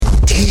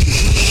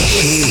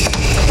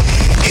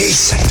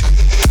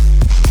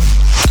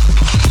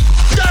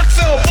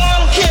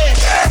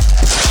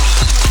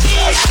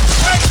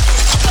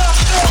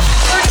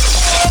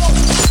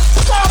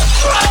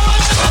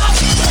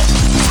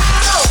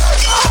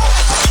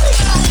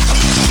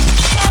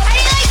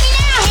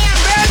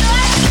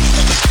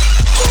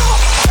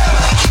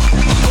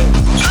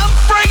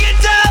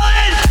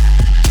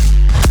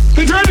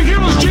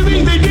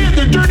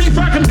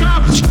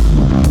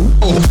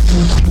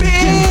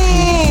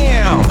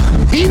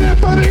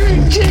peanut butter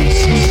and boys,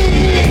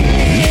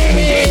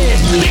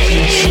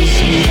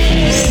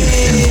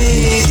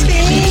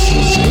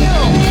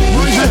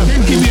 I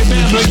can't give you a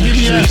bad, but give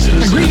you a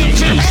green egg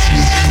sandwich.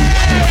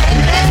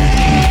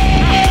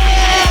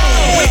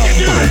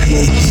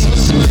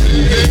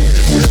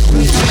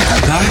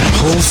 That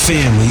whole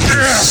family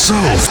is so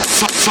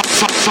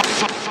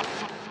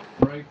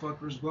Alright,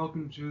 fuckers,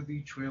 welcome to the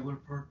Trailer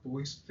Park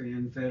Boys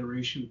Fan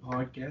Federation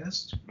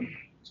podcast.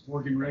 It's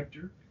Morgan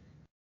Rector.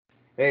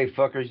 Hey,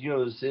 fuckers, you know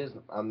who this is.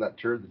 I'm that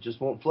turd that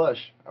just won't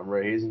flush. I'm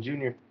Ray Hazen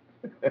Jr.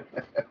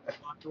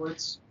 For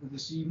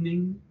this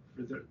evening,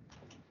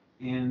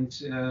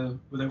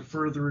 without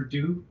further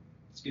ado,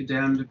 let's get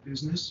down to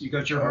business. You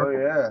got your Oh,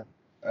 yeah.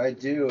 I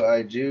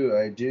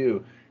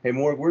do. Hey,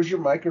 Morg, where's your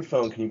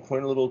microphone? Can you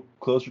point a little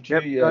closer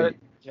to you? Got it.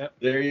 Yep.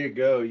 There you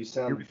go. You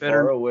sound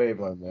far away,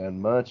 my man.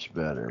 Much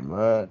better.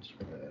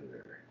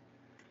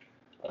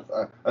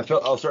 I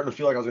was starting to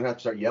feel like I was going to have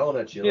to start yelling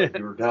at you, like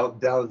you were down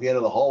at the end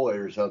of the hallway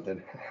or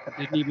something.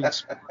 Didn't even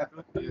spark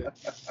up yet.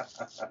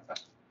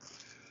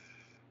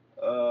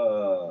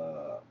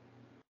 All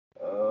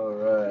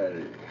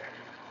right.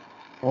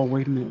 Oh,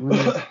 wait a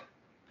minute.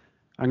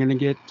 I'm going to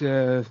get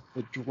the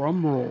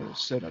drum roll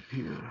set up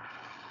here.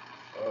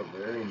 Oh,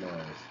 very nice.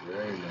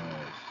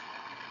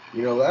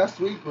 You know, last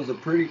week was a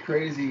pretty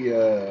crazy.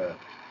 Yeah.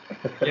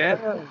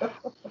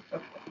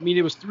 I mean,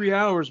 it was 3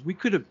 hours. We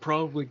could have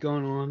probably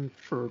gone on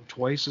for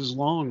twice as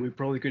long. We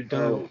probably could have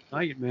done it all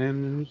night,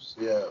 man.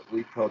 Yeah,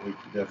 we probably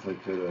definitely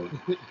could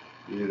have.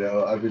 You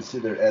know, I've been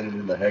sitting there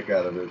editing the heck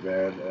out of it,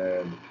 man.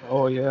 And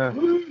oh, yeah.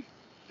 You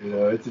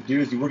know, it's a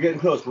doozy. We're getting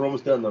close. We're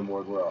almost done, though,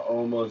 Morg. We're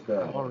almost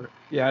done. All right.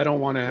 Yeah, I don't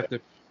want to have to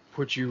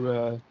put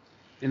you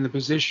in the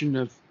position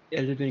of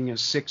editing a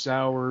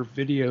 6-hour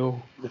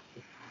video.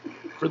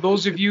 For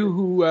those of you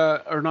who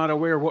are not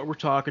aware of what we're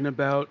talking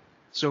about,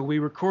 so we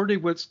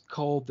recorded what's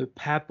called the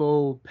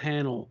PAPO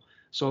panel.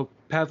 So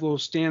PAPO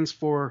stands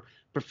for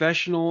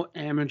Professional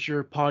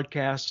Amateur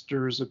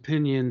Podcasters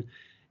Opinion,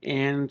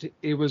 and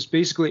it was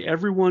basically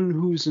everyone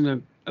who's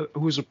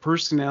a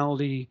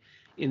personality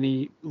in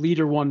the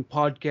Leader One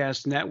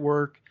podcast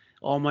network.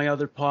 All my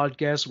other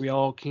podcasts, we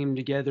all came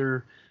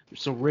together.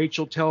 So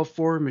Rachel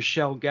Telford,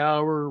 Michelle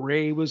Gower,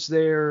 Ray was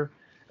there,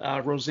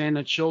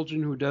 Rosanna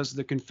Children, who does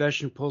the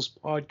Confession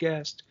Post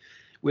podcast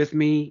with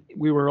me.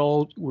 We're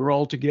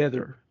all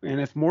together.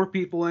 And if more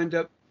people end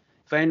up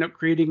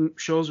creating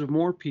shows with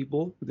more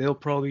people, they'll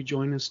probably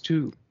join us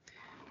too.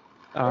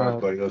 All right,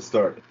 buddy, let's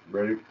start.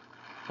 Ready?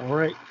 All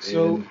right.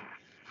 So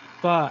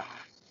 5,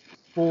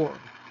 4,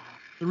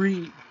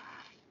 3,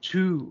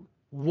 2,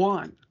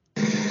 1.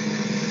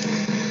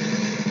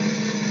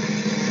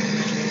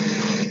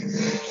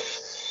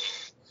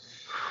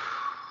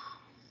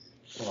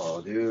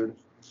 Oh, dude.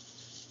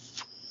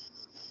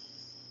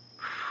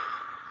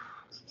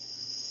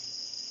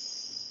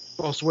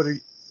 Also,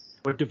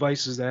 what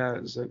device is that?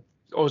 Is that?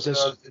 Oh, is this?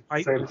 It's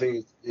the same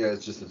thing. Yeah,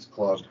 it's just it's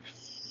clogged.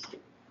 It's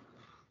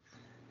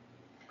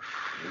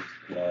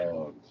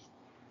clogged.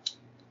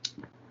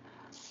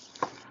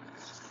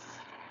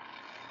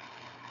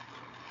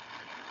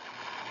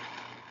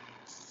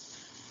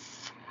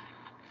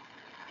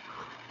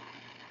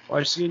 Well,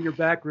 I see in your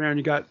background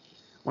you got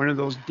one of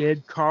those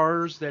dead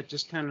cars that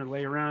just kind of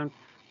lay around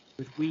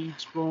with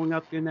weeds growing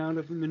up and out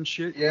of them and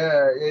shit.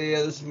 Yeah.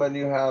 This is my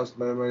new house,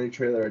 my new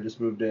trailer. I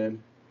just moved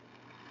in.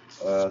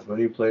 It's my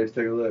new place.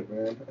 Take a look,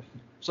 man.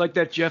 It's like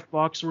that Jeff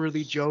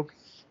Foxworthy joke.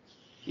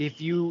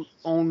 If you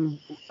own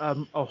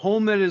a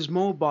home that is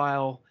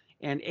mobile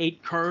and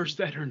 8 cars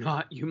that are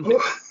not, you might be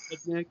a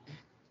picnic.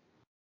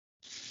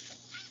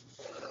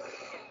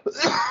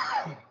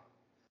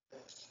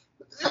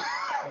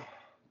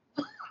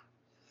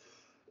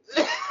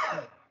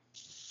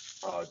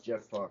 Oh,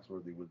 Jeff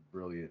Foxworthy was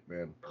brilliant,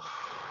 man.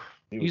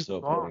 He's was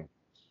so funny.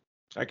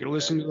 I could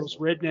listen to those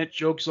redneck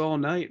jokes all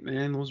night,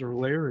 man. Those are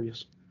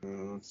hilarious.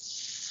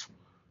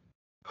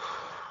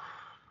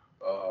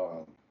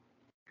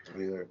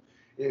 Either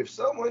if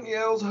someone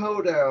yells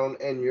 "hoedown"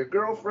 and your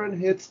girlfriend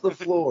hits the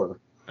floor,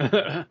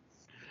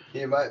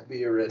 you might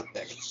be a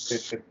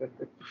redneck.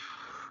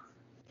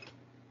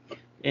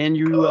 And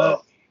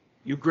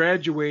you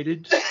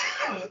graduated.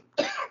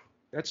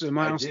 That's a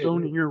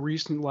milestone in your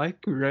recent life.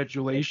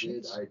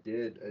 Congratulations. I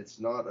did. It's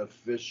not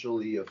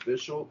officially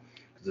official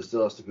because it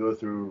still has to go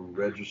through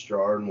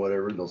registrar and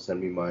whatever. And they'll send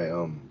me my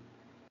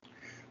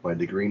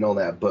degree and all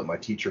that. But my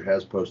teacher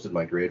has posted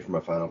my grade for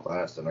my final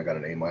class, and I got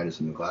an A- in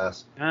the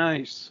class.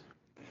 Nice.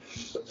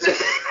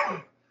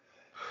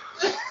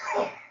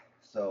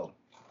 So,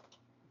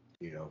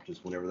 you know,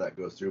 just whenever that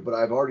goes through. But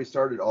I've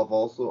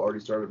also already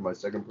started my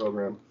second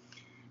program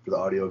for the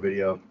audio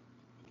video.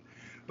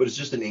 But it's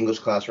just an English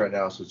class right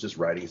now, so it's just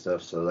writing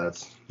stuff. So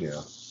that's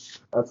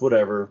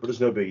whatever. But it's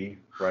no biggie.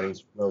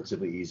 Writing's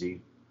relatively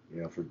easy,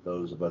 you know, for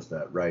those of us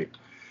that write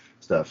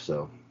stuff.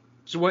 So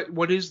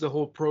what is the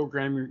whole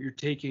program you're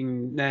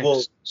taking next?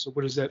 Well, so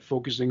what is that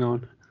focusing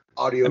on?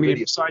 Audio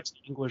video. Besides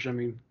English,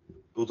 Well,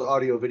 it's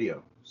audio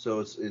video.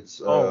 So it's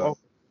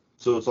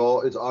So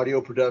it's audio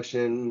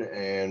production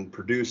and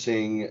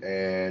producing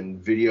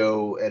and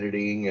video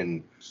editing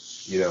and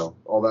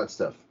all that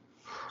stuff.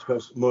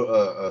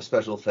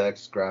 Special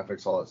effects,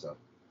 graphics, all that stuff.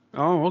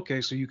 Oh,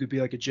 okay. So you could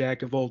be like a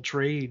jack of all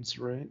trades,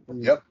 right?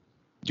 And Yep.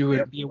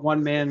 be a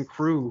one-man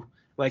crew.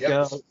 Like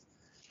Yep.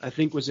 I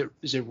think is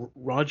it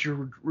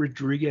Roger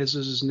Rodriguez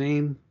is his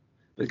name?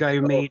 The guy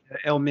who made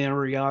El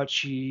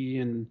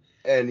Mariachi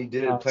and he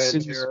did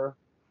Planet Terror.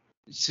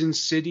 Sin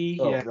City.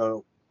 Oh, yeah.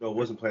 No, it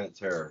wasn't Planet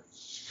Terror.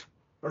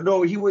 Or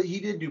no, he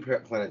did do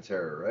Planet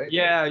Terror, right?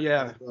 Yeah,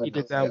 he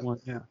did that one.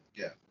 Yeah.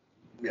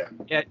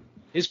 Yeah.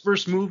 His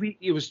first movie,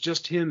 it was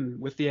just him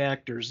with the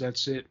actors.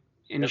 That's it.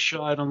 And he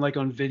shot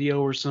on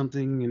video or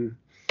something. And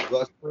Well,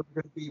 that's what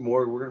we're gonna be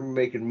more. We're gonna be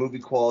making movie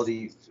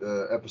quality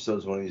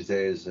episodes one of these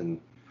days,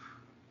 and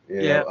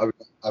I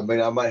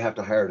mean, I might have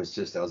to hire an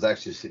assistant. I was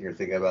actually sitting here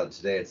thinking about it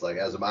today. It's like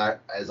as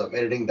I'm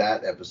editing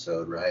that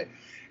episode, right,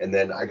 and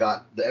then I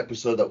got the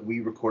episode that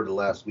we recorded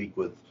last week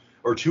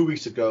or 2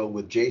 weeks ago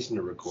with Jason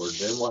to record.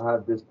 Then we'll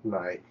have this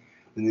tonight.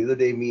 Then the other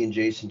day, me and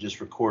Jason just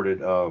recorded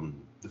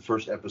the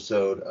first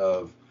episode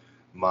of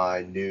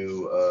my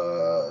new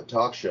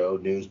talk show,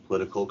 news,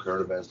 political,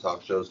 current events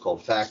talk show. It's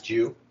called Fact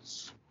You,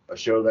 a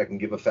show that can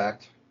give a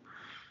fact.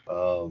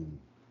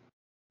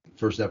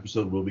 First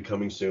episode will be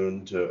coming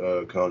soon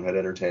to Conehead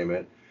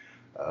Entertainment.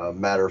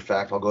 Matter of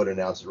fact, I'll go ahead and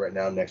announce it right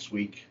now. Next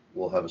week,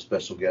 we'll have a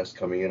special guest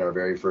coming in, our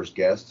very first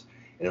guest,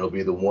 and it'll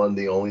be the one,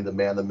 the only, the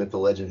man, the myth, the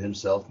legend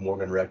himself,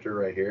 Morgan Rector,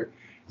 right here.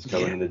 He's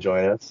coming in to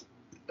join us.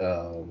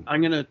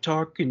 I'm going to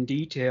talk in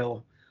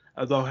detail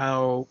about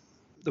how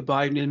the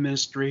Biden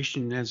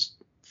administration has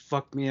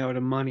fucked me out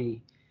of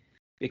money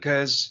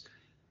because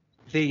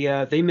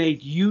they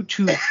made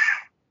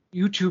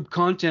YouTube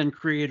content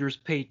creators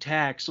pay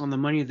tax on the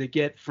money they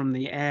get from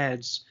the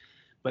ads.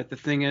 But the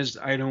thing is,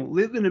 I don't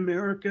live in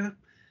America,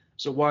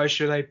 so why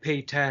should I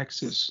pay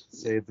taxes?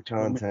 Save the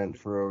content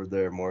for over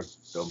there, more.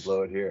 Don't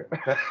blow it here.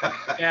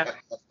 Yeah,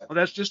 well,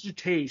 that's just a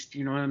taste,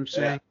 you know what I'm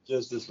saying? Yeah,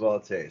 just a small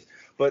taste.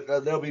 But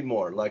there'll be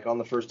more. Like on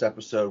the first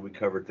episode, we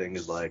covered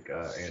things like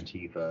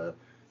Antifa,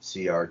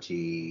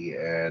 CRT,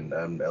 and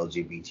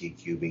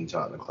LGBTQ being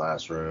taught in the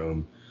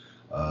classroom.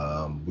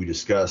 We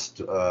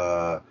discussed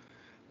our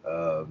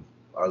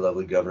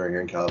lovely governor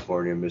here in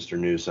California, Mr.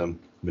 Newsom,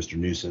 Mr.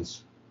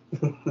 Nuisance.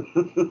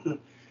 And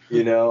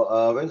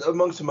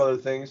among some other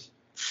things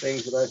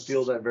that I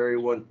feel that very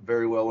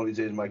well one of these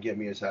days might get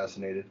me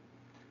assassinated.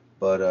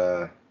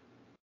 But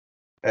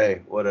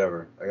hey,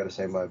 whatever. I gotta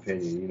say my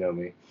opinion. You know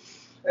me.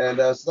 And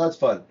so that's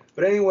fun.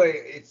 But anyway,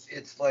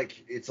 it's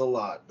a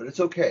lot, but it's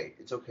okay.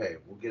 It's okay.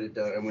 We'll get it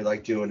done, and we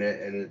like doing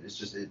it, and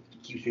it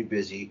keeps me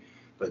busy.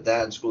 But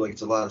that in school,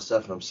 it's a lot of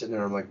stuff, and I'm sitting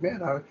there, I'm like,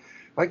 man,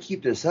 if I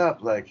keep this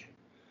up, I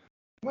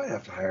might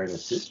have to hire an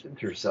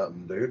assistant or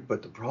something, dude.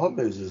 But the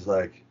problem is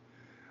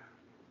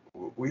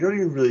we don't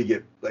even really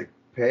get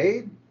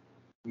paid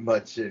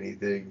much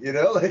anything,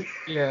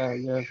 Yeah.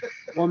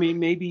 Well, I mean,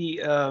 maybe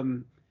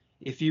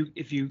if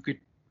you could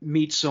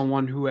meet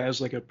someone who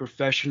has a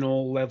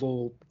professional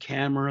level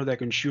camera that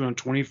can shoot on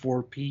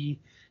 24p,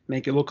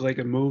 make it look like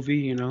a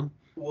movie,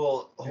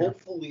 Well,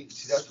 hopefully,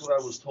 see, that's what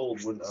I was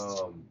told when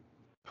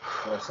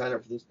I signed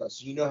up for this class.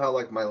 So how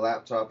my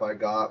laptop I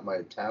got,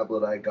 my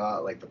tablet I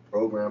got, the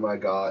program I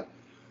got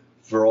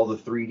for all the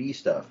 3D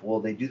stuff.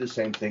 Well, they do the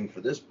same thing for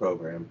this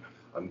program.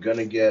 I'm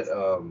gonna get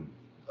a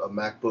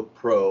MacBook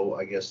Pro,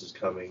 I guess, is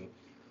coming,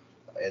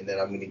 and then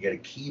I'm gonna get a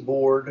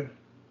keyboard,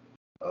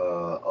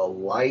 a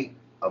light,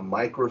 a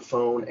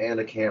microphone, and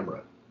a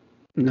camera.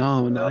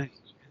 No, nice.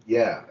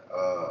 Yeah,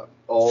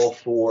 all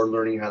for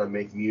learning how to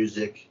make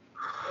music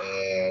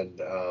and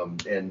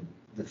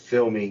the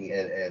filming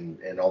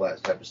and all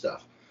that type of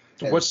stuff.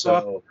 So what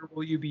software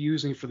will you be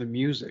using for the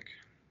music?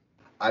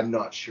 I'm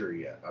not sure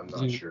yet. I'm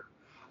not sure.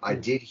 I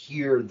did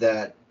hear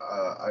that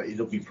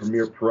it'll be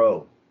Premiere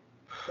Pro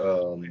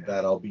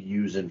that I'll be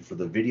using for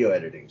the video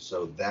editing.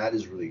 So that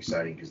is really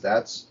exciting because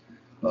that's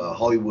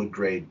Hollywood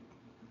grade.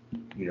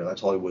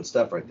 That's Hollywood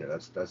stuff right there.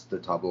 That's the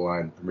top of the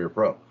line Premiere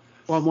Pro.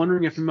 Well, I'm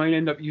wondering if you might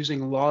end up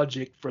using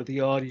Logic for the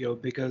audio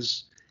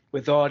because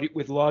with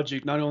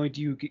Logic, not only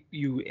do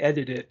you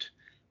edit it,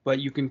 but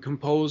you can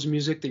compose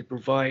music. They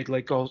provide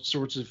all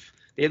sorts of.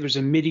 There's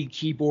a MIDI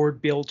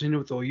keyboard built into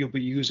it, though you'll be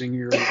using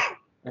your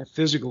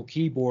physical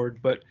keyboard,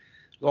 but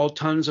all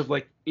tons of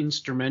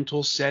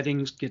instrumental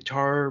settings,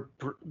 guitar,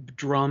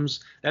 drums.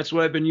 That's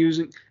what I've been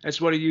using.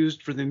 That's what I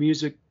used for the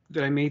music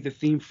that I made the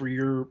theme for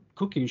your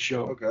cooking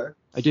show. Okay.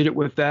 I did it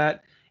with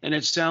that, and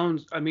it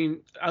sounds. I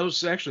mean, I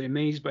was actually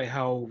amazed by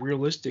how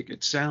realistic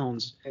it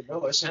sounds.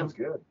 No, it sounds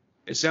good.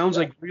 It sounds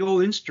like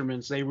real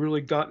instruments. They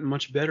really gotten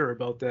much better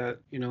about that,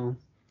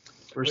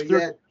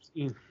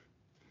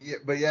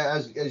 But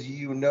as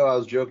you know, I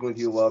was joking with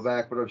you a while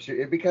back, but I'm sure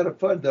it'd be kind of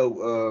fun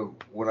though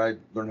when I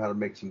learn how to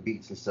make some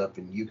beats and stuff,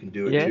 and you can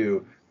do it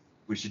too.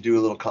 We should do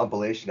a little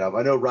compilation album.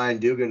 I know Ryan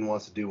Dugan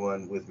wants to do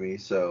one with me,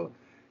 so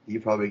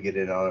you probably get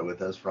in on it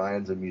with us.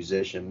 Ryan's a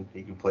musician;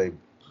 he can play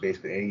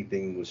basically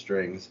anything with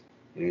strings.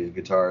 He's a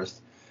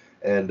guitarist,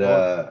 and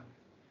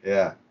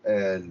Yeah,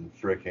 and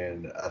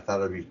frickin', I thought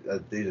that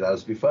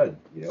would be fun,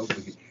 you know,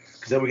 because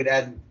then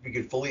we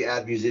could fully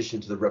add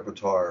musician to the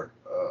repertoire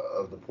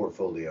of the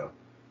portfolio.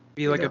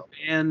 Be You like a know.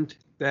 band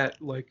that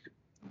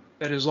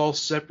is all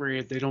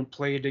separated. They don't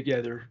play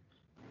together.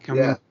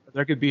 Yeah,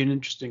 That could be an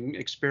interesting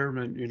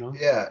experiment, you know.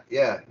 yeah.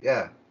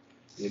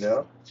 You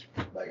know,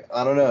 like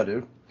I don't know,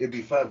 dude. It'd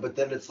be fun, but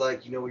then it's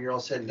like, you know, when you're all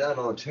said and done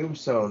on a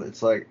tombstone,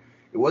 it's like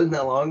it wasn't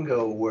that long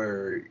ago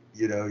where,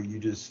 you know, you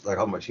just like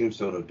on my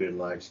tombstone have been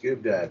like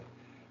Scoob Dad,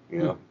 you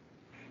know.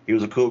 He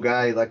was a cool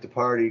guy. He liked to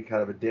party,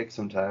 kind of a dick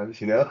sometimes,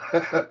 you know.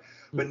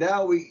 But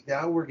now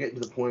we're getting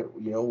to the point,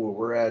 you know, where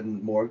we're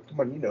adding more. Come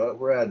on, you know it.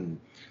 We're adding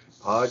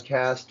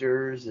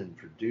podcasters and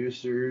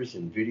producers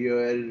and video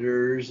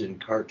editors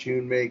and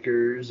cartoon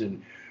makers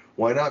and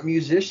why not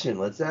musician?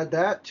 Let's add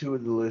that to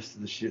the list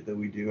of the shit that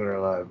we do in our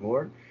life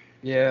more.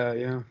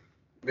 Yeah.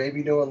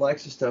 Maybe no one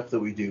likes the stuff that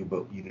we do,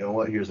 but you know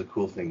what? Here's the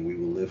cool thing: we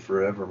will live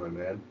forever, my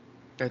man.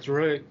 That's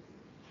right.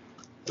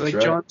 That's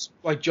right.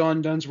 Like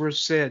John Dunsworth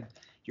said,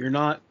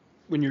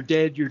 when you're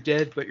dead,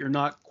 but you're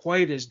not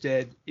quite as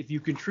dead if you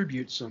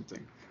contribute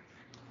something.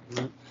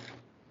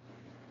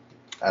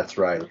 That's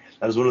right.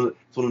 That is one of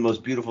the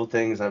most beautiful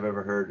things I've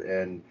ever heard.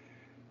 And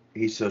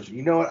he's so,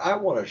 you know what? I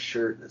want a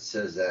shirt that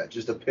says that.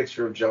 Just a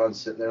picture of John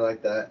sitting there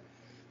like that.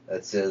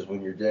 That says,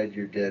 "When you're dead,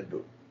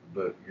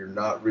 but you're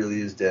not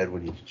really as dead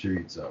when you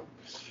contribute something."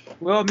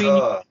 Well,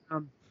 I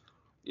mean,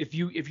 if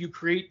you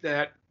create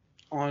that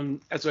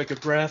as like a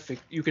graphic,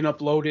 you can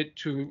upload it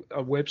to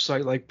a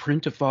website like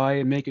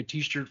Printify and make a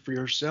T-shirt for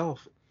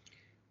yourself,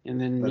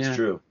 and then That's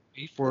true.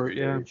 pay for it.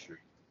 Yeah. Very true.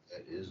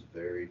 That is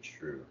very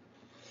true.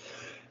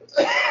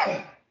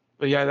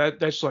 But yeah,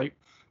 that's like,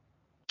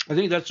 I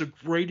think that's the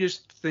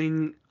greatest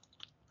thing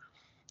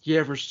he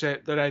ever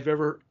said that I've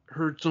ever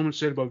heard someone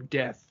say about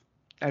death.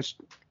 That's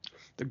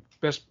the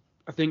best.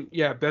 I think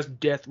best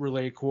death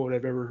related quote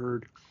I've ever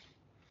heard.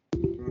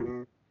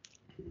 Mm-hmm.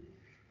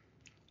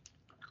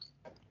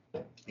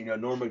 You know,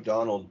 Norm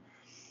Macdonald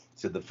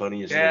said the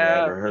funniest thing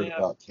I ever heard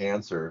about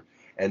cancer.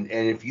 And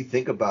if you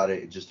think about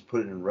it, just to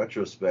put it in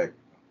retrospect,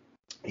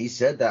 he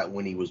said that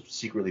when he was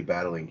secretly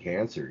battling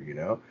cancer, you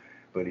know.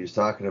 But he was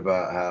talking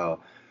about how,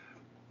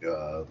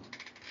 you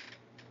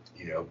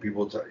know,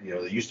 people, you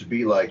know, it used to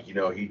be like, you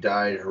know, he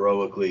died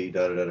heroically,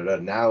 da da da da da.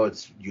 Now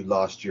it's you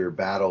lost your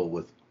battle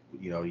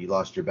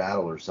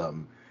or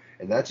something.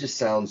 And that just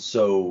sounds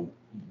so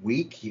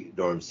weak, you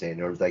know what I'm saying?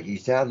 Norm's like, you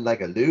sound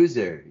like a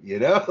loser, you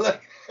know?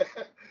 Like,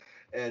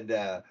 and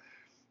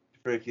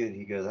freaking,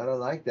 he goes, I don't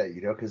like that,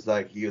 you know? Because,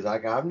 like, he was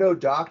like, I'm no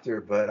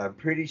doctor, but I'm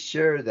pretty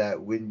sure that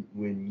when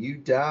you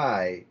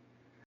die,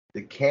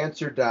 the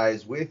cancer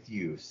dies with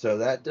you. So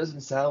that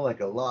doesn't sound like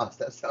a loss.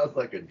 That sounds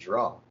like a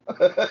draw.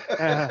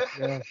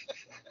 Yeah.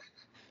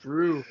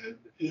 True.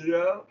 You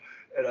know?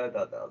 And I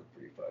thought that was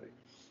pretty funny,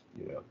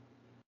 you know?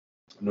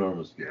 Norm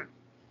was good.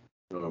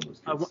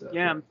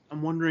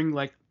 I'm wondering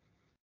like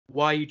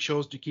why he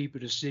chose to keep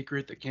it a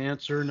secret, the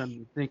cancer, and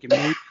I'm thinking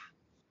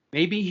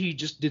maybe he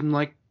just didn't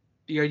like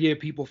the idea of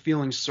people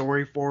feeling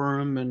sorry for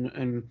him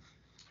and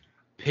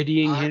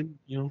pitying him,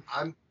 you know.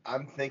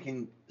 I'm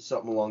thinking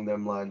something along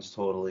them lines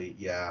totally.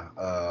 Yeah.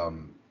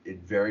 It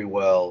very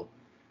well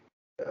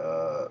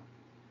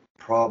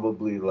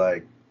probably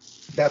like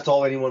that's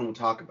all anyone will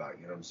talk about,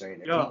 you know what I'm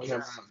saying? If he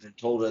came out and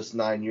told us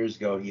 9 years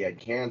ago he had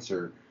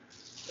cancer,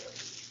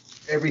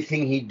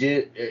 everything he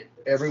did,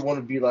 everyone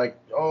would be like,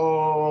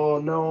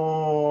 oh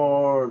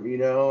no, you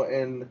know,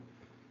 and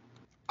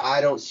I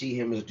don't see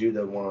him as a dude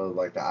that would want to live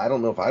like that. I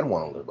don't know if I'd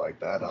want to live like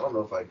that. I don't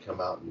know if I'd come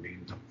out and be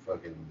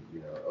fucking, you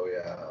know, oh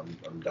yeah,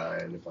 I'm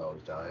dying if I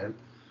was dying.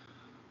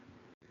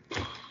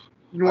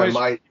 You know, I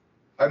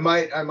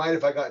might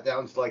if I got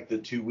down to like the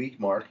 2-week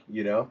mark,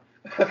 you know.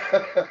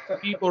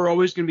 People are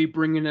always going to be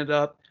bringing it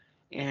up,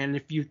 and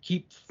if you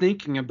keep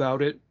thinking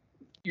about it,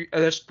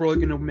 that's probably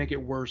going to make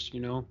it worse, you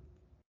know.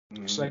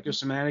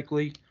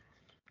 Psychosomatically,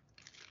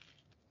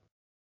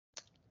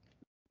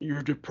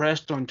 you're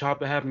depressed on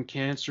top of having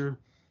cancer,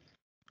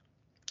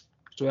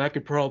 so that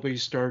could probably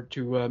start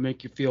to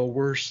make you feel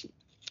worse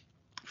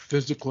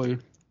physically.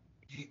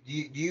 Do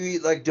you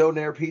eat like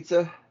donair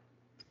pizza?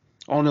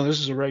 Oh no, this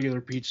is a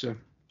regular pizza.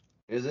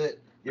 Is it?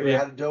 You ever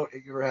had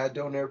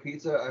donair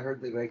pizza? I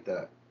heard they make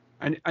that.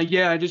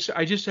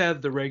 I just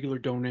have the regular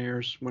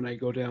donairs when I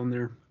go down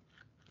there.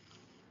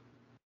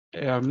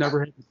 Yeah, I've never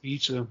had the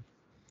pizza.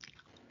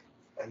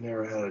 I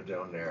never had a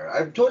donair.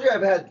 I've told you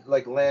I've had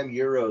like lamb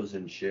gyros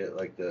and shit,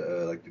 like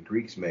the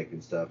Greeks make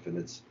and stuff, and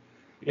it's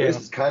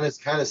kind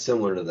of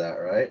similar to that,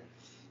 right?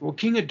 Well,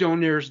 King of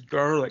Donair's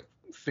garlic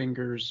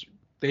fingers,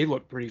 they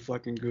look pretty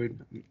fucking good.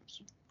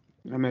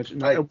 I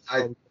imagine. I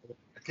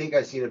think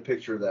I seen a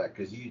picture of that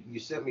because you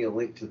sent me a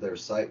link to their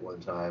site one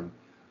time.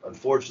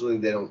 Unfortunately,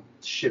 they don't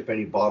ship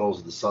any bottles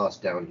of the sauce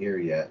down here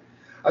yet.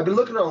 I've been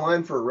looking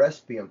online for a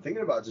recipe. I'm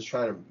thinking about just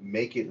trying to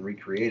make it and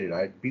recreate it.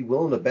 I'd be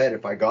willing to bet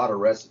if I got a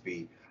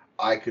recipe,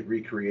 I could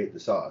recreate the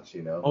sauce,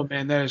 you know? Oh,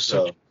 man, that is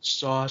such a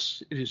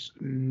sauce. It is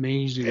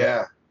amazing.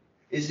 Yeah.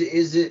 Is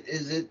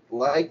it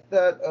like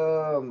that?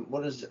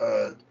 What is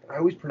I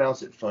always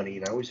pronounce it funny,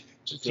 and I always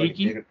feel like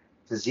Tzatziki?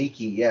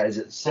 tzatziki. Yeah, is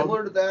it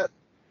similar to that?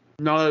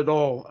 Not at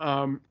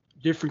all.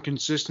 Different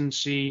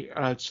consistency.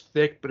 It's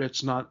thick, but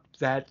it's not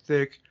that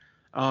thick.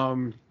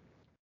 Um,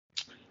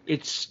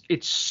 it's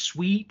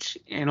sweet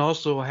and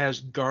also has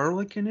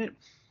garlic in it.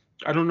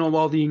 I don't know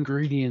all the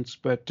ingredients,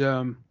 but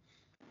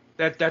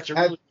that's a Have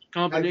really good have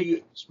combination,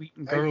 you sweet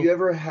and have garlic. you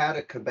ever had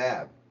a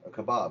kebab? A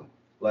kebab,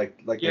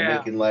 like they Yeah,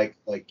 make in like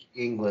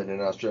England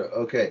and Australia.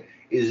 Okay,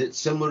 is it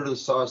similar to the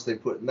sauce they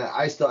put in that?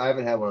 I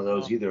haven't had one of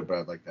those no, either, but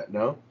I'd like that.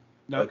 No.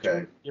 not Okay,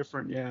 totally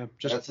different. Yeah,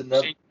 just that's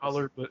another same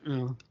color, but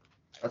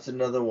that's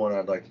another one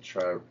I'd like to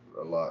try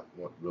a lot,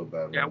 real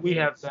bad yeah, one of we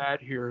have these. that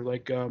here.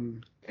 Like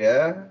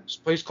Yeah. this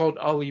place called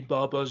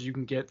Alibaba's. You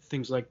can get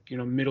things like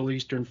Middle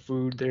Eastern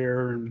food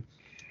there, and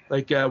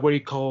like what do you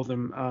call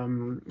them?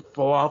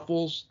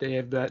 Falafels. They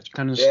have that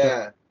kind of stuff.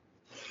 Yeah.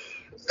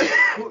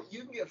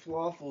 You can get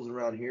falafels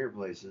around here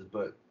places,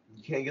 but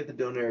you can't get the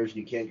donairs and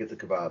you can't get the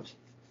kebabs.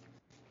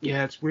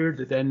 Yeah, it's weird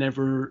that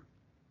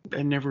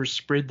never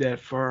spread that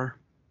far,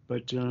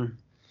 but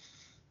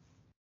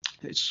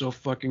it's so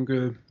fucking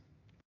good.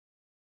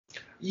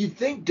 You'd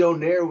think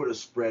donair would have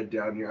spread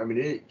down here. I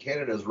mean,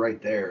 Canada's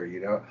right there, you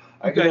know.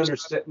 I You can guys have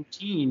understand.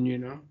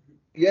 poutine.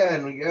 Yeah,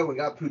 and yeah, we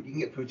got you can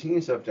get poutine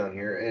and stuff down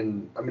here,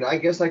 and I mean, I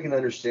guess I can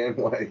understand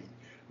why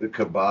the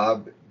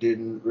kebab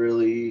didn't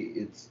really.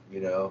 It's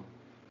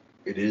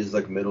it is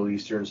like Middle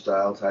Eastern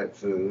style type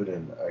food,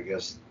 and I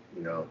guess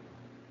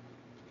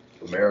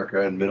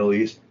America and Middle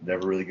East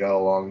never really got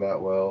along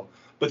that well.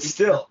 But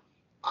still,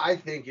 I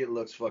think it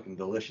looks fucking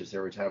delicious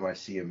every time I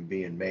see them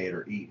being made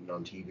or eaten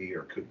on TV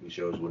or cooking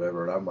shows,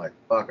 whatever. And I'm like,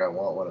 fuck, I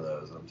want one of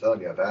those. And I'm telling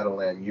you, I've had a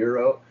lamb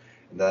gyro,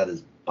 and that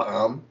is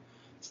bomb.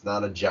 It's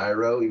not a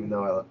gyro, even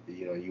though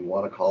you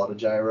want to call it a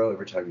gyro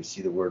every time you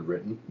see the word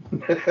written.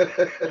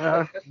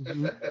 Yeah.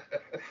 Hmm.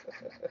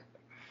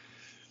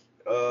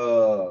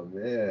 Oh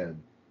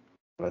man,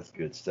 that's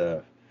good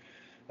stuff.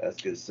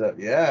 That's good stuff.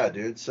 Yeah,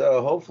 dude.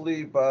 So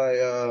hopefully by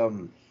a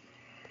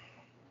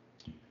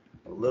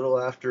little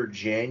after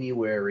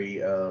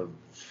January of,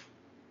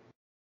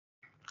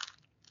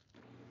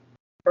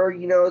 or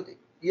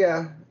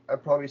yeah,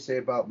 I'd probably say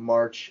about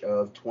March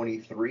of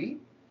 23,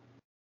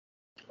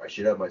 I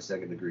should have my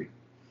second degree.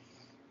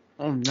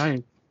 Oh,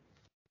 nice.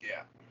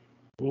 Yeah.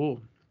 Cool.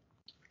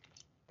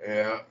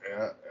 Yeah.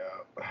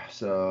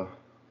 So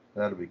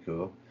that'll be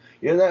cool.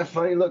 Isn't that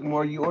funny? Look,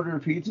 more you ordered a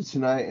pizza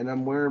tonight, and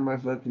I'm wearing my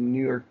fucking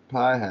New York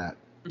pie hat.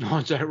 Oh,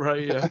 is that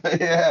right? Yeah.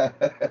 Yeah.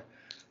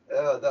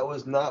 That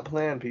was not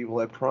planned, people.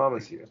 I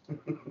promise you.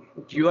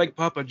 Do you like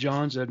Papa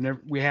John's?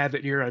 We have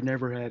it here. I've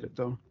never had it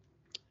though.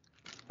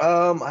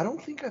 I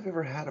don't think I've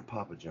ever had a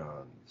Papa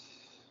John's.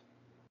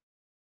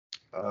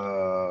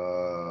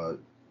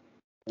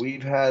 We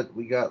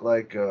got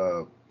like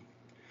well,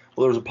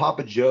 there's a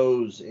Papa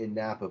Joe's in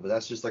Napa, but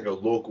that's just like a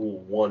local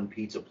one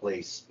pizza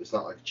place. It's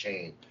not like a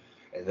chain,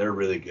 and they're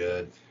really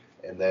good.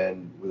 And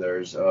then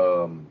there's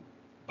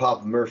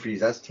Papa Murphy's.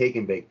 That's take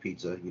and bake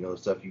pizza.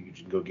 Stuff you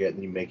can go get and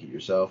then you make it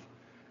yourself,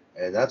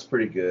 and that's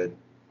pretty good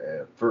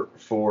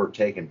for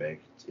take and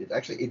bake.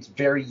 It's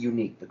very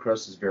unique. The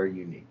crust is very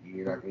unique.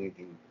 You're not getting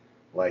anything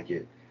like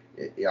it.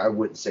 I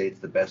wouldn't say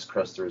it's the best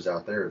crust there is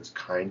out there. It's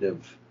kind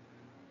of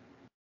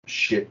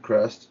shit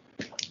crust,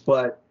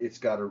 but it's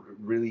got a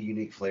really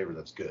unique flavor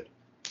that's good.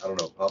 I don't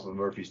know. Papa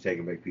Murphy's take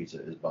and bake pizza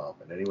is bomb,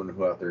 and anyone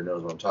who out there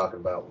knows what I'm talking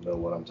about will know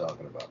what I'm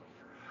talking about.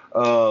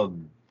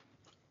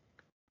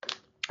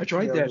 I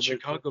tried Yeah, that but-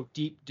 Chicago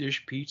deep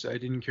dish pizza. I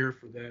didn't care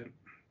for that.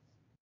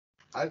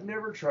 I've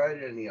never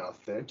tried any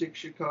authentic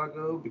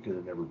Chicago because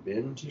I've never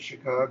been to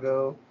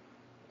Chicago.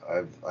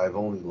 I've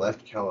only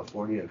left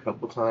California a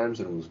couple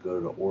times and was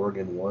go to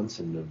Oregon once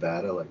and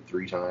Nevada like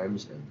 3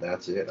 times, and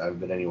that's it. I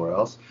haven't been anywhere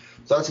else.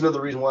 So that's another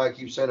reason why I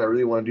keep saying I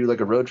really want to do like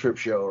a road trip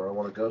show, or I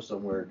want to go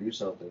somewhere and do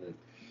something. And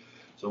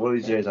so one of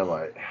these days I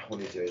might. One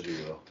of these days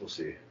we will. We'll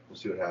see. We'll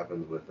see what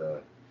happens with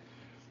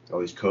all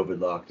these COVID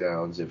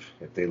lockdowns. If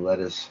they let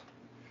us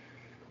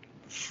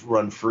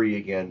run free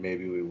again,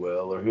 maybe we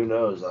will, or who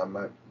knows.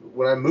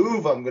 When I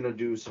move, I'm gonna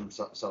do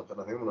something.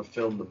 I think I'm gonna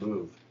film the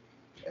move.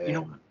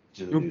 And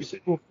to the new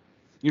city. Cool.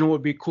 You know what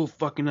would be a cool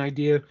fucking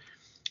idea?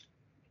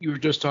 You were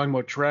just talking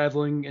about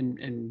traveling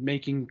and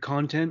making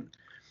content.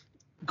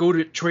 Go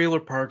to trailer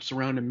parks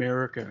around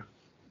America.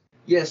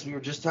 Yes, we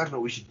were just talking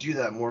about we should do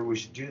that more. We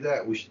should do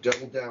that. We should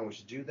double down. We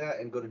should do that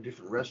and go to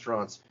different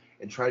restaurants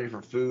and try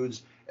different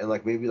foods and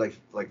maybe like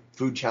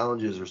food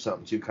challenges or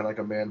something too, kind of like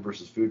a man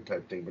versus food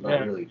type thing, but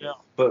not really. Yeah.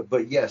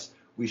 But yes,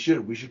 we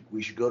should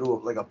go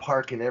to a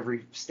park in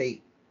every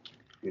state,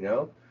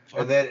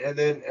 And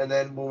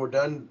then when we're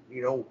done,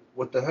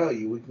 what the hell?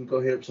 We can go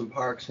hit up some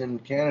parks in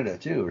Canada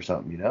too or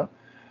something,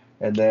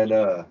 And then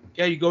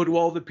Yeah, you go to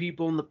all the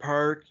people in the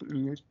park.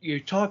 And you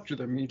talk to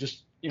them. You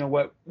just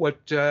what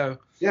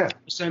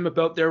ask them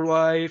about their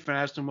life and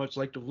ask them what it's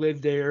like to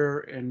live there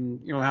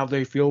and how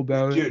they feel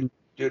about it.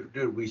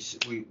 Dude, we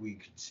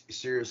could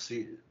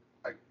seriously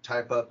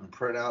type up and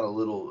print out a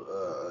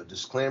little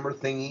disclaimer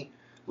thingy,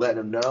 letting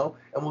them know,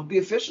 and we'll be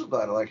official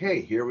about it. Like, hey,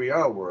 here we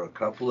are. We're a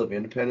couple of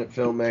independent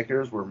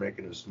filmmakers. We're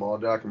making a small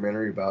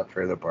documentary about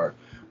Trailer Park.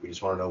 We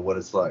just want to know what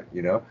it's like,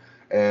 you know?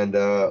 And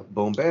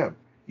boom, bam.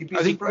 You'd be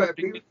surprised.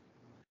 I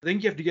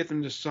think you have to get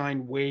them to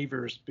sign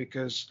waivers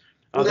because.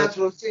 Well, that's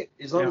what I'm saying.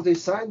 As long as they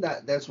sign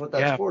that, that's what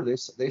that's for.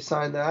 They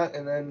sign that,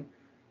 and then,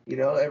 you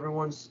know,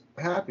 everyone's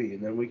happy,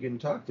 and then we can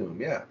talk to them.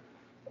 Yeah,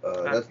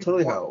 that's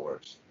totally how it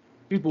works.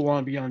 People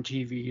want to be on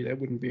TV. That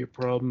wouldn't be a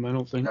problem, I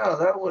don't think. No,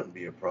 that wouldn't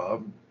be a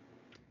problem.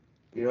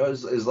 You know,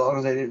 as long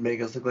as they didn't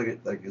make us look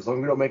like as long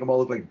as we don't make them all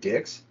look like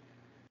dicks.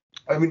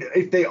 I mean,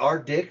 if they are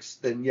dicks,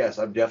 then yes,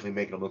 I'm definitely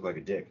making them look like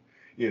a dick.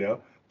 You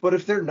know. But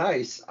if they're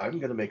nice, I'm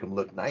going to make them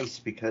look nice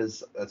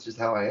because that's just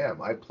how I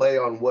am. I play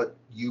on what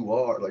you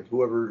are, like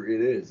whoever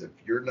it is. If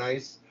you're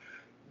nice,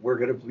 we're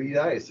going to be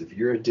nice. If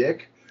you're a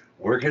dick,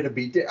 we're going to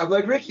be dick. I'm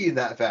like Ricky in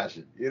that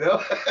fashion, you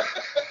know?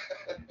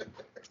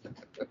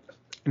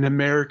 An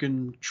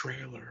American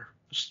Trailer,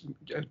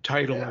 a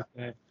title like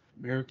that.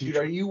 American Dude,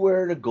 are you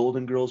wearing a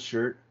Golden Girls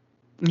shirt?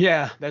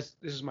 Yeah, this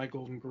is my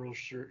Golden Girls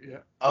shirt,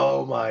 yeah.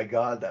 Oh my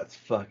God, that's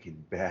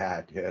fucking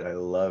bad, dude. I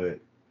love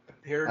it.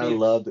 Parody I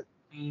love it.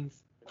 Queen.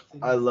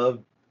 I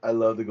love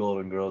the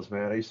Golden Girls,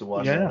 man. I used to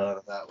watch a lot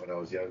of that when I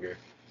was younger.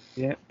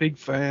 Yeah, big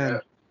fan.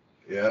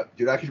 Yeah.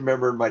 Dude, I can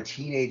remember in my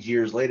teenage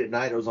years, late at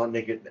night, it was on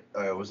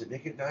was it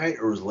Nick at Night,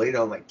 or was it late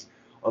on like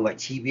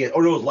TBS?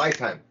 Oh no, it was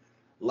Lifetime.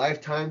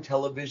 Lifetime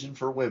Television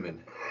for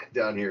Women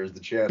down here is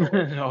the channel.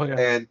 Oh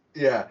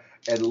yeah.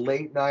 And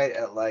late night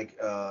at like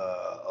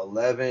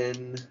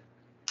 11,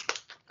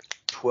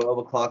 12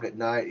 o'clock at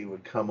night, it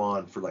would come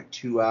on for like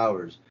 2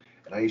 hours.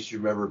 And I used to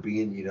remember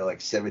being, you know,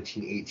 like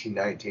 17, 18,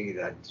 19,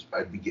 and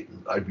I'd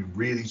be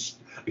really,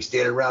 like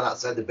standing around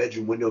outside the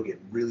bedroom window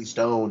getting really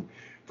stoned,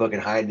 fucking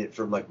hiding it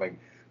from like my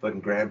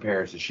fucking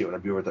grandparents and shit when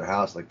I'd be over at their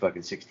house, like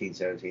fucking 16,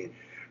 17.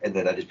 And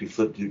then I'd just be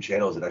flipping through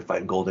channels and I'd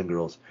find Golden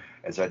Girls.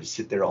 And so I'd just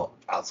sit there all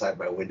outside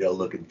my window,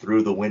 looking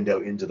through the window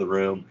into the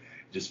room,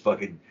 just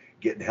fucking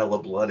getting hella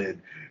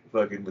blunted,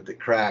 fucking with it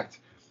cracked,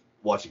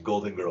 watching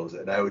Golden Girls.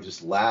 And I would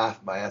just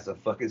laugh my ass off.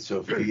 Fucking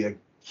Sophia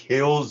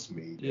kills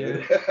me,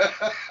 dude.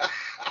 Yeah.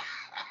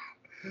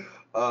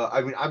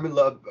 I mean, I'm in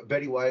love.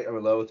 Betty White, I'm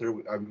in love with her.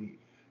 I mean,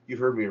 you've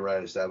heard me and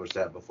Ryan establish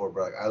that before,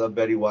 but I love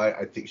Betty White.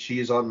 I think she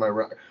is on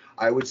my.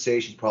 I would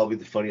say she's probably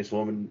the funniest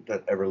woman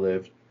that ever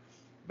lived.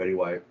 Betty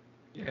White.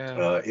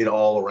 Yeah. In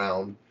all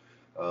around.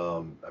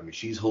 I mean,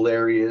 she's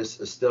hilarious.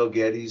 Estelle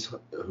Getty's,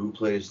 who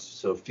plays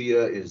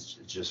Sophia, is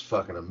just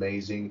fucking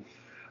amazing.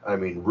 I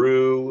mean,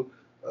 Rue,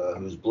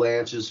 who's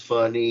Blanche, is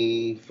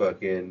funny.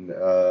 Fucking.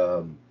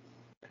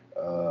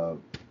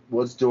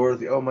 What's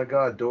Dorothy? Oh my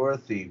God,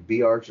 Dorothy.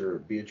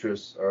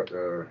 Beatrice,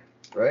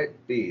 right?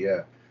 B,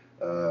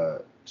 yeah.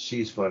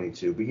 She's funny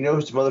too. But you know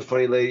some other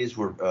funny ladies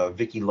were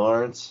Vicki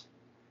Lawrence,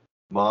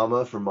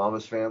 Mama from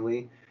Mama's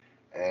Family,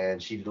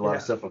 and she did a lot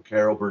of stuff with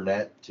Carol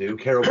Burnett too.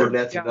 Carol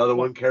Burnett's another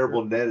one.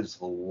 Carol Burnett is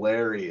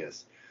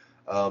hilarious.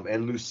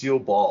 And Lucille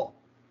Ball.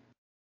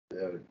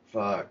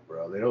 Fuck,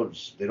 bro. They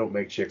don't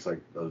make chicks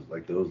like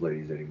those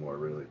ladies anymore,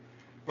 really.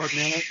 But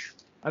man,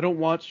 I don't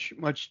watch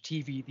much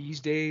TV these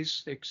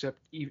days, except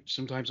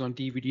sometimes on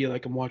DVD,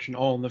 like I'm watching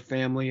All in the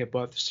Family. I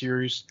bought the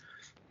series.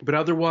 But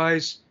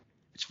otherwise,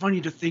 it's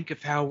funny to think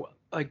of how,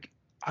 like,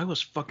 I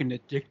was fucking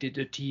addicted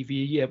to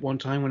TV at one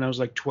time when I was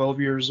like 12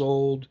 years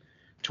old,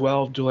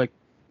 12 to like,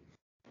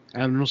 I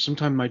don't know,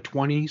 sometime in my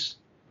 20s.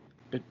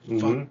 But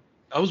fuck,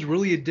 I was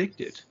really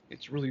addicted.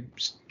 It's really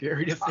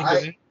scary to think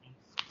of it.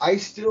 I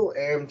still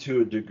am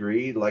to a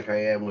degree, like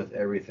I am with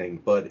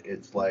everything, but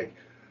it's like,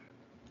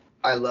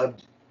 I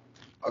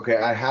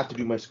have to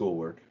do my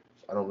schoolwork.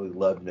 I don't really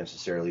love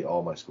necessarily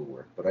all my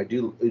schoolwork, but I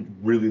do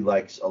really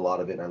like a lot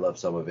of it, and I love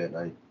some of it,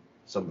 and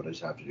some of it I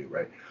just have to do,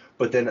 right?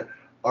 But then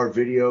our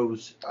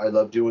videos, I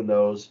love doing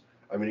those.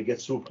 I mean, it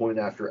gets to a point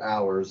after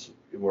hours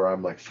where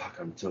I'm like, fuck,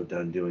 I'm so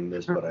done doing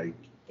this, but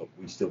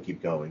we still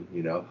keep going,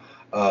 you know?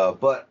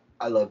 But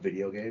I love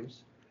video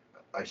games.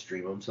 I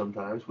stream them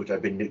sometimes, which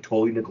I've been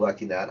totally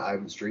neglecting that. I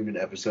haven't streamed an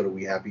episode of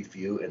We Happy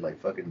Few in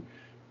like fucking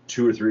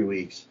 2 or 3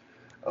 weeks.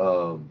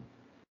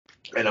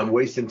 And I'm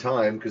wasting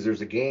time because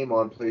there's a game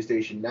on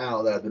PlayStation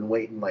Now that I've been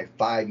waiting like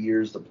 5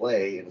 years to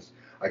play, and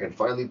I can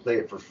finally play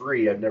it for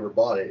free. I've never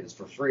bought it. It's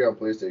for free on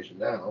PlayStation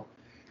Now,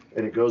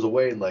 and it goes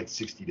away in like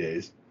 60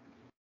 days.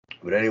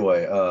 But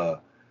anyway,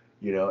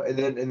 you know, and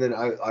then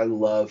I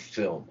love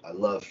film. I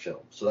love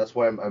film, so that's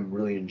why I'm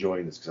really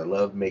enjoying this, because I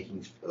love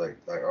making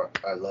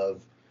I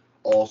love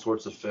all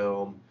sorts of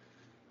film.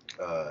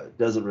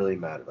 Doesn't really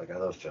matter. Like, I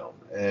love film,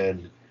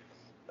 and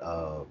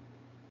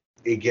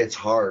it gets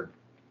hard.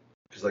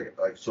 Because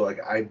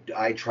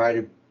I try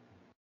to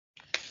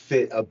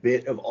fit a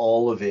bit of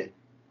all of it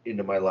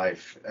into my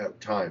life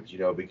at times, you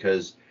know,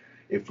 because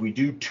if we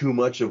do too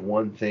much of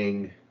one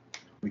thing,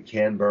 we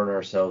can burn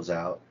ourselves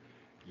out,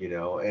 you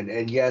know.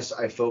 And yes,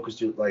 I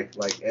focus on like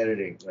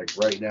editing, like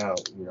right now,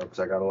 you know, because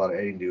I got a lot of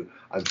editing to do.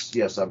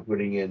 I'm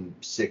putting in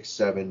 6,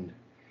 7,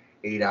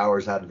 8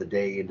 hours out of the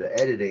day into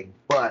editing,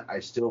 but I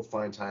still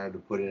find time to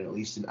put in at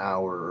least an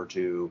hour or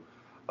two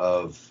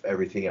of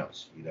everything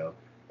else, you know.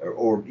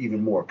 or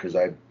even more, because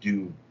I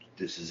do,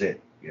 this is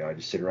it. You know, I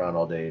just sit around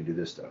all day and do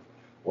this stuff.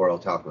 Or I'll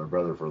talk to my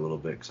brother for a little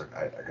bit, because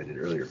I did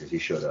earlier, because he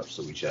showed up,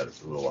 so we chatted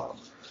for a little while.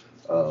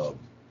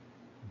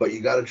 But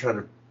you got to try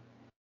to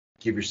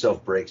give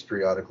yourself breaks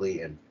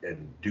periodically and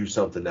do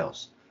something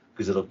else,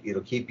 because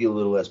it'll keep you a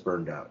little less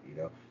burned out. You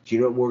know, do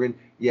you know what, Morgan?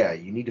 Yeah,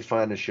 you need to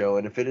find a show,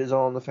 and if it is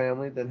All in the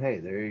Family, then hey,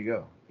 there you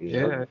go.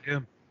 You know?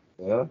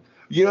 Yeah.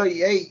 You know,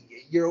 hey,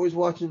 you're always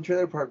watching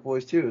Trailer Park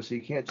Boys too, so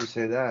you can't just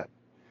say that.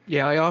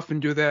 Yeah, I often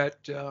do that.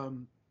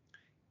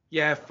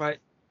 Yeah, if I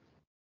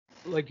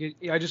like,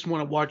 I just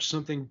want to watch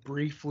something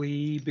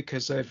briefly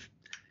because I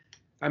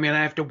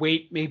have to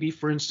wait maybe,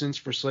 for instance,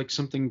 for like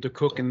something to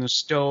cook in the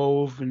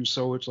stove, and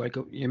so it's like,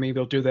 yeah, maybe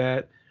I'll do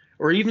that.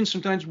 Or even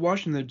sometimes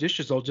washing the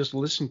dishes, I'll just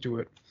listen to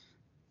it.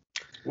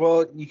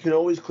 Well, you can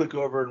always click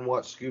over and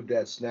watch Scoob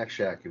Dad's Snack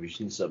Shack if you've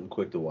seen something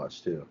quick to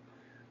watch too.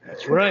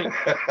 That's right.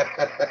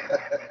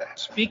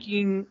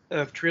 Speaking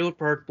of Trailer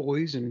Park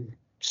Boys and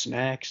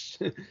snacks,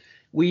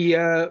 we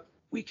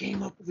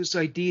came up with this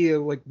idea,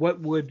 like,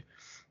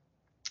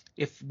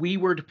 if we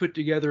were to put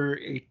together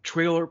a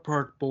Trailer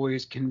Park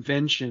Boys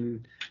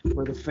convention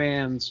for the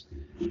fans,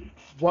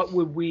 what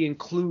would we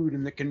include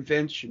in the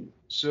convention?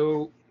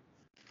 So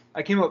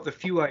I came up with a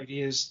few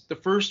ideas. The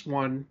first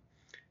one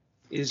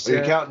is... Are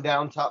you counting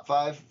down top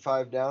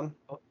five down?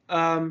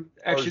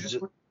 Actually,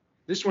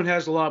 this one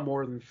has a lot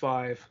more than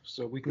 5,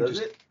 so we can Does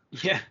it?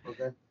 Yeah.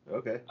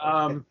 Okay.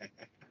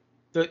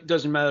 That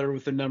doesn't matter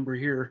with the number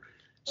here.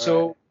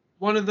 So right.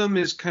 One of them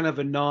is kind of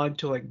a nod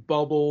to like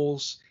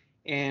Bubbles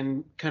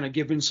and kind of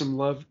giving some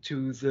love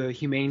to the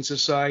Humane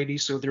Society.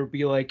 So there'll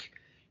be like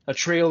a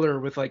trailer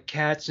with like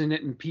cats in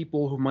it, and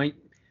people who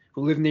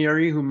live in the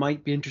area who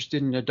might be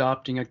interested in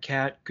adopting a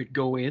cat could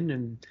go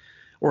in,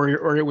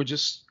 or it would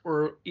just,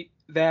 and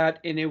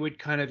it would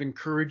kind of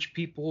encourage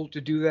people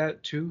to do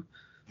that too.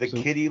 The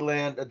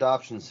Kittyland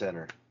Adoption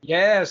Center.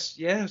 Yes.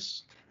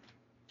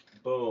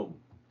 Boom.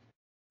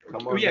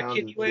 Come on down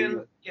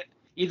Kittyland. Yeah,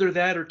 either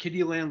that or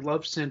Kittyland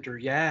Love Center.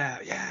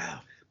 Yeah.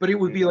 But it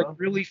would be like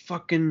really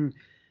fucking,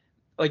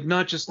 like,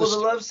 not just the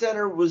Love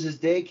Center was his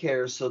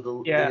daycare, so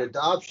the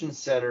adoption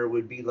center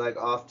would be like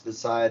off to the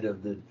side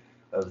of the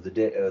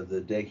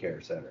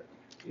daycare center,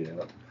 you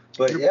know.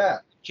 But yeah,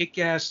 kick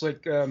ass,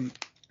 like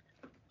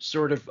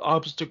sort of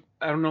obstacle.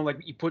 I don't know,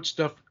 like you put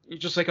stuff,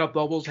 just like how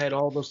Bubbles had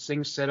all those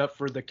things set up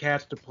for the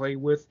cats to play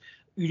with.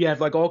 You'd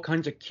have like all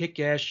kinds of kick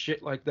ass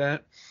shit like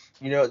that.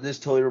 You know, this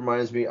totally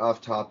reminds me,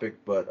 off topic,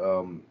 but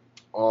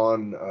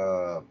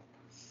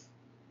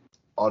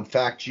on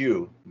Fact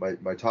You,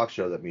 my talk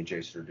show that me and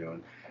Jason are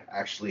doing,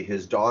 actually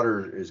his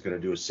daughter is going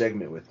to do a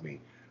segment with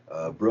me,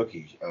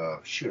 Brookie.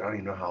 Shoot, I don't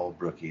even know how old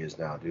Brookie is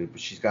now, dude, but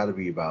she's got to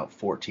be about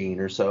 14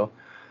 or so.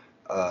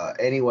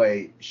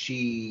 Anyway,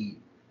 she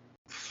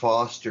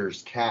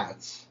fosters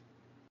cats,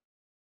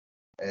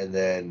 and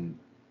then,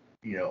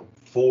 you know,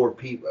 for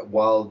people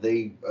while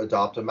they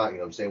adopt them out, you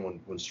know what I'm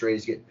saying, when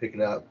strays get picked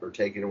up or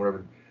taken or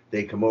whatever,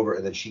 they come over,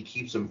 and then she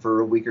keeps them for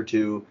a week or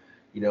two,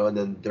 you know, and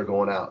then they're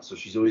going out. So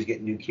she's always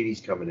getting new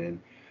kitties coming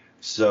in.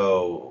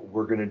 So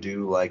we're gonna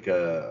do like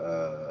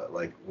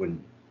like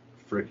when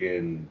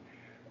frickin'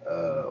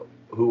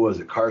 who was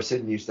it?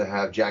 Carson used to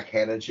have Jack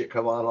Hanna and shit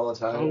come on all the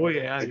time. Oh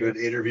yeah. Like an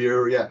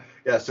interview.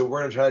 Yeah. So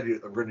we're gonna try to do.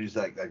 We're gonna do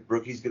like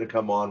Brookie's gonna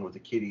come on with the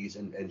kitties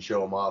and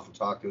show them off and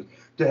talk to us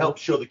to help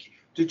show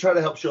try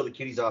to help show the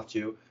kitties off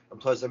too. And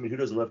plus, I mean, who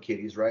doesn't love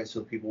kitties, right?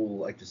 So people will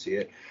like to see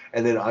it.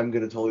 And then I'm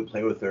gonna totally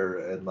play with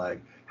her and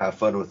like have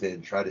fun with it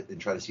and try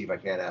to see if I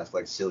can't ask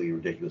like silly,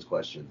 ridiculous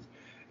questions.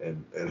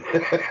 And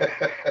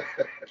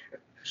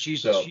she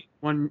is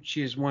one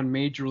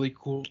majorly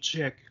cool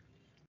chick.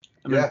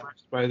 I'm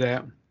impressed by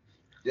that.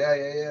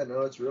 Yeah.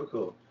 No, it's real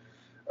cool.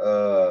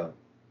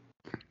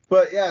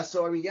 But yeah,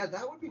 so I mean, yeah,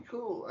 that would be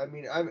cool. I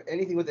mean,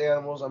 anything with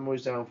animals, I'm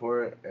always down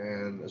for it,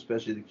 and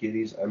especially the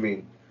kitties. I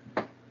mean,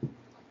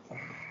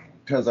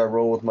 because I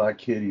roll with my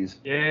kitties.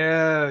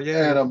 Yeah.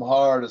 And I'm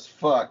hard as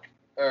fuck.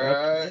 All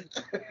right.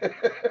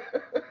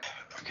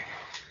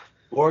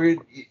 Morgan,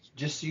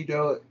 just so you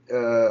know,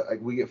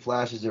 we get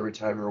flashes every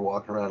time you're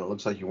walking around. It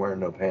looks like you're wearing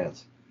no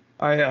pants.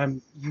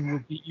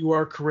 You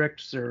are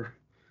correct, sir.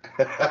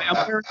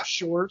 I'm wearing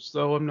shorts,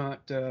 though. I'm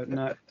not.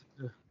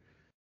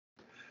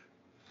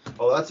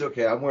 Oh, that's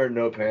okay. I'm wearing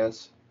no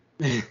pants.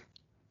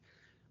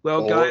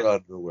 Well, or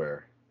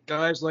underwear.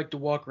 Guys like to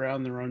walk around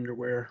in their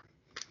underwear.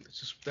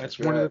 That's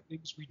one of the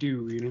things we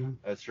do, you know.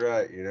 That's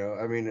right. You know,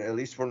 I mean, at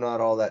least we're not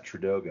all that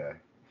Trudeau guy.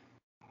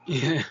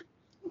 Yeah.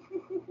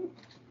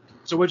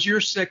 So what's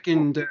your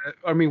second?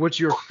 What's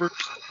your first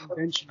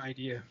convention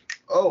idea?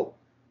 Oh,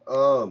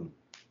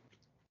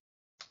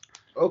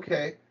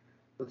 okay.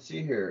 Let's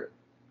see here.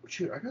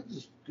 Shoot, I got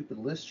this stupid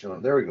list,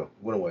 John. There we go.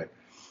 Went away.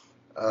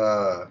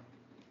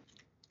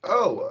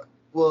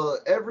 Well,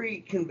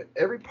 every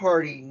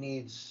party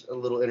needs a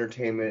little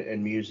entertainment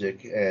and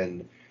music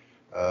and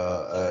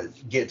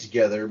get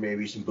together,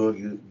 maybe some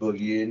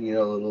boogie and, you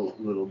know, a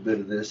little bit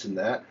of this and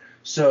that.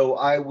 So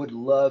I would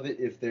love it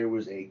if there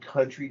was a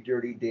country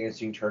dirty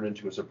dancing turned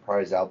into a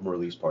surprise album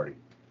release party.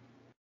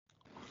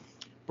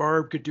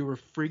 Barb could do her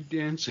frig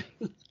dancing.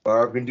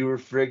 Barb can do her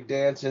frig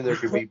dancing. There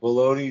could be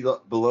bologna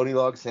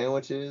log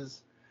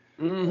sandwiches.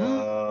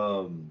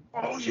 Oh,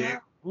 J,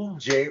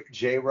 yeah.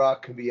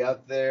 J-Rock could be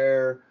up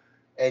there.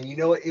 And you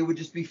know what? It would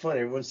just be fun.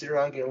 Everyone sit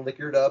around getting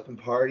liquored up and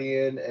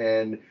partying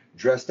and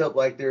dressed up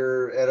like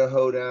they're at a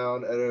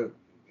hoedown, at a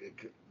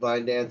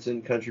line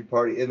dancing country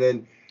party. And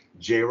then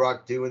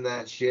J-Rock doing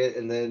that shit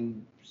and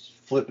then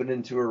flipping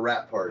into a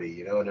rap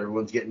party, and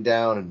everyone's getting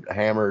down and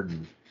hammered.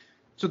 And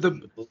So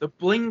the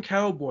bling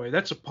cowboy,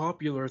 that's a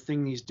popular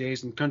thing these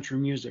days in country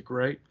music,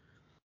 right?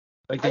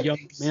 Like the I young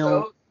think male.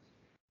 so.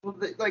 Well,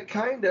 like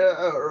kind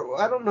of.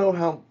 I don't know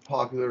how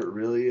popular it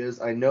really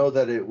is. I know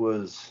that it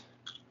was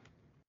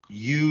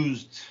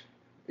used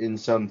in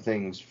some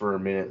things for a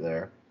minute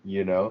there.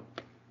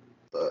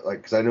 Like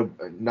because I know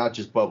not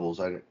just Bubbles.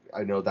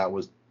 I know that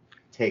was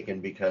taken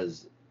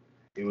because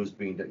it was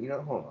being done.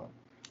 Hold on.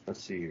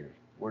 Let's see here.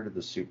 Where did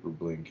the Super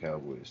Bling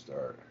Cowboys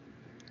start?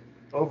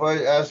 Oh, if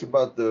I ask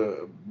about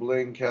the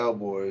Bling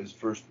Cowboys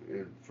first,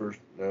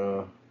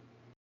 no.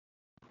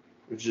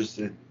 It's just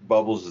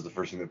Bubbles is the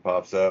first thing that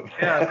pops up.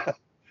 Yeah.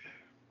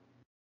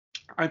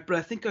 But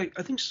I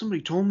think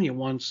somebody told me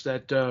once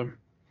that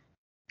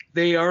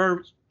they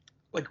are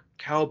like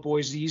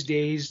cowboys these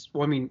days.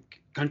 Well, I mean,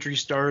 country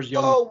stars,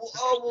 young.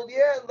 Well,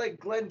 yeah, like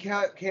Glenn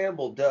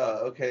Campbell. Duh.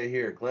 Okay,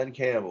 here, Glenn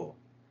Campbell.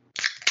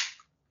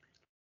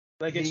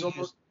 Like it's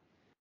almost.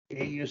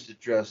 He used to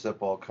dress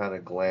up all kind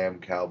of glam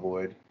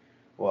cowboy.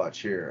 Watch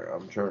here.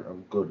 I'm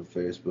going to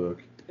Facebook.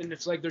 And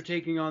it's like they're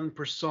taking on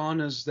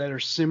personas that are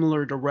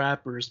similar to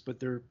rappers, but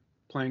they're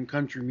playing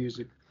country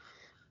music.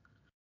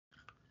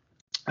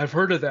 I've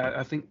heard of that.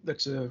 I think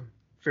that's a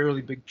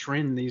fairly big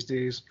trend these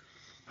days.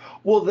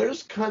 Well,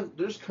 there's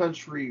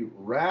country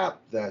rap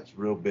that's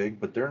real big,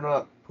 but they're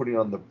not putting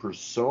on the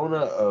persona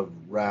of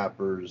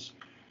rappers.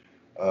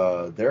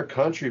 They're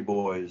country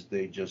boys.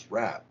 They just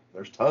rap.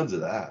 There's tons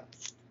of that.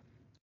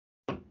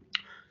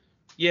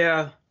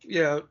 Yeah,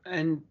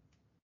 and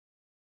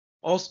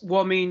also, well,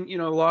 I mean,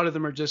 a lot of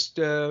them are just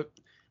they're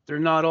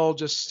not all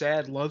just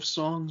sad love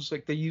songs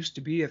like they used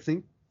to be. I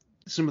think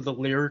some of the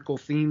lyrical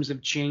themes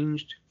have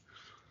changed.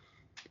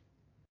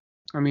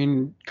 I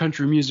mean,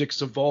 country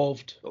music's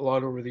evolved a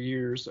lot over the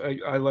years.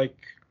 I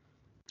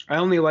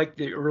only like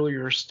the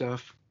earlier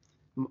stuff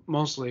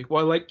mostly.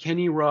 Well, I like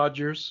Kenny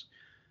Rogers.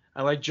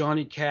 I like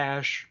Johnny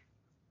Cash.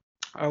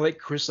 I like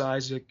Chris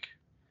Isaak,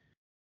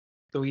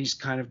 though he's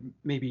kind of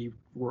maybe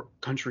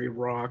country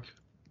rock.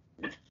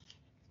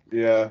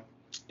 Yeah.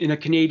 In a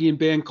Canadian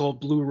band called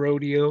Blue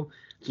Rodeo.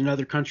 It's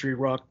another country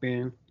rock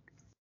band.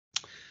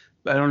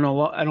 But I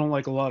don't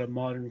like a lot of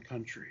modern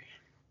country.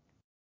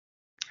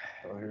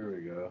 Oh, here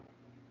we go.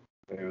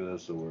 Maybe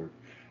that's the word.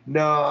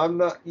 No, I'm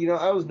not.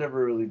 I was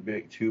never really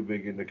too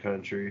big into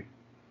country.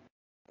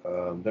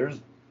 I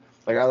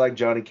like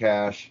Johnny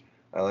Cash.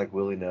 I like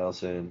Willie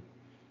Nelson.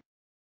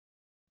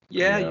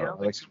 Yeah.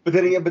 But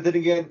then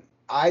again,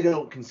 I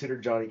don't consider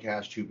Johnny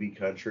Cash to be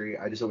country.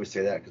 I just always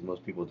say that because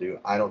most people do.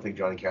 I don't think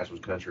Johnny Cash was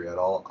country at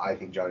all. I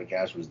think Johnny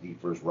Cash was the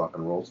first rock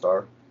and roll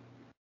star.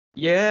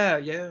 Yeah.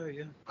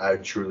 I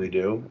truly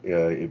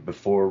do.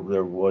 Before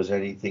there was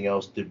anything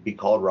else to be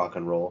called rock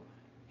and roll,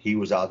 he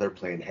was out there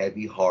playing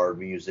heavy, hard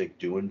music,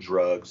 doing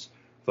drugs,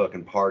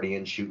 fucking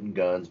partying, shooting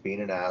guns,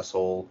 being an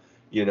asshole.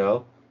 He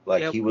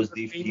was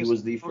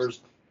the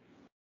first.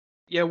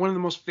 Yeah, one of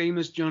the most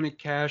famous Johnny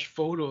Cash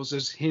photos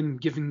is him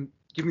giving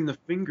the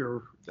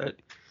finger. That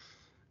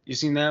you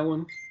seen that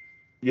one?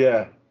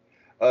 Yeah.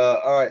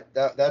 All right,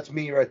 that's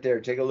me right there.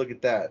 Take a look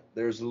at that.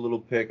 There's a little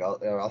pic.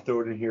 I'll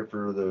throw it in here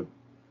for the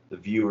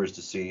viewers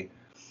to see.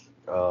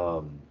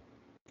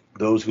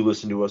 Those who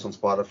listen to us on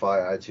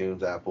Spotify,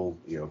 iTunes, Apple,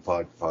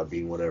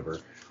 Podbean, whatever.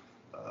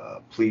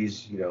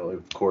 Please,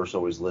 of course,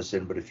 always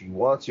listen. But if you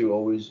want to,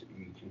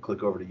 you can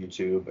click over to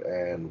YouTube,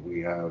 and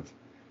we have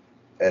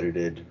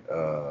edited.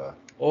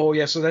 Oh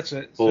yeah, so that's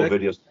it. Full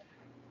videos.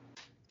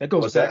 That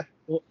goes What's back.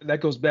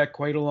 That goes back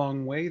quite a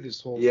long way. This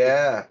whole.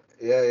 Yeah.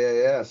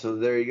 So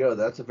there you go.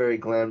 That's a very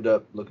glammed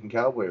up looking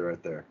cowboy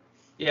right there.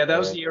 Yeah, that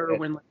was the era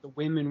when like the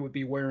women would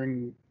be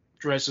wearing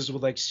dresses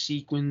with like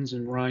sequins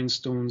and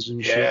rhinestones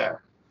and shit.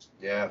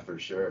 Yeah, for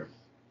sure.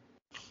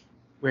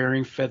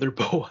 Wearing feather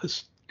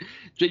boas.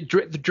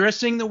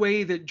 Dressing the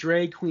way that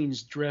drag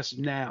queens dress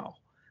now.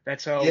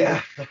 That's how.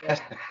 Yeah.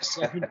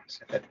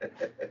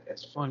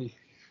 It's funny.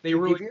 They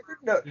really.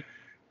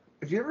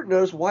 Have you ever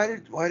noticed why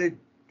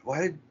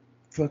did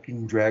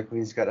fucking drag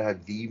queens gotta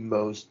have the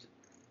most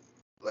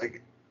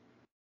like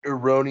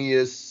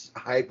erroneous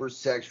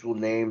hypersexual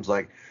names,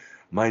 like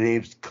my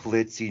name's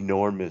Clitz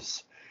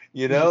Enormous,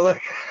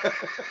 like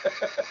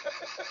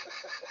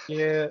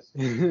yeah.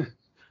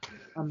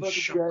 I'm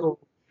Chocolat.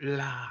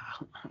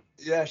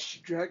 Yeah,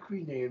 drag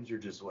queen names are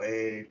just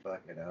way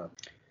fucking up.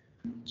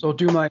 So I'll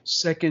do my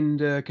second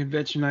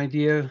convention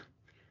idea.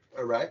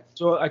 All right.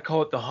 So I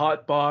call it the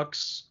hot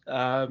box.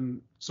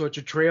 So it's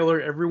a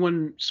trailer.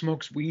 Everyone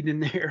smokes weed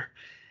in there.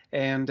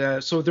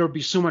 And so there'll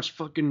be so much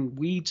fucking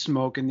weed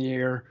smoke in the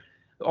air.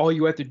 All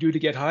you have to do to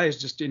get high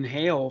is just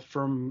inhale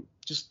from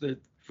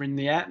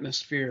the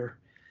atmosphere.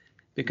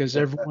 because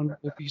everyone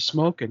will be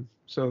smoking.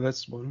 So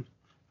that's one.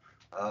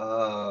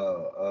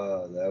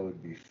 Oh, that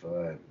would be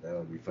fun. That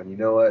would be fun. You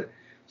know what?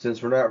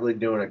 Since we're not really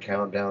doing a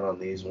countdown on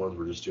these ones,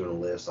 we're just doing a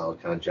list. I'll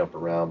kind of jump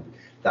around.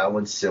 That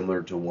one's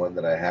similar to one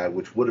that I had,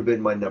 which would have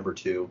been my number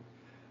two.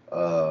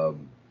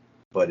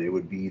 But it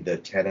would be the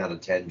 10 out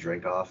of 10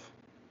 drink off.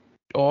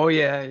 Oh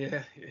yeah,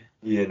 yeah, yeah.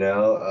 You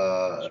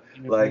know,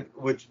 like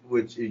which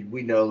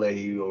we know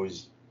Leahy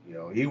always, you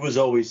know, he was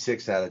always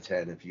 6 out of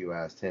 10 if you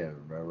asked him.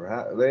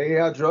 Remember, Leahy,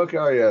 how drunk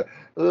are you?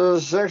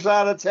 6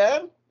 out of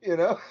 10. You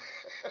know,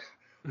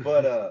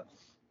 but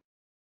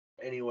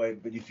anyway,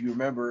 but if you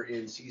remember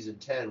in season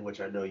 10, which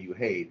I know you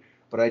hate,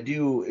 but I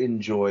do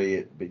enjoy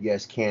it. But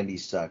yes, Candy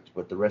sucked,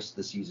 but the rest of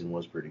the season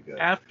was pretty good.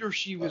 After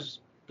she was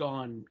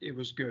gone, it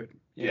was good.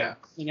 Yeah.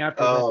 And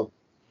after that,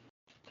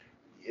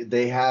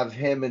 they have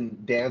him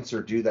and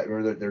Dancer do that.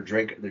 Remember their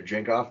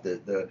drink off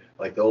the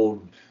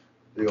old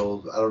I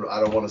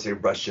don't want to say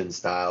Russian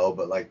style,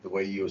 but like the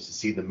way you used to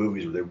see in the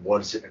movies where they're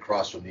one sitting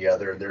across from the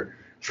other and they're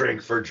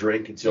drink for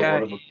drink until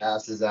one of them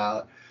passes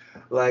out.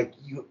 Like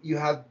you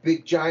have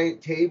big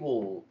giant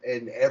table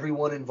and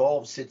everyone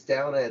involved sits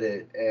down at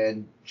it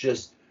and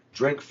just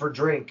drink for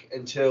drink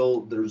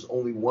until there's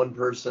only one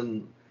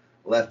person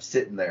left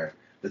sitting there.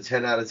 The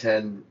 10 out of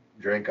 10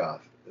 drink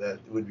off. That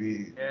would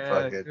be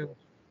fucking good.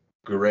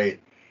 Great.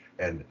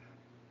 And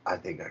I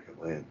think I could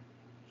win.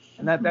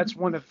 And that's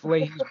one of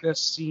Leahy's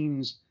best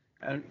scenes.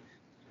 I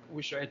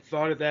wish I had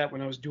thought of that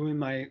when I was doing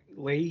my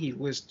Leahy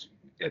list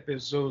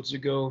episodes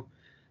ago.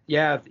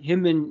 Yeah,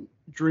 him and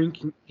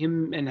Dancer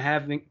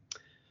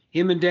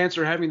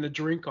having the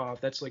drink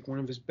off. That's like one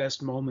of his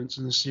best moments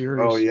in the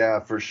series. Oh yeah,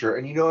 for sure.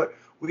 And you know what?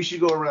 We should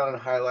go around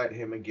and highlight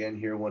him again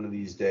here one of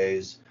these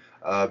days.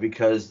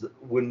 Because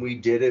when we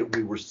did it,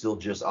 we were still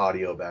just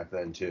audio back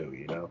then too,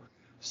 you know?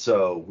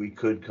 So we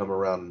could come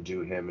around and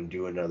do him and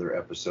do another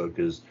episode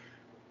because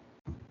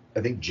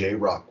I think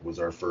J-Rock was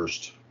our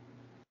first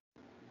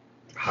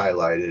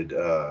highlighted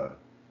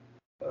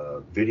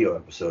video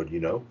episode, you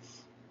know?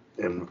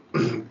 And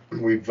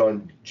we've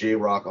done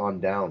J-Rock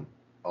on down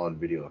on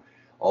video.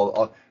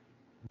 All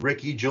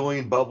Ricky,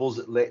 Julian, Bubbles,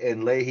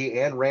 and Leahy,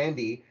 and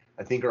Randy,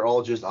 I think are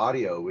all just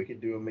audio. We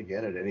could do them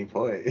again at any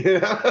point.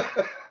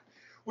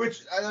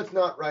 Which, that's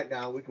not right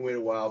now. We can wait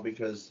a while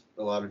because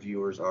a lot of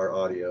viewers are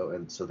audio,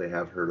 and so they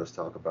have heard us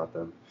talk about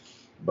them.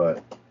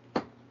 But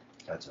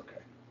that's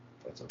okay.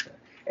 That's okay.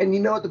 And you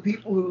know what? The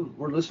people who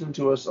were listening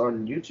to us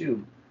on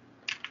YouTube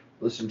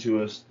listened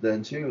to us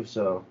then too,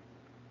 so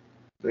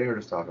they heard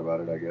us talk about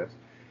it, I guess.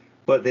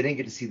 But they didn't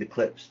get to see the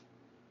clips.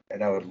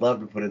 And I would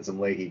love to put in some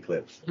Leahy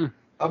clips.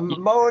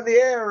 I'm mowing the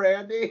air,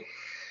 Randy.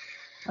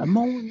 I'm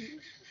mowing.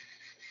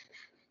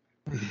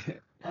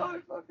 Oh, I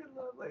fucking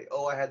love Leahy.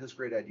 Oh, I had this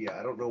great idea.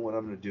 I don't know when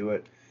I'm going to do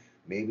it.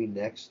 Maybe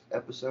next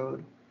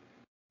episode.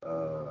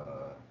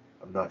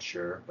 I'm not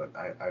sure, but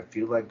I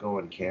feel like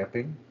going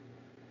camping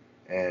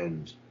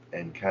and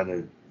kind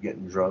of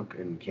getting drunk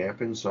and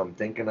camping. So I'm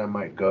thinking I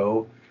might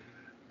go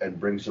and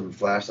bring some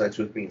flashlights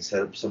with me and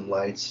set up some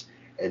lights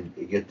and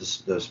get the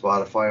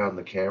Spotify on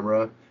the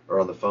camera or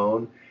on the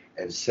phone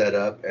and set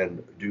up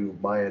and do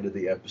my end of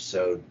the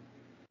episode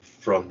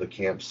from the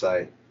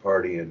campsite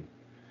partying.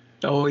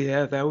 Oh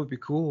yeah, that would be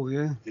cool.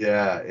 Yeah.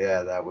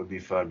 Yeah, that would be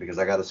fun because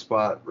I got a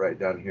spot right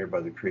down here by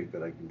the creek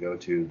that I can go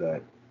to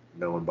that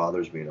no one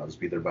bothers me, and I'll just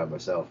be there by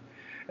myself.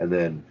 And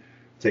then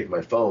take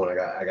my phone.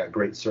 I got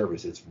great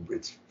service. It's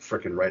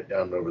freaking right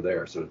down over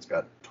there, so it's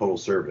got total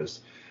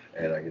service,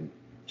 and I can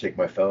take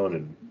my phone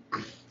and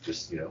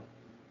just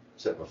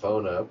set my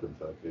phone up and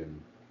fucking.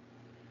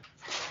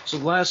 So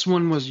the last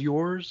one was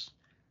yours?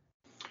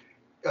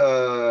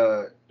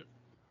 No,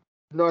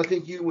 I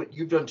think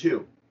you've done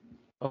two.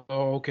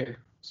 Oh, okay.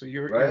 So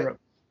you're right. You're up.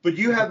 But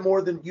you have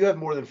more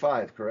than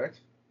 5,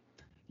 correct?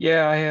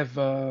 Yeah, I have.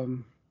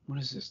 What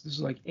is this? This is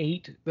like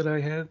 8 that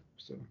I have.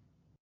 So.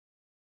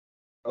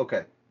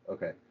 Okay.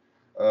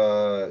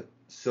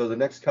 So the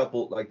next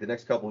couple,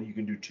 you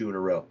can do 2 in a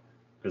row,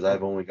 because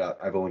I've only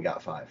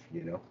got 5.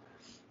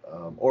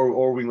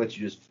 Or we can let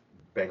you just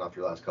bang off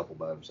your last couple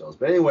by themselves.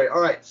 But anyway,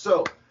 all right.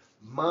 So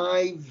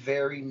my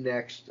very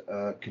next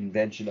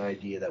convention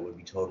idea that would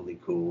be totally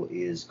cool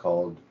is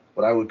called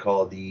what I would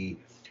call the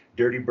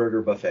Dirty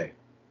Burger Buffet.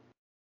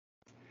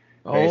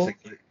 Oh.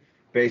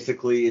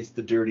 Basically, it's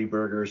the Dirty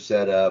Burger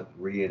set up,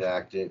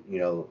 reenact it,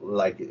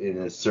 like in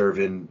a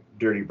serving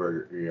Dirty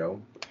Burger,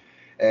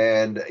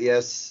 And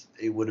yes,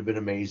 it would have been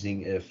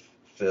amazing if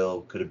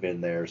Phil could have been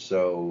there,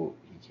 so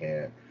he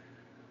can't.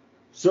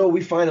 So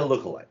we find a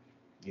lookalike.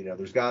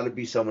 There's got to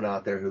be someone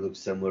out there who looks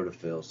similar to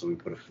Phil. So we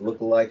put a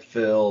lookalike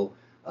Phil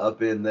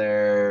up in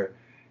there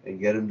and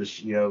get him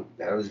to,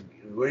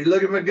 what are you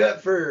looking at my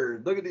gut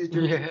for? Look at these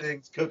dirty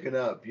things cooking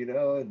up,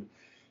 and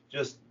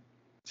just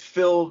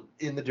Phil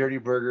in the Dirty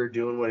Burger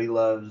doing what he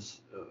loves.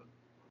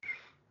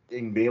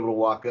 And be able to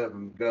walk up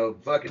and go,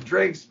 fucking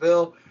drinks,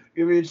 Phil.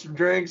 Give me some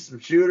drinks, some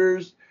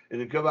shooters, and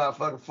then come out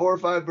fucking 4 or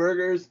 5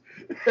 burgers,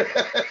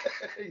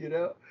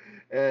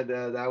 And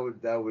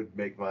that would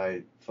make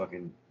my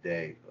fucking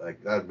day.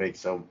 Like, that would make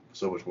so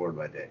much more of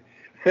my day.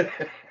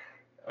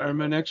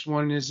 My next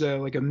one is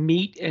like a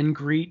meet and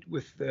greet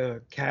with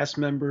the cast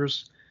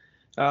members.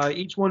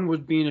 Each one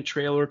would be in a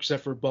trailer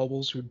except for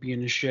Bubbles, who would be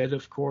in a shed,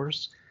 of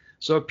course.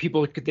 So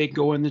people could they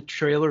go in the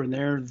trailer and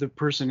there the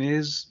person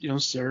is,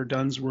 Sarah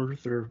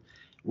Dunsworth or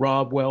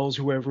Rob Wells,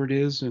 whoever it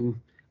is, and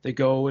they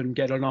go and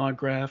get an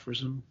autograph or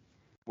something.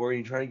 Or are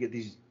you trying to get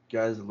these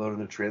guys alone in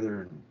the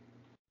trailer and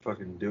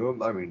fucking do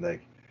them? I mean,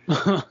 like,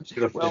 just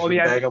gonna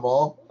bag them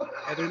all?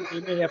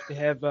 They may have to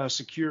have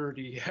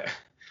security.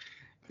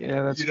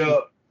 Yeah, that's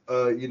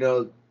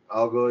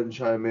I'll go ahead and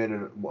chime in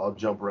and I'll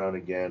jump around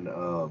again.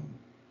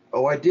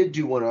 I did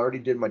do one. I already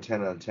did my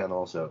 10 out of 10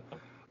 also.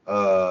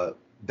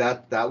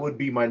 That would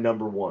be my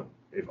number one.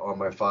 If on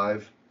my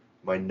 5,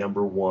 my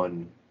number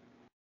one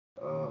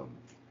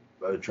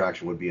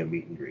attraction would be a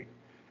meet and greet.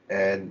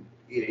 And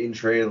in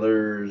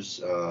trailers,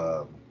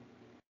 that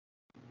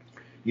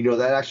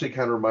actually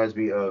kind of reminds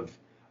me of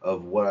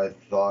what I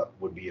thought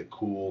would be a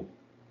cool,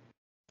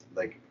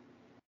 like,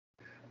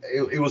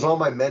 it was on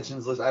my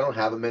mentions list. I don't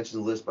have a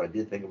mentions list, but I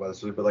did think about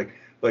this. But like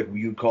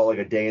you'd call like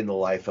a day in the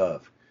life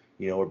of,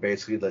 where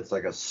basically that's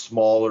like a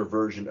smaller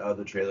version of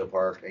the trailer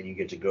park, and you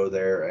get to go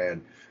there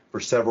and for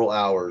several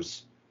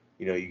hours,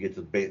 you get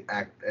to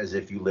act as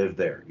if you live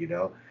there,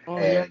 Oh,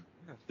 and yeah.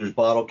 there's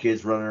bottle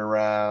kids running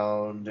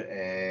around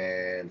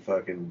and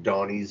fucking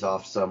Donnie's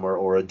off somewhere,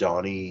 or a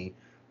Donnie,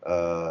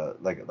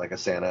 like a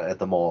Santa at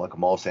the mall, like a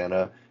mall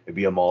Santa. It'd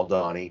be a mall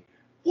Donnie.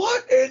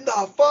 What in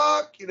the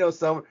fuck?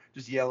 Some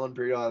just yelling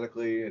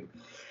periodically. And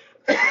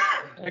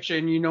Actually,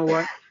 and you know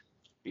what?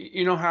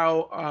 You know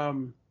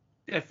how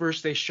at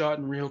first they shot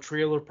in real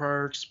trailer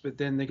parks, but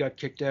then they got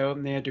kicked out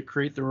and they had to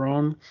create their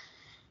own.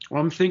 Well,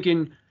 I'm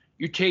thinking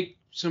you take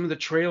some of the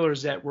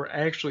trailers that were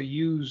actually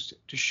used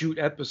to shoot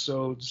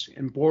episodes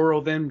and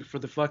borrow them for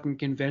the fucking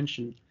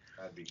convention.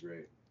 That'd be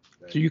great.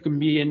 So you can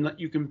be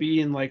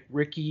in like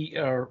Ricky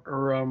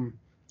or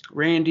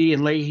Randy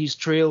and Leahy's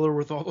trailer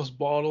with all those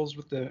bottles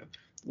with the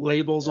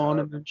labels on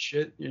them and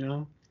shit,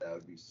 That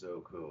would be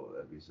so cool.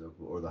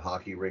 Or the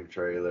hockey rink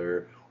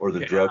trailer, or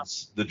the Yeah.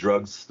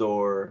 drug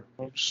store.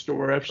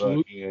 Store,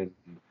 absolutely.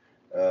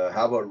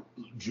 How about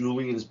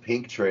Julian's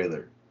Pink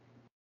trailer?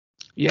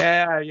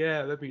 Yeah,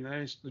 that'd be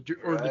nice. The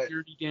Right.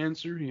 Dirty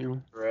Dancer,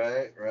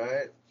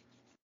 Right.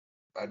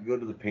 I'd go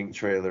to the Pink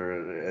trailer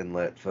and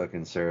let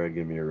fucking Sarah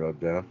give me a rub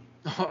down.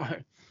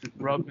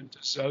 Rub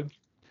into Sug.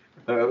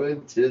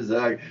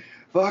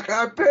 Fuck,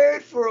 I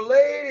paid for a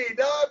lady,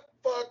 not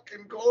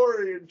fucking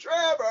Corey and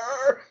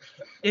Trevor.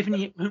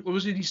 What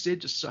was it he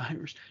said to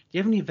Cyrus? Do you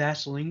have any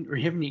Vaseline or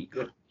do you have any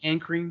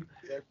hand cream?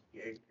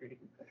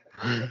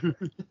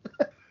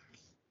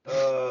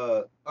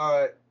 All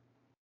right.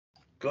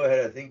 Go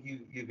ahead. I think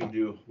you can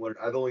do one.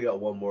 I've only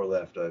got one more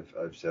left.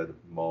 I've said them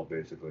all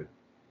basically.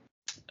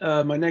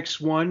 My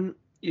next one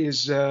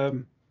is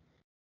a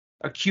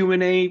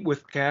Q&A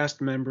with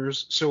cast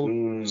members. So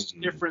it's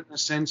different in the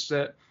sense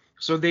that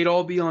they'd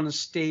all be on a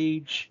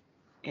stage,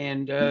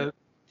 and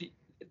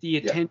the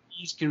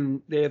attendees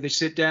can they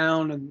sit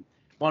down and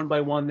one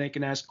by one they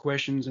can ask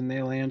questions and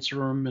they'll answer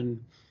them.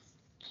 And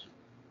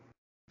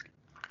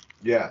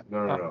yeah,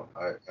 no.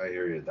 I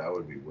hear you. That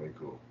would be way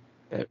cool.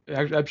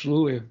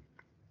 Absolutely.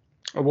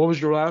 What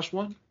was your last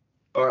one?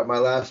 All right, my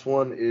last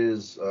one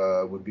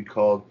would be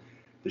called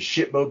the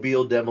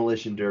Shipmobile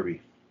Demolition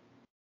Derby.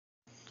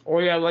 Oh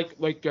yeah,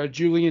 like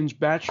Julian's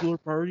bachelor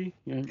party.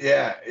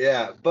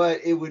 Yeah.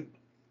 But it would.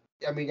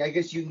 I mean, I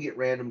guess you can get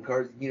random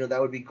cars.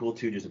 That would be cool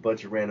too. Just a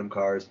bunch of random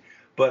cars.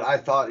 But I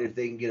thought if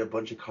they can get a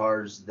bunch of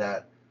cars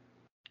that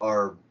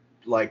are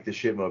like the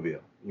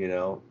Shipmobile,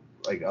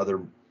 like other,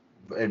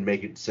 and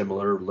make it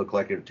similar, look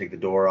like it, take the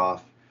door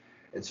off,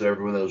 and so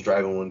everyone that was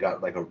driving one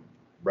got like a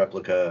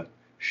replica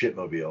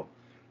Shipmobile.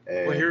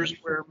 And well, here's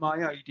where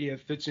my idea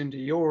fits into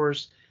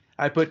yours.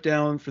 I put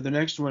down for the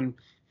next one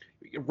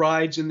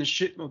rides in the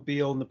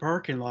Shipmobile in the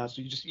parking lot.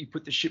 So you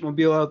put the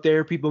Shipmobile out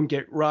there, people can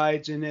get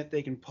rides in it,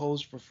 they can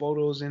pose for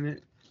photos in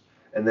it.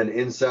 And then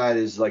inside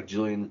is like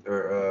Julian,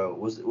 or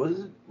what's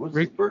his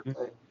birthday?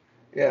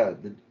 Yeah,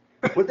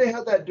 what they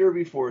had that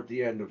derby for at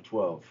the end of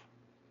 12.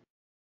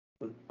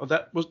 Oh,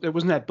 that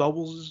wasn't that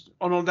Bubbles?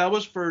 Oh no, that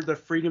was for the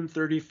Freedom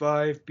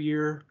 35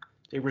 beer.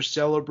 They were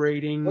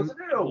celebrating. Wasn't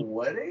it a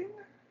wedding?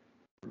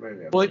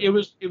 Well, it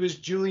was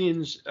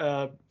Julian's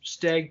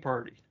stag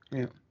party.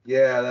 Yeah.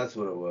 Yeah, that's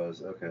what it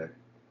was. Okay,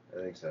 I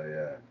think so.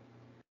 Yeah.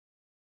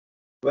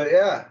 But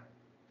yeah,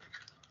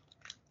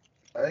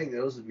 I think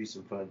those would be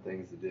some fun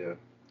things to do.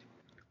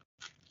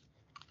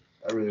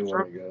 I really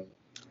want to go.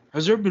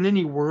 Has there been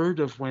any word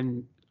of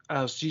when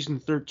season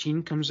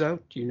 13 comes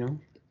out? Do you know?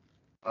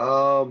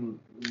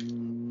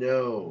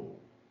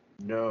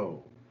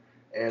 No.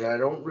 And I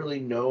don't really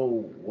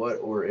know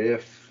what or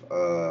if,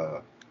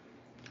 I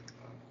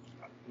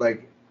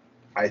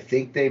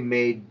think they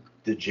made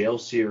the jail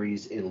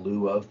series in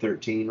lieu of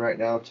 13 right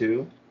now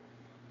too.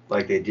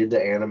 Like they did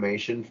the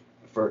animation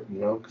for,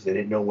 because they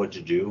didn't know what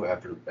to do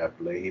after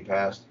Leahy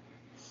passed.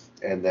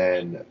 And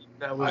then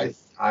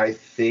I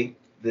think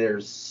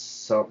there's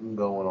something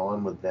going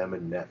on with them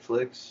and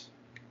Netflix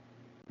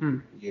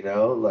You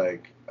know,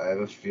 like I have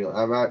a feeling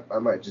I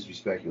might just be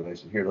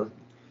speculating. Here,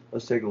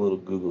 let's take a little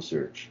Google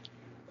search,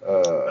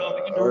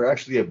 or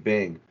actually a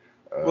Bing.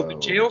 Well, the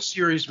jail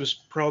series was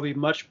probably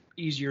much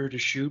easier to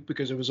shoot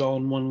because it was all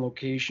in one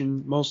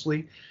location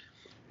mostly.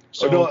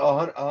 So, no,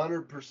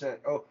 100%.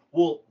 Oh,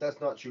 well, that's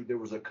not true. There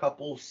was a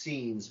couple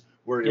scenes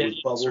where it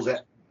was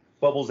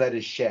Bubbles at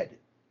his shed,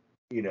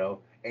 you know,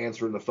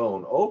 answering the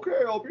phone.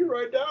 Okay, I'll be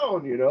right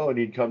down, you know, and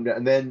he'd come down,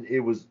 and then it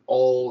was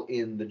all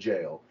in the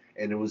jail,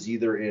 and it was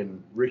either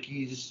in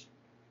Ricky's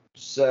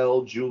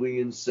cell,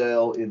 Julian's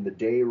cell, in the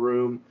day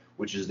room,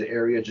 which is the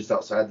area just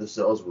outside the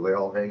cells where they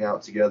all hang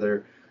out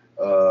together,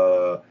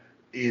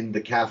 in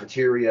the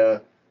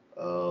cafeteria,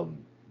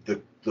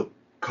 the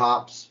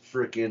cops'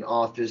 freaking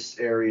office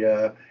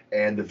area,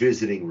 and the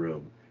visiting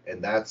room.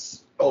 And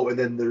that's and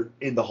then they're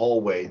in the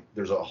hallway.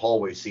 There's a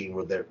hallway scene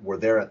where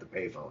they're at the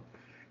payphone,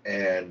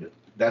 and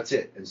that's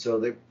it. And so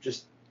they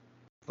just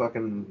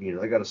fucking, you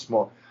know, they got a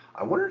small.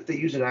 I wonder if they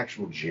use an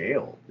actual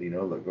jail, you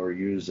know, like, or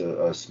use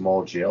a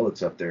small jail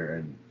that's up there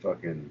and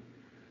fucking,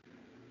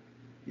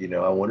 you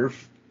know, I wonder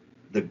if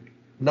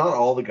not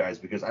all the guys,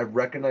 because I've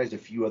recognized a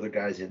few other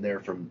guys in there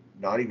from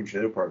not even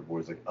Trailer Park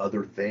Boys, like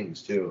other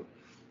things too.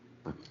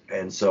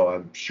 And so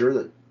I'm sure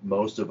that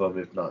most of them,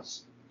 if not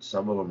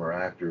some of them, are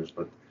actors,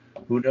 but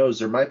who knows?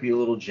 There might be a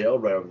little jail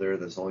right over there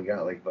that's only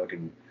got like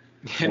fucking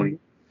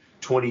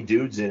 20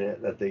 dudes in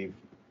it that they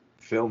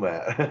film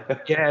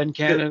at. Yeah, in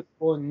Canada,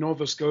 well, in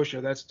Nova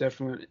Scotia, that's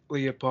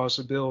definitely a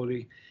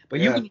possibility. But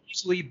you can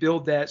easily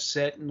build that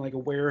set in like a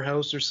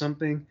warehouse or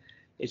something.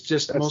 It's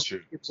just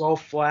it's all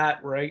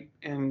flat, right?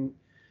 And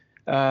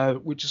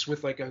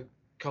with like a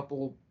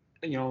couple,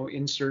 you know,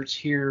 inserts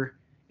here.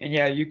 And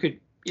yeah,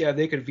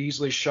 they could have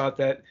easily shot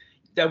that.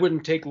 That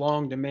wouldn't take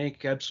long to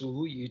make.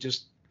 Absolutely, you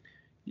just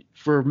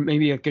for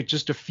maybe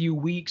just a few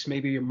weeks,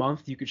 maybe a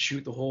month, you could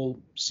shoot the whole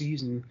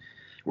season.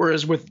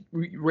 Whereas with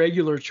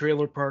regular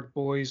Trailer Park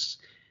Boys,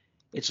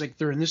 it's like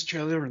they're in this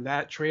trailer and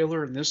that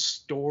trailer and this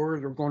store.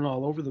 They're going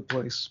all over the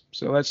place.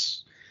 So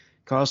that's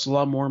costs a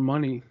lot more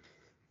money.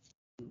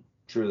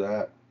 True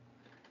that.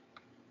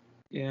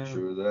 Yeah.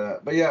 True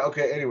that. But yeah,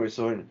 okay. Anyway,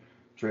 so in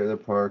Trailer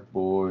Park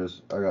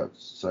Boys, I got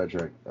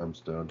sidetracked. I'm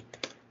stoned.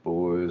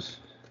 Boys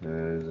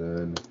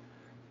season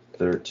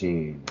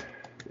 13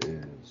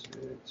 is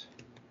it.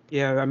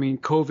 Yeah, I mean,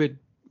 COVID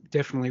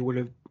definitely would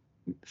have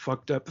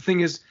fucked up. The thing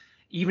is,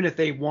 even if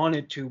they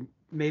wanted to,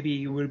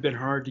 maybe it would have been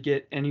hard to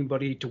get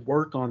anybody to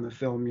work on the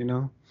film, you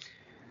know?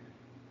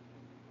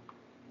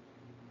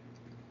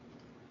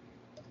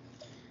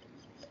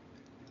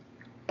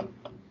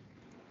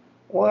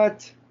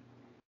 What?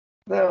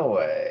 No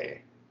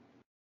way.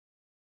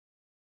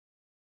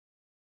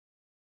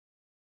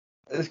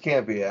 This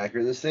can't be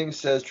accurate. This thing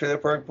says Trailer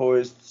Park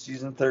Boys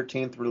season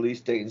 13th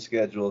release date and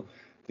schedule.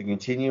 The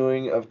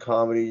continuing of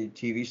comedy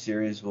TV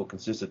series will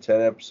consist of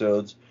 10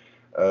 episodes.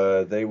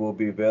 They will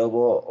be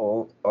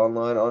available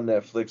online on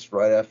Netflix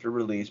right after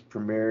release.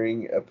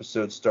 Premiering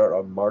episodes start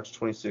on March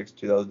 26,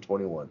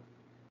 2021.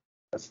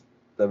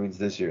 That means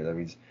this year. That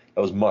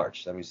was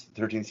March. That means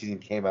the 13th season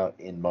came out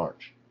in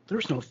March.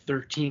 There's no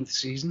 13th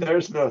season.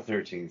 There's no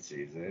 13th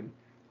season.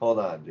 Hold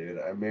on, dude.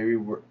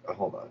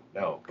 Hold on.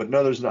 No, but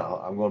no, there's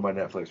not. I'm going to my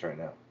Netflix right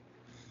now.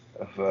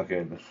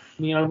 Fucking.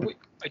 You know,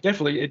 it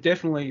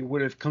definitely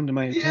would have come to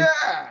my attention.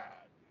 Yeah.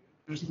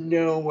 There's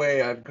no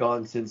way I've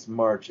gone since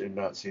March and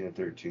not seen a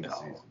 13th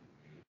season.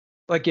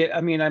 Like I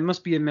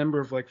must be a member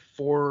of like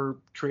 4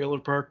 Trailer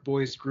Park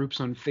Boys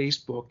groups on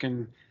Facebook,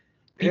 and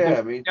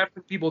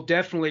people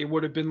definitely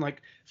would have been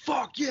like,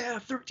 "Fuck yeah,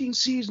 13th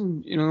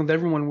season!" You know,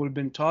 everyone would have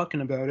been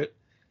talking about it.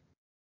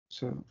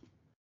 So.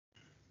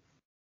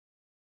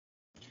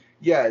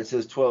 Yeah, it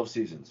says 12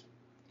 seasons.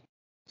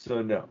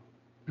 So no.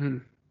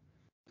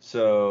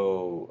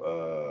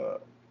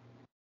 So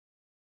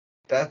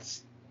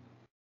that's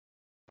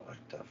what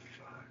the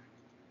fuck.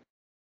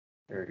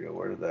 There we go.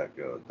 Where did that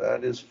go?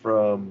 That is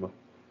from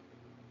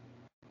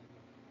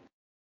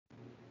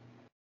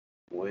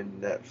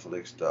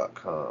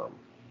WhenNetflix.com.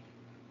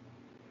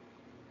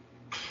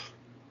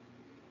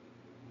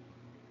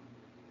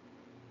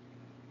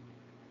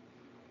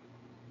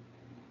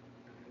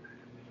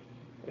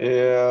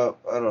 Yeah,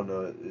 I don't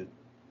know.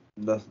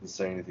 Nothing to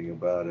say anything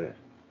about it.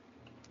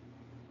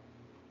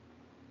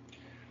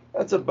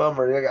 That's a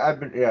bummer.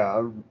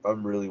 I'm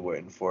really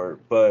waiting for it,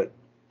 but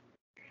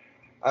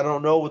I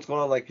don't know what's going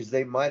on. Like, because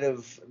they might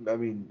have. I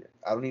mean,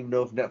 I don't even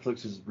know if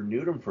Netflix has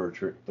renewed them for a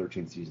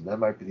 13th season. That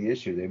might be the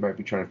issue. They might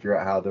be trying to figure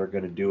out how they're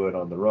going to do it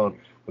on their own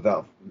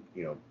without,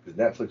 you know, because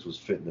Netflix was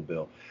fitting the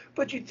bill.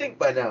 But you'd think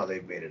by now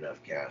they've made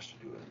enough cash to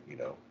do it, you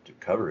know, to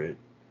cover it,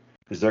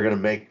 because they're going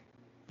to make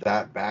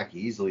that back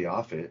easily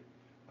off it.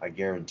 I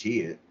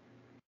guarantee it,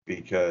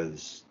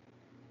 because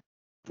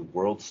the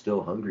world's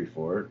still hungry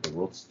for it. The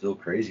world's still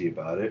crazy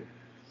about it.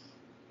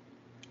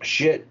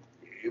 Shit,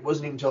 it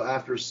wasn't even until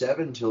after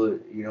 7 until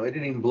it, you know, it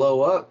didn't even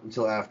blow up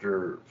until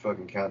after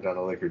fucking Countdown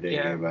to Liquor Day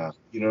came out.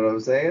 You know what I'm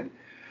saying?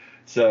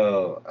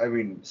 So, I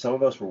mean, some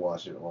of us were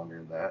watching it longer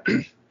than that,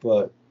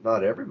 but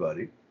not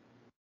everybody.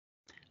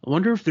 I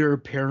wonder if there are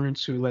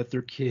parents who let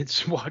their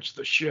kids watch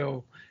the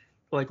show,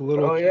 like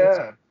little Oh kids.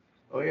 yeah.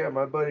 Oh yeah,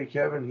 my buddy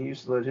Kevin, he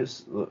used to let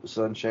his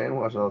son Shane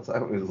watch all the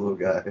time when he was a little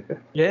guy.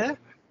 Yeah.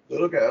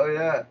 Little guy, oh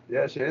yeah.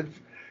 Yeah, Shane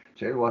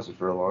watched it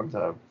for a long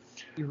time.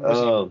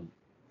 Was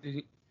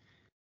he,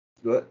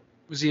 What?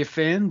 was he a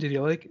fan? Did he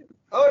like it?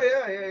 Oh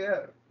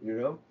yeah. You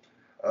know,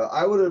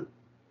 I would have,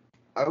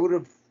 I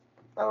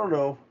don't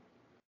know,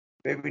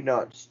 maybe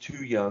not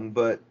too young,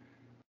 but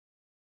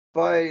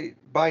by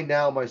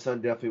now my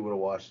son definitely would have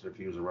watched it if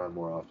he was around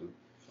more often.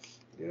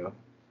 You know,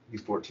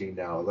 he's 14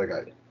 now.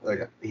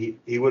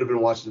 He would have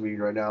been watching the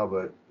meeting right now,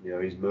 but you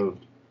know he's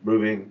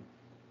moving.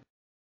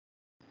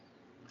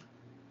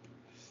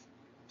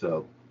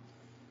 So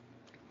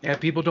Yeah,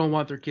 people don't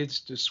want their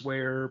kids to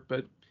swear,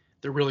 but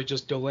they're really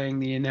just delaying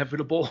the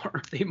inevitable,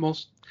 aren't they?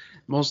 Most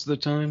of the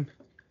time.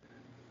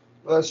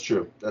 well, that's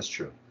true. That's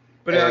true.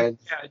 But And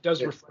yeah, it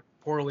does reflect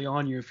poorly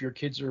on you if your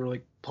kids are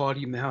like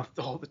potty mouthed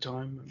all the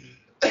time.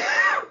 I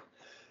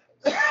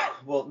mean,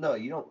 well, no,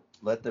 you don't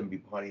let them be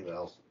potty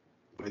mouthed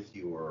with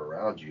you or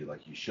around you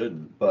like you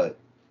shouldn't. But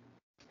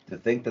to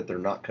think that they're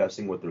not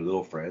cussing with their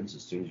little friends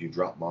as soon as you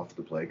drop them off at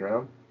the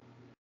playground,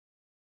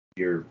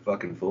 you're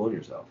fucking fooling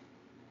yourself.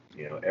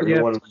 You know, every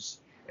one of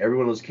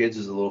those kids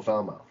is a little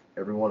foul mouth.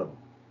 Every one of them.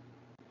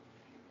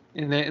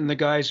 and the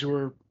guys who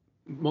are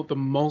the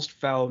most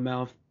foul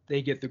mouthed,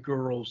 they get the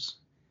girls.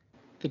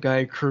 The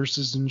guy who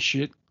curses and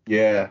shit,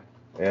 Yeah.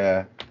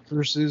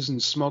 curses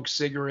and smokes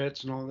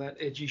cigarettes and all that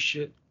edgy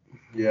shit.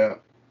 Yeah.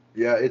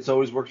 It's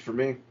always worked for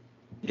me.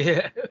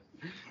 Yeah.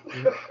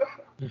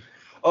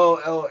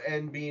 Oh,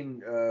 and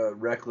being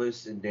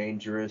reckless and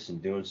dangerous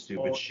and doing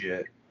stupid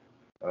shit.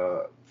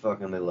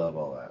 Fucking they love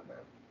all that, man.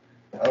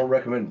 I don't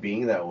recommend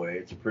being that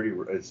way.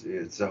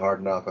 It's a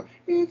hard knock.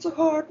 It's a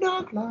hard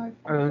knock life.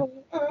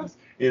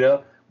 You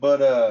know,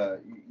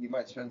 but you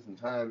might spend some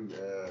time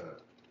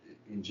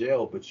in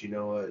jail, but you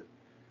know what?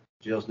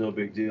 Jail's no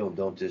big deal.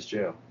 Don't diss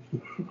jail.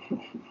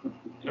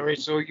 All right,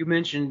 so you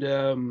mentioned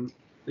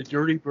the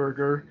Dirty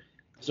Burger.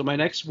 So my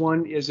next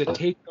one is a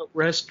takeout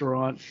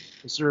restaurant.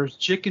 It serves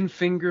chicken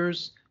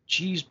fingers,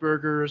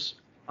 cheeseburgers,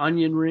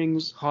 onion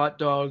rings, hot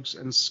dogs,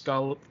 and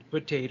scalloped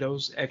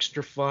potatoes,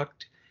 extra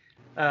fucked.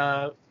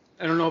 I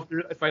don't know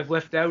if I've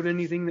left out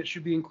anything that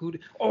should be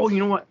included. Oh, you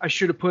know what? I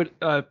should have put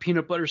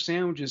peanut butter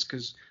sandwiches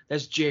because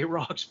that's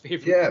J-Rock's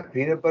favorite. Yeah,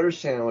 peanut butter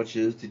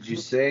sandwiches. Did you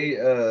say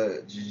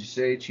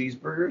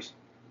cheeseburgers?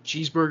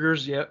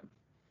 Cheeseburgers, yep.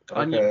 Okay.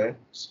 Onion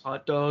rings,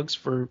 hot dogs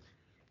for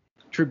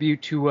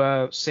tribute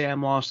to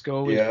Sam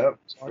Losco. Yeah,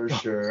 for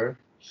sure.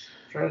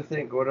 Trying to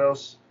think what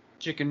else.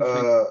 Chicken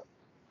fingers.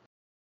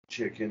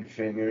 Chicken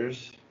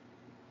fingers.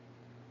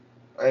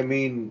 I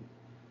mean,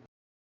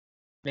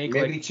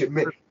 maybe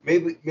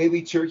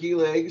turkey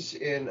legs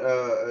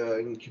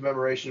in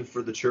commemoration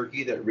for the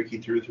turkey that Ricky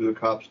threw through the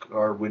cop's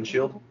car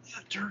windshield. Oh, yeah,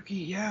 turkey,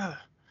 yeah.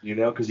 You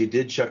know, because he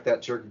did chuck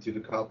that turkey through the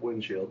cop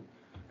windshield.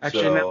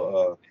 Actually,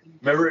 so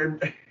remember?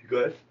 Go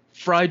ahead.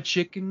 Fried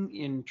chicken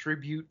in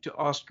tribute to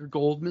Oscar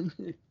Goldman.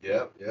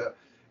 Yeah.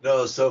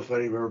 No, it's so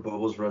funny. Remember,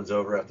 Bubbles runs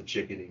over after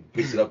chicken. He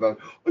picks it up. And,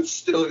 it's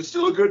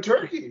still a good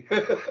turkey.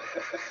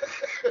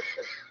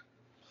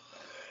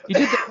 He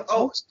did that.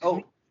 Oh,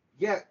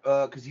 yeah.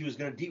 Because he was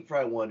gonna deep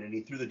fry one, and he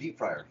threw the deep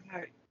fryer.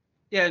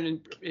 Yeah, and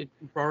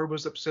Barr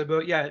was upset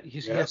about. Yeah, he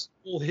has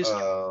a whole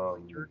history.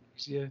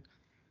 Turkeys, yeah.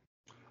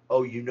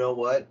 Oh, you know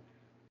what?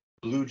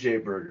 Blue Jay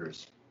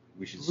burgers.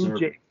 We should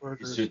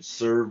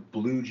serve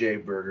Blue Jay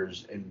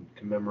burgers in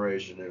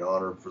commemoration and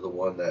honor for the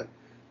one that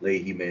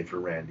Leahy made for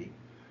Randy.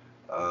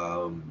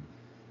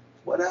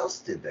 What else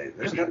did they?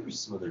 There's got to be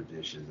some other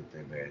dishes that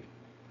they made.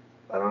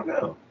 I don't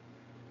know.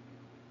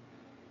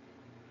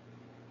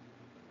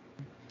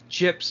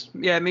 Chips.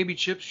 Yeah, maybe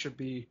chips should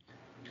be.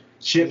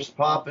 Chips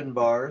poppin'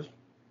 bars.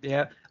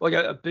 Yeah, like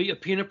a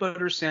peanut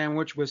butter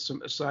sandwich with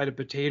a side of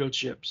potato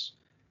chips.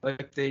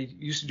 Like they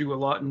used to do a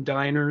lot in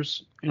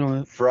diners. You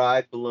know.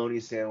 Fried bologna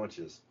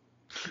sandwiches.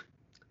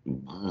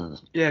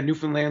 Yeah,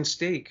 Newfoundland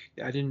steak.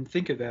 I didn't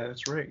think of that.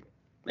 That's right.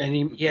 And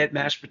he had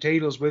mashed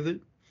potatoes with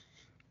it.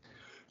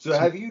 So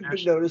have you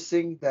been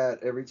noticing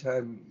that every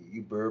time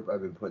you burp,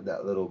 I've been putting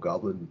that little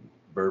goblin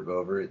burp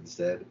over it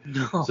instead?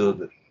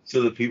 No.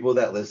 So the people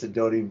that listen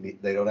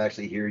they don't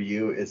actually hear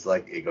you. It's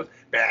like it goes,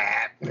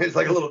 bah! It's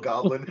like a little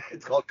goblin.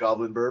 It's called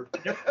goblin burp.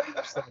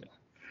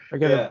 I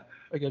gotta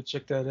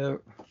check that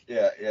out.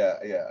 Yeah.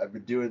 I've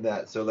been doing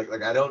that. So like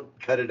I don't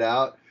cut it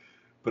out,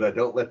 but I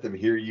don't let them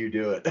hear you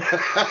do it.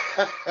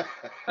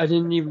 I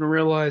didn't even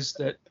realize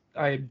that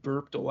I had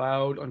burped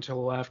aloud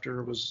until after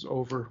it was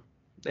over.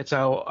 That's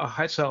how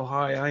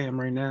high I am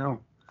right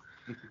now.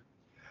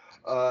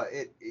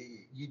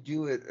 You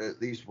do it at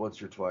least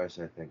once or twice,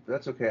 I think. But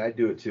that's okay. I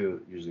do it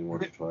too, usually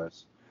once or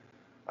twice.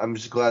 I'm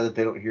just glad that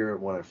they don't hear it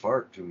when I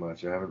fart too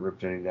much. I haven't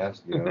ripped any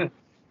nasty,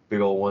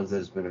 big old ones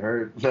that's been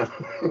heard.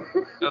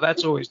 No,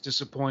 that's always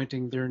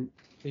disappointing.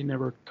 They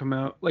never come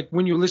out. Like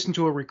when you listen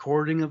to a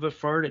recording of a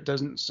fart, it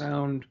doesn't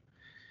sound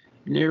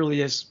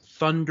nearly as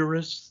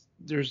thunderous.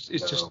 It's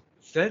just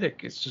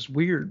pathetic. It's just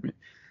weird.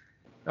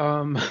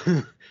 Um,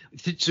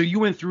 so you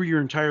went through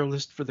your entire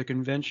list for the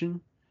convention,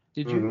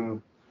 did you? Hmm.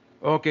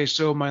 Okay,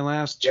 so my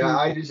last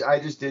Yeah, two. I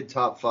just did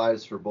top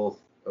fives for both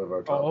of our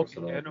Oh, topics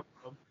okay, yeah, tonight. no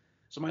problem.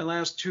 So my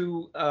last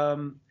two,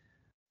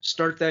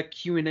 start that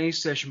Q&A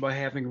session by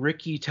having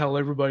Ricky tell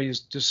everybody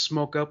to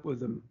smoke up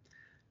with him.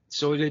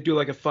 So they do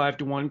like a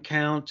 5-to-1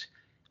 count,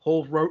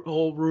 whole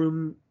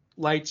room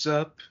lights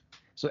up,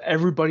 so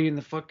everybody in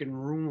the fucking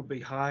room will be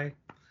high.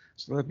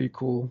 So that'd be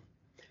cool.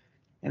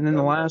 And then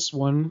the Yep. last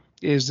one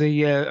is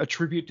a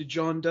tribute to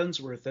John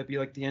Dunsworth. That'd be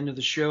like the end of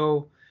the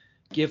show.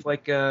 Give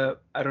like a,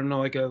 I don't know,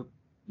 like a,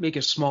 make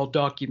a small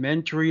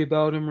documentary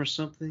about him or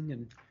something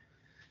and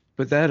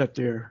put that up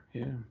there.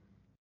 Yeah.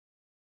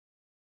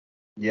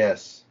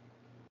 Yes.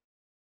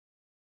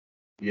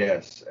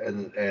 Yes.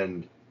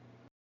 And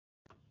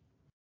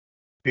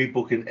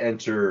people can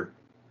enter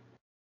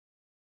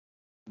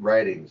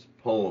writings,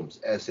 poems,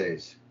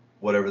 essays,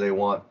 whatever they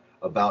want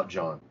about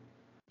John,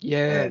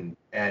 Yeah.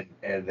 and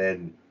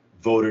then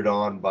voted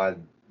on by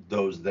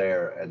those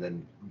there, and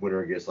then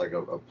winner gets like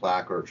a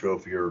plaque or a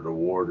trophy or an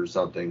award or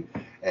something,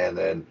 and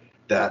then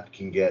that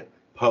can get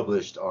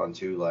published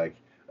onto like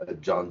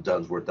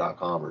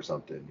johndunsworth.com or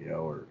something,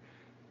 or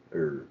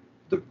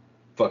the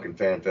fucking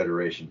Fan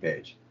Federation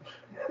page.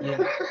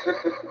 Yeah.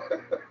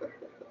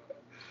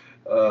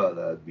 Oh,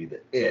 that'd be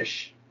the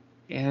ish.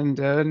 And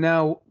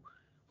now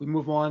we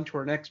move on to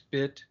our next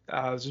bit.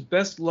 This is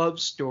best love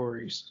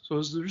stories.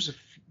 So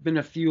been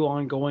a few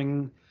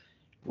ongoing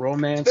It's been a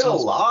romances.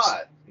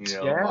 lot,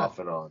 Yeah. off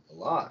and on, a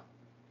lot.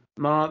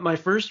 My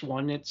first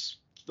one, it's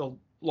the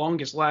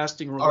longest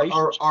lasting Are are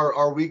relationship. are,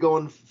 are we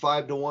going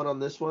 5-1 on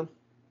this one?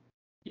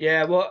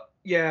 Yeah, well,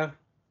 yeah.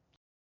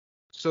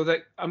 So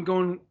that I'm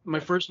going. My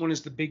first one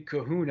is the Big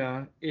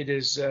Kahuna. It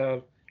is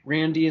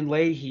Randy and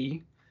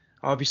Leahy.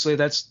 Obviously,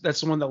 that's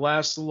the one that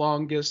lasts the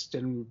longest,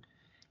 and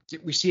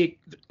we see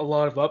a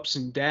lot of ups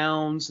and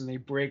downs, and they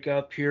break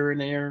up here and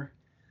there.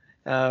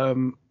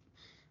 Um,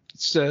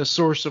 it's a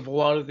source of a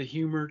lot of the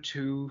humor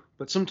too,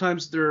 but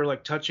sometimes there are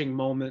like touching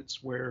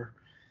moments where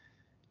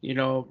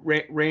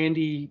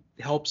Randy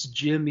helps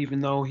Jim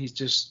even though he's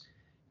just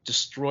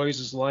destroys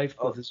his life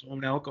with Oh, his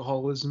own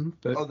alcoholism.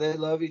 But oh, they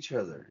love each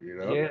other,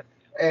 yeah,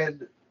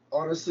 And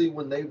honestly,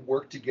 when they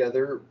work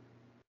together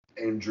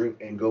and drink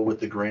and go with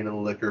the grain of the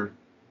liquor,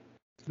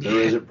 there yeah,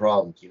 isn't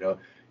problems,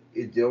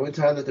 the only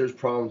time that there's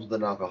problems with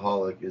an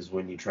alcoholic is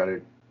when you try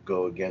to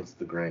go against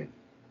the grain,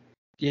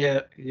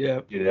 yeah,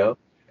 yeah,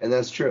 and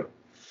that's true.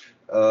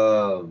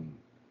 Um,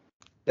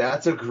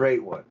 that's a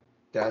great one.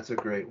 That's a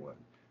great one.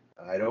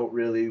 I don't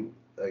really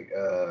like.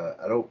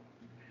 I don't.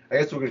 I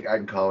guess I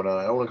can comment on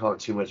it. I don't want to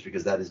comment too much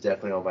because that is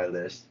definitely on my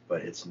list,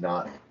 but it's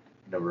not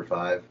number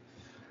 5.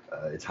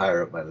 It's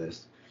higher up my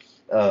list.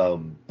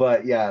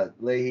 But yeah,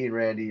 Leahy and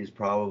Randy is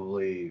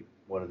probably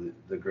one of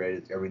the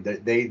greatest. I mean,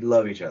 they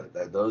love each other.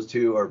 Those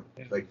two are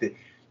yeah. like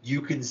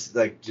you can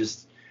like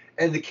just,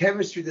 and the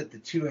chemistry that the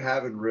two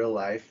have in real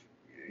life,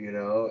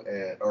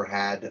 or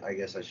had, I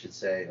guess I should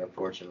say,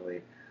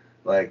 unfortunately,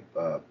 like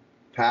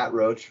Pat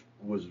Roach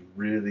was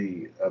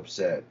really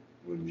upset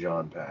when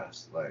John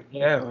passed. Like,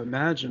 Yeah,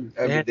 imagine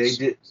I they mean, had they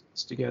did.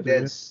 seasons together.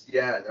 That's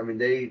yeah. I mean,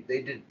 they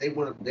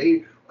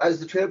as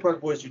the Trailer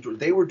Park Boys do,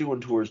 they were doing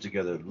tours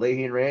together,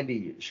 Leahy and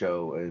Randy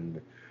show and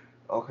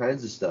all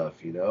kinds of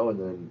stuff, and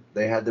then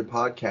they had their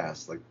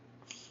podcast. Like,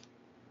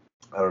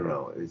 I don't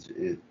know,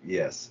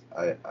 yes,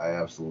 I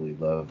absolutely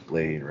love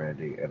Leahy and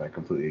Randy, and I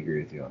completely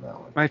agree with you on that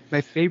one.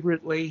 My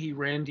favorite Leahy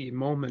Randy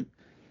moment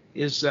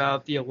is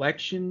the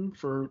election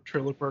for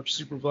Trailer Park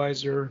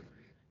Supervisor.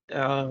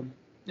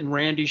 And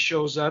Randy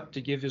shows up to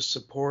give his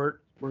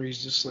support, where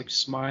he's just like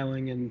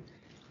smiling and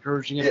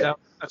encouraging him. Yeah.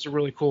 That's a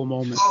really cool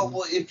moment. Oh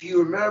well, if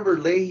you remember,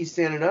 Leahy's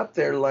standing up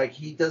there like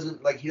he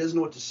doesn't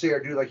know what to say or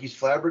do, like he's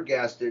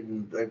flabbergasted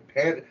and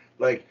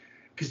like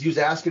because he was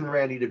asking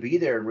Randy to be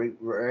there, and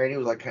Randy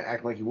was like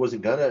acting like he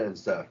wasn't gonna and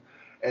stuff.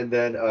 And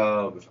then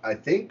I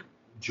think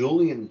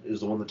Julian is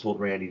the one that told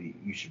Randy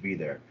you should be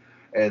there.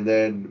 And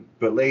then,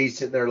 but Leahy's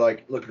sitting there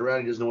like looking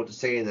around, he doesn't know what to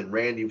say, and then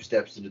Randy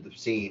steps into the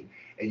scene,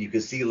 and you can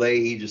see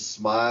Leahy just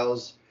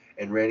smiles,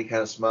 and Randy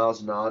kind of smiles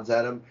and nods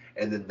at him,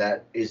 and then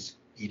that is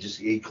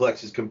he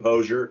collects his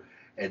composure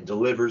and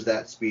delivers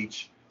that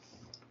speech,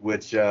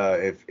 which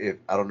if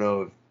I don't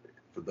know if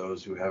for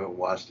those who haven't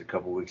watched a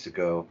couple weeks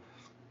ago,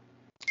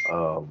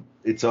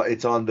 it's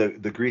on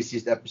the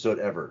greasiest episode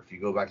ever. If you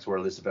go back to our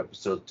list of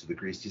episodes to the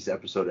greasiest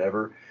episode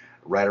ever,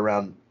 right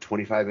around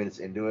 25 minutes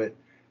into it,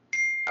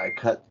 I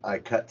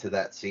cut to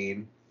that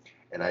scene,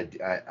 and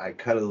I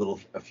cut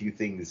a few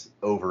things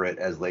over it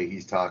as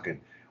Leahy's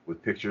talking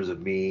with pictures of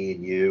me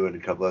and you and a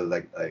couple of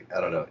like I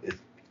don't know. It's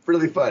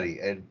really funny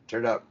and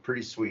turned out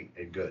pretty sweet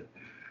and good,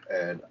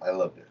 and I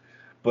loved it.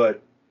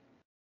 But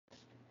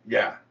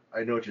yeah,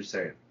 I know what you're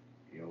saying.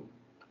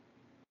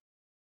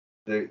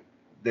 They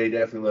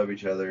definitely love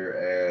each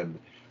other, and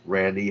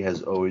Randy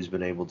has always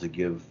been able to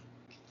give.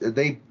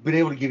 They've been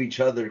able to give each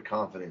other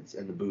confidence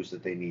and the boost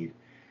that they need.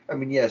 I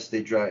mean, yes,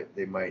 they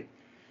might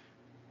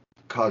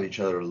cause each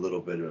other a little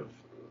bit of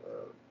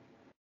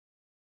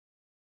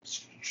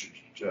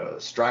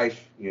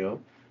strife,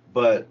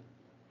 but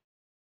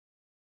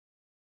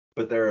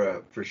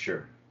they're for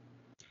sure.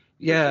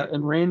 Yeah,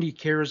 and Randy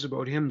cares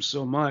about him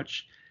so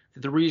much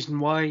that the reason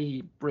why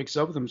he breaks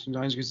up with him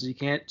sometimes is because he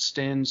can't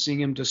stand seeing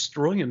him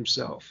destroy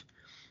himself.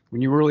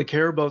 When you really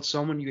care about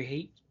someone, you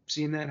hate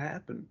seeing that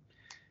happen.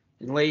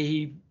 And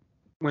Leahy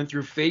went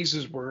through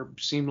phases where it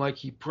seemed like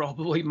he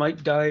probably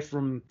might die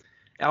from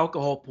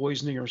alcohol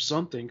poisoning or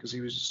something because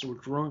he was just so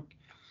drunk.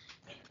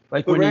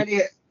 Like But when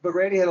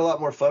Randy had a lot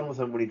more fun with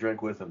him when he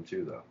drank with him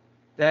too, though.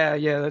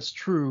 yeah, that's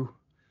true.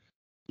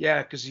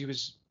 Yeah, because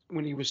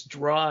when he was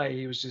dry,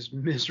 he was just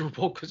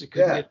miserable because he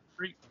couldn't get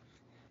free.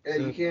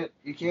 Yeah,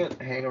 you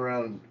can't hang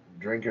around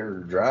drinking or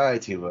dry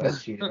too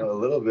much, a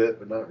little bit,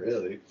 but not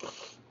really.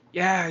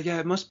 Yeah,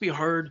 it must be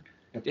hard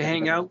to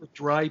hang out with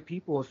dry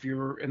people if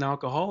you're an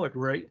alcoholic,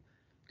 right?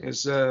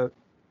 Because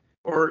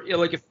or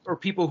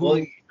people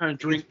who kind of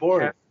drink.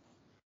 Boring.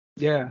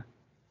 Yeah.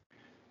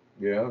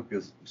 Yeah,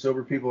 because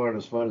sober people aren't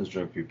as fun as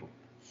drunk people.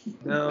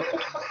 No.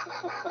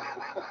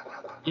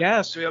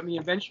 Yeah, so I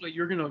mean, eventually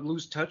you're gonna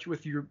lose touch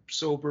with your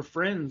sober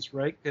friends,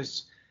 right?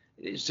 Because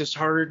it's just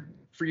hard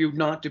for you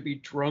not to be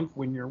drunk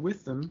when you're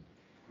with them.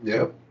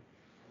 Yep.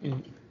 Yeah.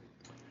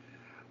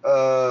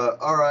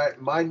 All right,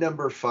 my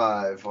number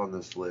 5 on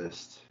this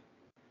list,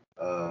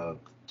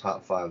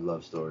 top 5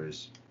 love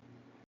stories,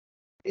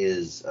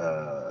 is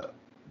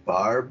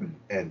Barb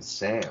and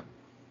Sam.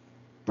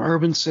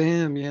 Barb and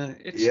Sam, yeah.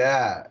 It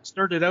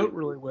started out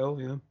really well,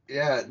 yeah.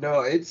 Yeah,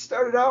 no, it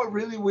started out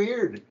really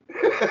weird.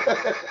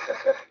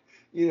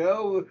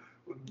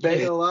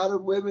 Banging a lot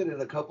of women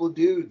and a couple of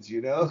dudes,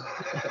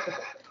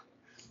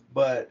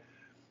 But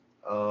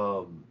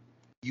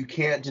you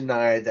can't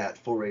deny that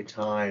for a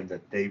time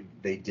that they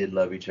did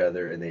love each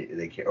other and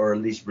they or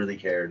at least really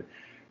cared.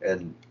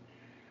 And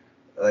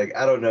like,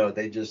 I don't know,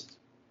 they just,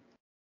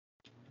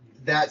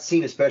 that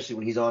scene, especially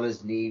when he's on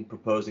his knee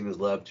proposing his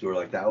love to her,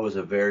 like, that was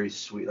a very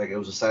sweet, like, it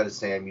was a side of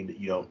Sam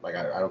you don't, like,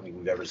 I don't think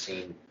we've ever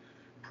seen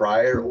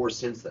prior or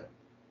since then.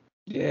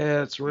 Yeah,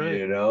 that's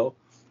right.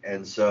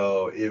 And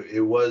so it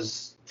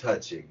was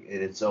touching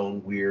in its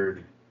own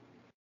weird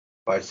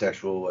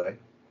bisexual way.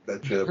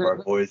 That Trailer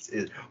Park Boys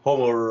is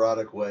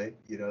homoerotic way,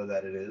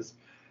 that it is.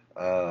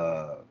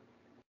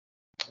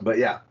 But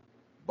yeah,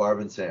 Barb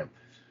and Sam,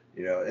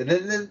 and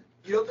then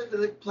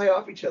they play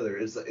off each other.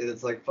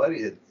 It's like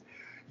funny.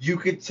 You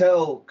could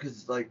tell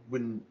because like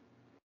when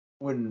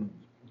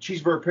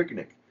Cheeseburger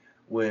Picnic,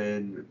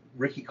 when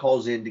Ricky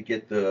calls in to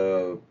get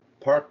the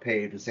park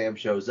paid and Sam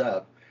shows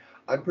up,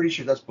 I'm pretty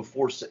sure that's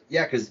before.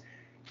 Yeah, because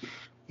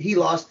he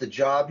lost the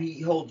job.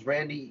 He holds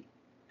Randy,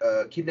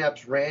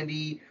 kidnaps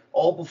Randy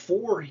all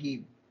before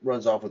he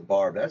runs off with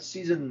Barb. That's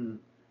season.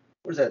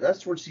 What is that?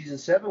 That's towards season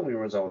 7 when he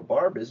runs off with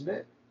Barb, isn't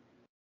it?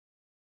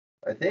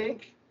 I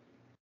think.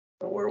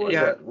 Where was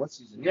that? What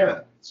season?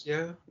 Yeah.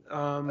 Yeah.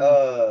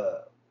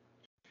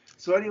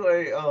 So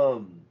anyway,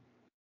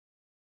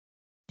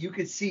 you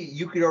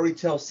could already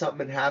tell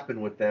something had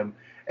happened with them,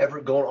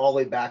 ever going all the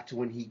way back to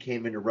when he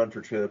came in to run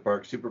for Trailer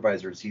Park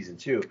Supervisor in season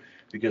 2,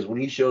 because when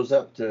he shows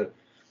up to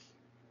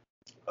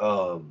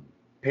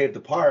pave the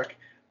park,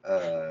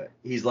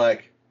 he's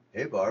like,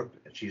 "Hey Barb,"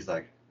 and she's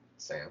like,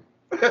 "Sam."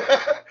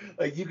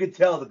 Like, you could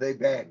tell that they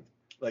banged.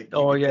 Like,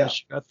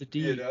 she got the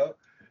D.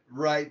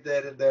 Right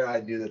then and there, I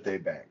knew that they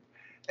banged.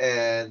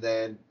 And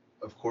then,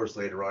 of course,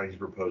 later on, he's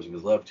proposing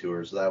his love to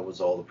her, so that was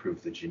all the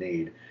proof that you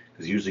need.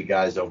 Because usually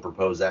guys don't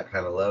propose that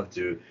kind of love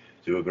to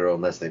a girl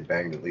unless they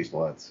banged at least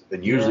once.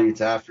 And usually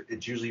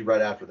it's usually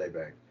right after they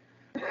bang.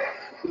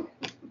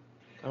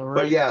 All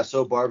right. But yeah,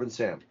 so Barb and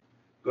Sam.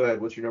 Go ahead.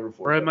 What's your number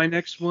 4? All right, my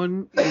next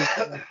one is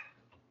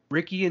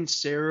Ricky and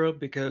Sarah,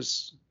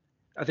 because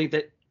I think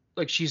that,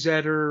 like, she's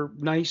at her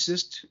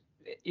nicest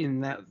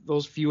in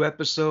those few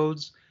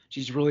episodes.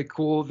 She's really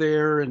cool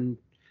there, and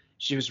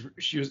she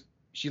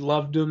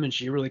loved him and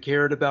she really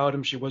cared about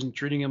him. She wasn't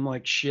treating him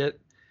like shit,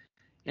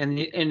 and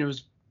it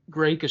was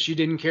great because she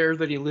didn't care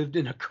that he lived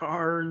in a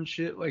car and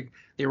shit. Like,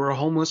 they were a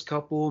homeless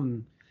couple,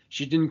 and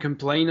she didn't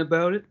complain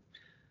about it.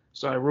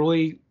 So I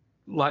really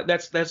like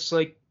that's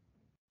like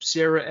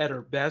Sarah at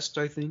her best,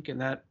 I think,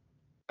 and I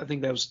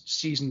think that was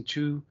season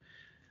 2.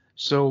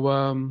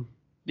 So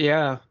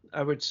yeah,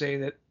 I would say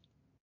that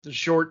the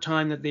short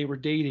time that they were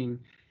dating,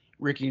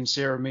 Ricky and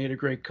Sarah made a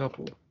great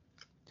couple.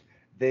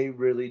 They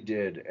really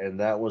did, and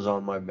that was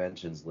on my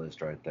mentions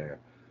list right there.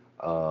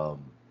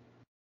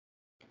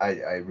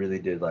 I really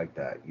did like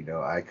that.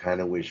 I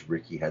kind of wish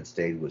Ricky had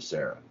stayed with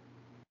Sarah.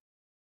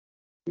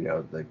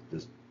 Like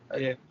this.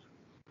 Yeah.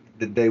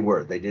 They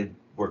did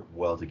work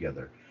well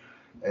together,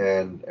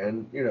 and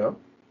imagine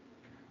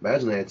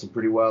they had some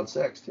pretty wild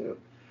sex too.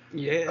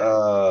 Yeah.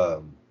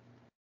 All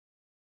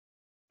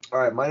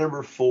right, my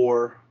number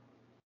 4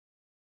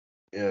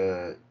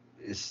 is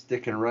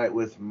sticking right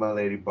with my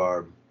lady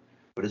Barb,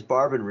 but it's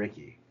Barb and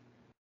Ricky.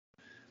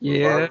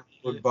 Yeah.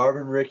 When Barb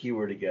and Ricky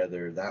were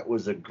together, that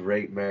was a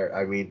great marriage.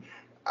 I mean,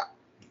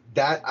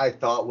 that I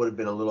thought would have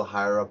been a little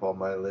higher up on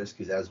my list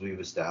because, as we've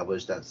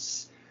established,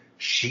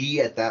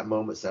 she at that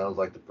moment sounds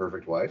like the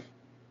perfect wife.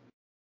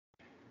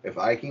 if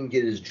I can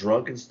get as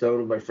drunk and stoned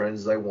with my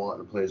friends as I want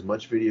and play as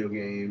much video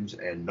games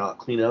and not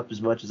clean up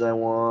as much as I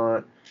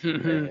want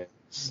and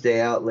stay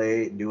out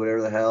late and do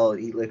whatever the hell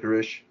and eat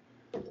licorice,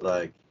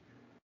 like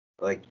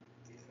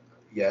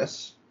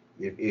yes,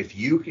 if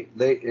you can,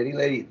 any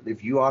lady,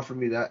 if you offer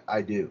me that,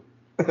 I do.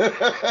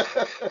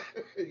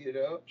 You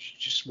know, She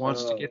just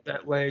wants to get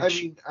that leg.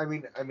 I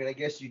mean, I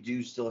guess you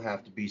do still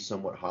have to be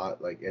somewhat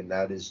hot, like, and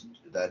that is,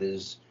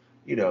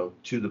 you know,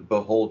 to the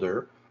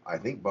beholder. I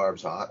think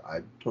Barb's hot.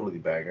 I'd totally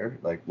bang her,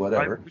 like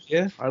whatever.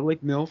 I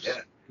like MILFs.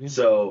 Yeah. Yeah.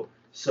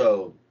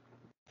 So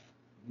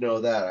know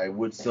that I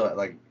would still,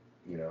 like,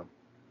 you know,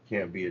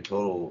 can't be a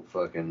total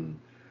fucking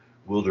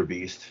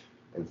wildebeest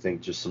and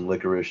think just some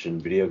licorice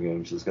and video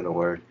games is gonna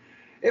work.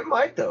 It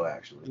might though,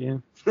 actually. Yeah.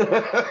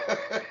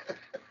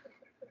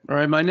 All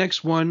right, my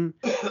next one,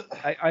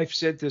 I've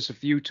said this a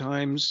few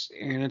times,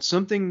 and it's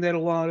something that a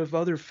lot of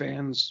other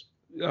fans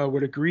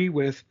would agree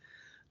with.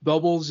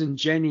 Bubbles and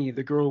Jenny,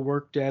 the girl who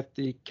worked at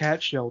the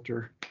cat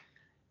shelter,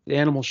 the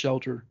animal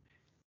shelter.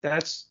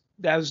 That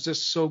was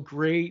just so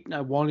great, and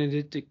I wanted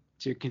it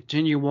to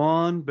continue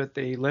on, but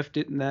they left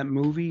it in that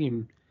movie,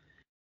 and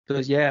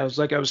because it was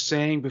like I was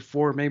saying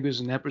before, maybe it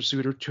was an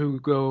episode or two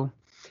ago,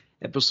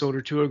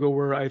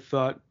 where I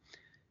thought,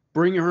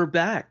 bring her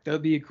back. That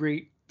would be a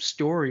great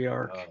story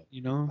arc,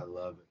 you know. I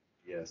love it.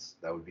 Yes,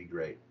 that would be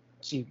great.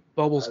 See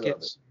Bubbles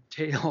get some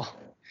tail.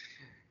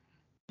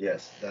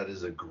 Yes, that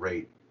is a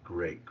great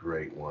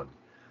one.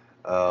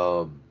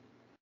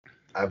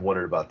 I've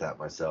wondered about that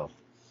myself.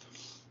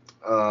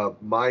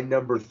 My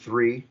number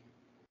 3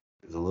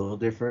 is a little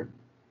different,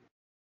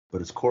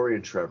 but it's Corey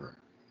and Trevor.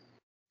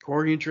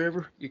 Corey and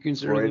Trevor? You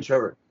consider Corey and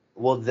Trevor?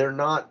 Well, they're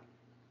not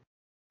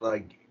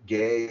like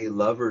gay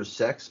lovers,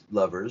 sex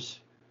lovers,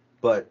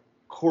 but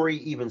Corey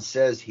even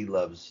says he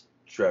loves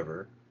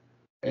Trevor.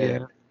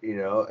 And, you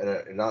know,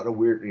 and not in a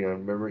weird, you know,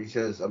 remember he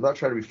says, I'm not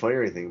trying to be funny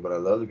or anything, but I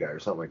love the guy or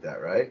something like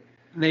that, right?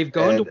 And they've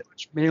gone to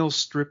watch male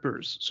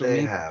strippers. So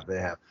they have.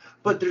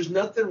 But there's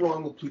nothing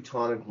wrong with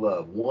platonic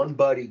love. One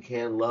buddy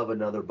can love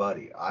another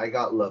buddy. I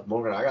got love,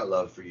 Morgan. I got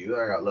love for you.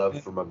 I got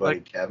love for my buddy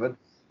Kevin.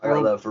 I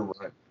got love for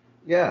Ryan.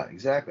 Yeah,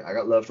 exactly. I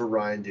got love for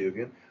Ryan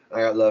Dugan. I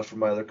got love for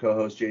my other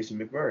co-host Jason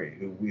McMurray,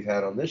 who we've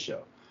had on this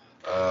show.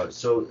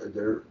 So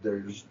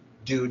there's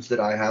dudes that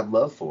I have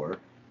love for.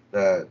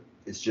 That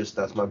it's just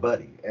that's my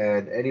buddy.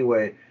 And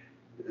anyway,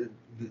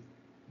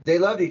 they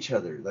loved each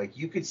other. Like,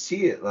 you could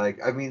see it. Like,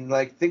 I mean,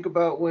 like, think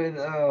about when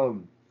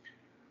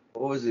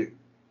what was it?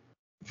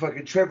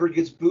 Fucking Trevor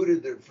gets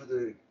booted there for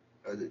the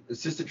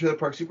assistant trailer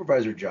park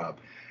supervisor job,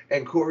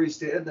 and Corey's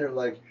standing there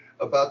like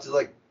about to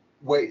like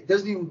wait.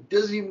 Doesn't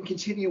even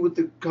continue with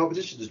the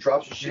competition. Just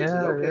drops his shit.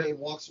 And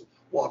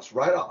walks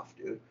right off,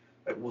 dude.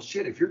 Like, well,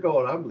 shit. If you're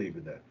going, I'm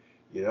leaving then.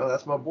 You know,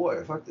 that's my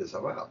boy. Fuck this.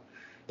 I'm out.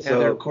 Yeah, so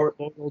they're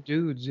local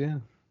dudes. Yeah.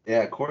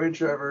 Yeah, Corey and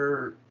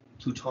Trevor,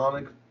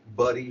 platonic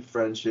buddy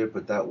friendship,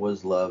 but that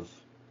was love,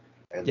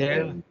 and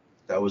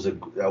that was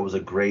a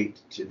great.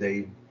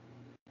 They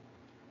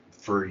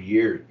for a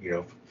year, you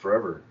know,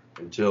 forever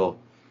until,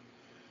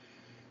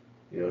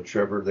 you know,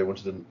 Trevor. They went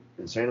to the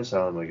insane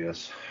asylum, I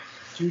guess.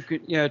 Two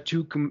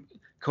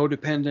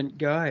codependent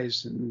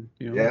guys, and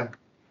you know,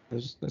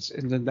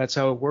 that's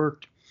how it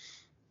worked.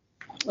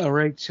 All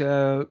right,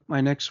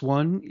 my next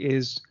one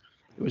it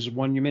was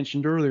one you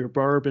mentioned earlier,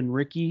 Barb and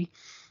Ricky.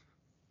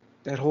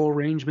 That whole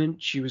arrangement,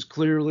 she was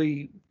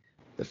clearly,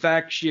 the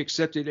fact she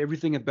accepted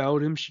everything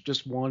about him, she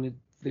just wanted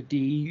the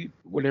D,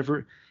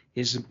 whatever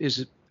is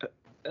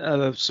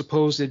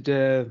supposed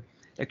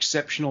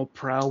exceptional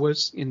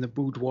prowess in the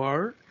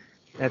boudoir.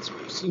 That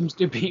seems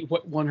to be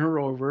what won her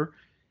over.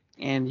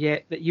 And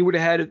yet, that you would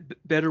have had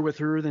it better with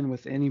her than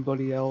with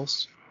anybody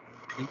else.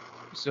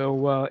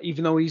 So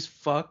even though he's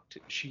fucked,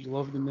 she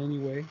loved him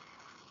anyway.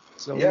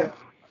 So yeah,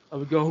 I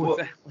would go with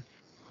that one.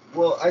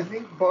 Well, I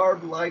think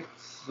Barb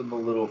likes him a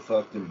little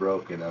fucked and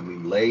broken. I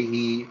mean,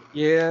 Leahy.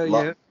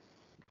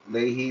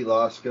 Leahy,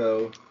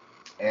 Lasco,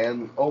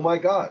 and oh my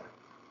God,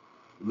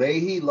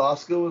 Leahy,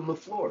 Lasco, and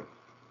LaFleur.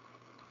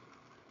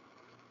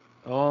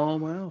 Oh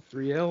wow,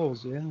 3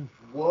 L's, yeah.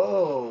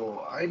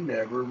 Whoa, I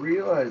never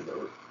realized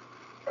that.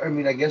 I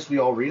mean, I guess we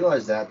all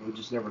realized that, but we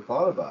just never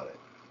thought about it.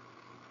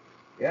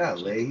 Yeah,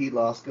 Leahy,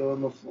 Lasco,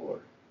 and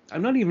LaFleur.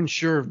 I'm not even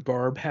sure if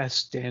Barb has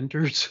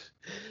standards,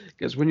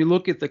 because when you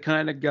look at the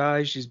kind of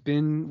guy she's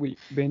been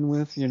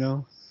with, you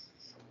know.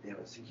 Yeah,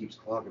 he keeps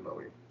clogging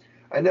over here.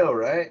 I know,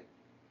 right?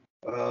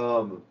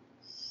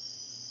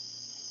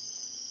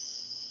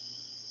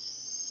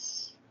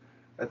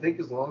 I think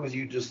as long as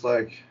you just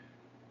like.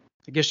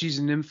 I guess she's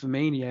an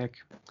nymphomaniac.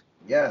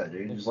 Yeah,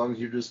 dude. As long as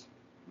you're just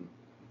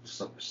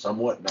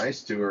somewhat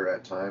nice to her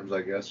at times,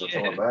 I guess that's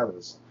all that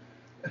matters.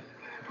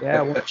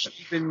 Yeah, well, she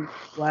even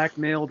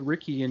blackmailed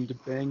Ricky into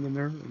banging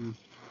her. And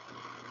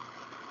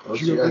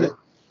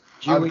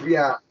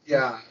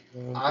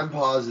I'm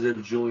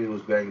positive Julian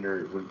was banging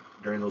her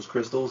during those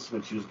crystals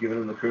when she was giving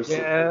him the crystals.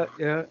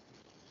 Yeah.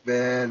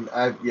 Man,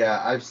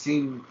 I've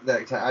seen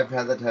that. I've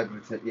had that type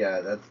of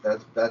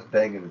that's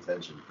banging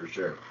attention for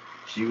sure.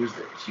 She was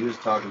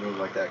talking to him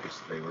like that because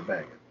they were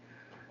banging.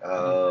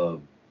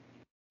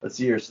 Let's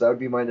see here. So that would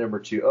be my number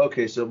 2.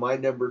 Okay, so my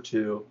number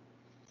 2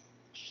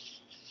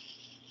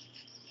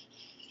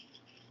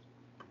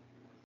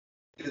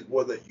 is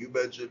one that you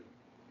mentioned.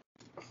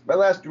 My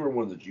last 2 are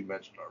ones that you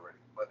mentioned already.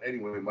 But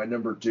anyway, my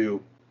number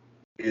 2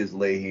 is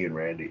Leahy and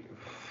Randy.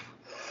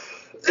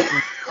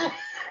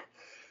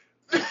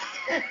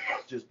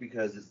 Just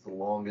because it's the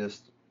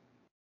longest,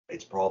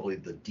 it's probably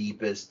the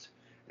deepest,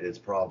 it's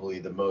probably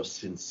the most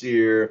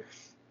sincere.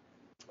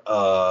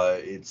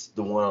 It's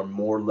the one on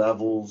more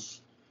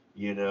levels.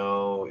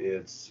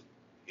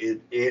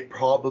 It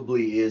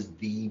probably is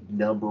the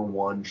number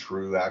 1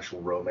 true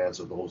actual romance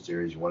of the whole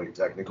series. You want to get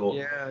technical?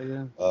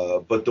 Yeah.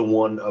 But the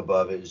one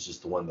above it is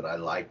just the one that I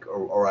like,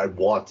 or I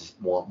want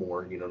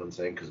more. You know what I'm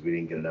saying? Because we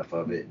didn't get enough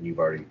of it, and you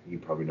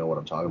probably know what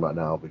I'm talking about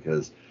now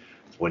because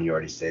it's one you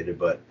already stated.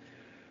 But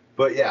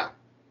yeah,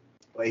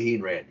 Leahy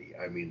and Randy.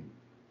 I mean,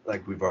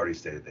 like we've already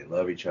stated, they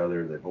love each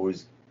other. They've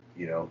always,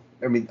 I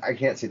mean, I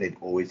can't say they've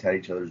always had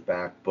each other's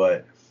back,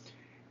 but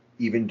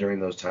even during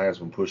those times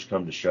when push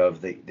come to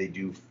shove, they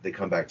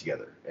come back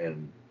together,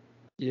 and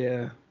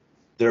Yeah.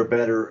 they're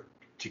better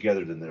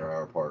together than they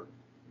are apart.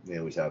 They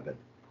always have been.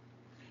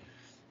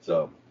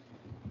 So,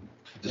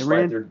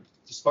 despite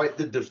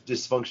the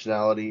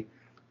dysfunctionality,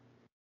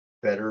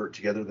 better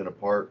together than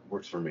apart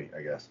works for me,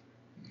 I guess.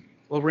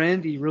 Well,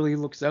 Randy really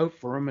looks out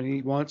for him, and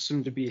he wants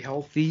him to be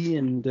healthy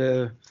and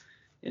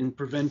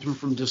prevent him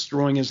from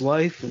destroying his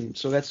life. And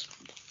so that's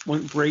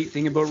one great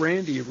thing about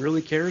Randy. He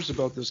really cares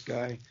about this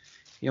guy.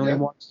 He only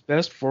wants the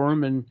best for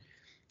him, and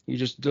he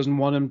just doesn't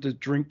want him to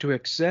drink to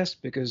excess,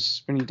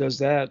 because when he does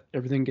that,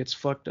 everything gets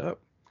fucked up.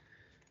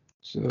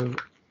 So,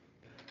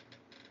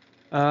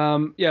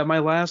 my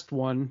last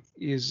one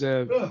is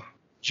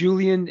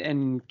Julian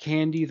and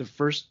Candy. The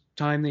first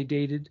time they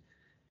dated,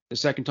 the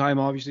second time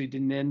obviously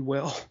didn't end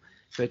well,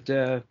 but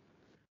they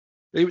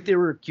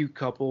were a cute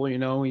couple. He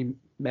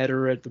met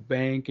her at the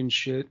bank and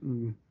shit,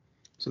 and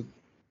so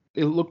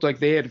it looked like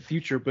they had a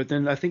future. But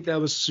then I think that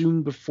was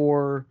soon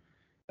before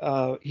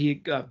he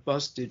got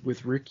busted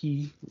with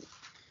Ricky.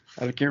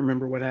 I can't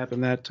remember what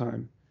happened that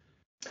time.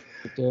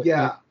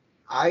 But,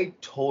 I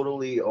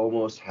totally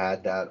almost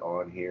had that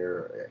on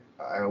here.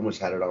 I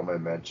almost had it on my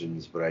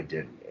mentions, but I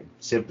didn't.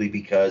 Simply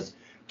because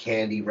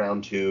Candy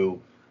round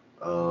 2.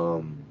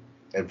 And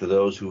for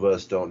those who of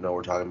us don't know,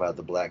 we're talking about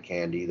the black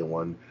Candy, the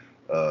one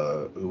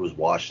who was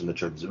washing the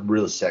truck. It's a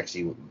real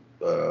sexy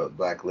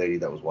black lady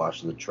that was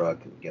washing the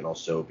truck and getting all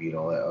soapy and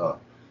all that.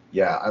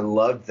 Yeah, I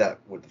loved that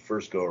with the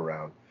first go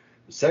around.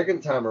 The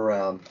second time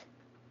around,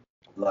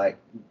 like,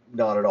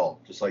 not at all,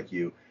 just like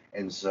you.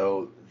 And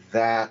so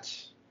that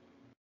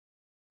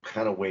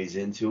kind of weighs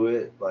into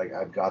it. Like,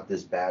 I've got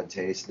this bad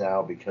taste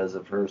now because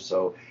of her,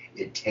 so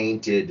it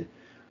tainted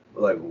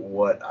like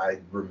what I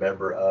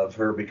remember of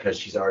her, because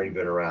she's already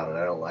been around and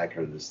I don't like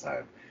her this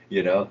time,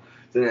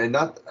 And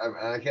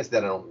I guess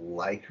that I don't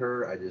like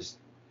her.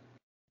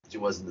 She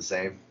wasn't the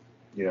same,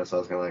 So I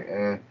was kind of like,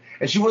 eh.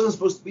 And she wasn't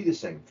supposed to be the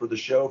same for the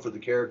show, for the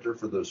character,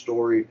 for the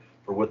story,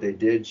 for what they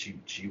did. She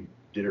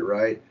did it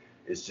right.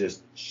 It's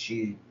just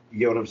you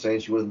know what I'm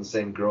saying? She wasn't the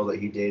same girl that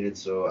he dated,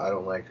 so I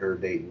don't like her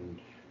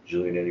dating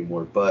Julian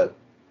anymore. But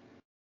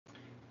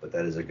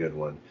that is a good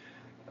one.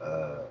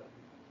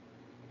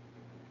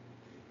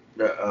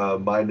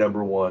 My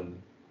number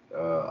 1,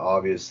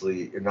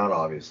 not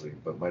obviously,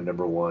 but my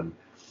number 1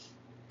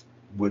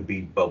 would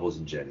be Bubbles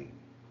and Jenny.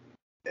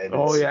 And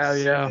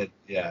and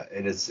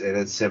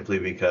it's simply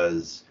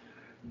because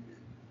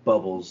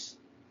Bubbles,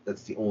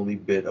 that's the only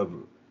bit of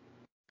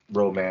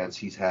romance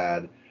he's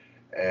had,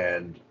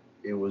 and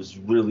it was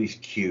really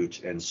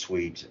cute and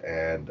sweet.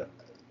 And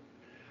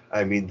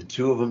I mean, the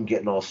two of them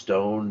getting all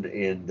stoned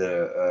in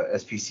the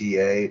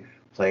SPCA,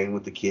 playing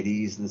with the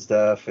kitties and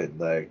stuff, and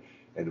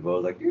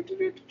Bo's like,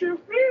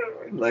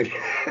 and like,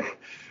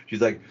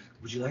 she's like,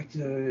 would you like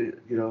to,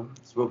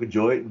 smoke a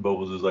joint? And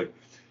Bubbles is like,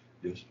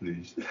 yes,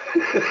 please.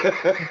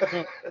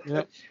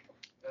 Yep.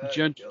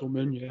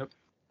 Gentleman, yep.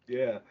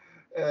 Yeah.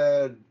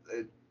 And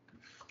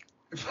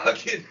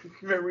fucking,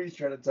 remember he's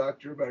trying to talk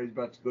to her about he's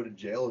about to go to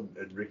jail,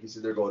 and Ricky's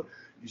sitting there going,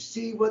 you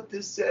see what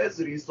this says?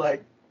 And he's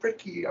like,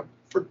 Ricky, I'm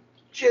for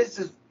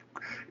Jesus,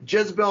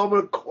 Jezebel, I'm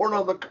going to corn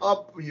on the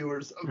cob for you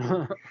or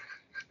something.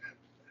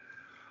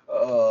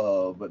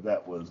 Oh, but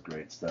that was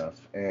great stuff.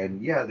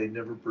 And yeah, they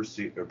never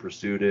pursued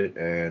it.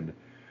 And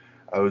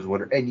I was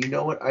wondering, and you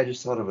know what? I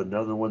just thought of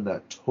another one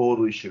that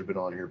totally should have been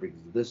on here, because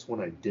this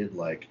one I did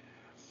like.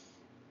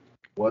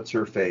 What's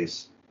her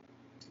face?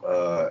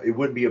 It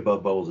wouldn't be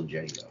above Bubbles and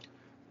Jenny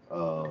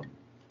though.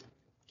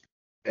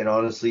 And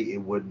honestly,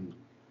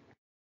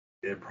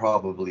 it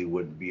probably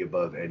wouldn't be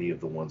above any of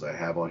the ones I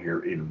have on here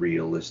in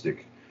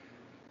realistic,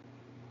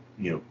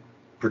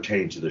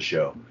 pertaining to the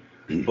show.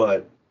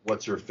 But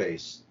what's her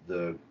face?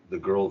 The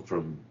girl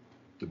from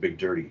The Big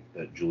Dirty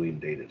that Julian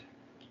dated,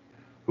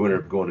 who ended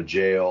up going to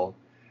jail,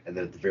 and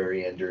then at the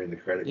very end during the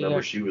credit,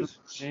 remember she was.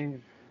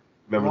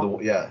 Remember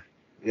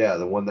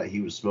the one that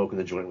he was smoking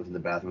the joint with in the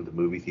bathroom at the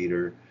movie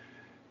theater.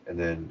 And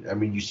then, I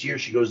mean, you see her,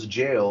 she goes to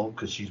jail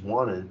because she's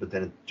wanted, but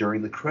then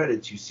during the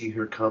credits, you see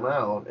her come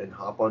out and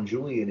hop on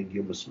Julian and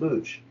give him a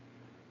smooch.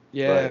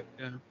 Yeah, But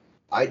yeah.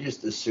 I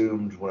just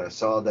assumed when I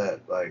saw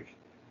that, like,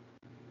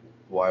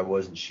 why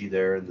wasn't she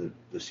there in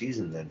the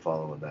season then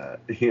following that?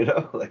 You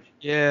know, like,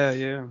 Yeah,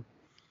 yeah.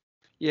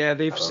 Yeah, I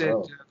they've don't said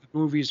know. the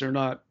movies are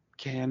not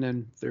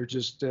canon. They're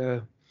just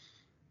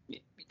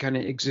kind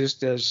of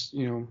exist as,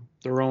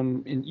 their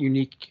own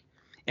unique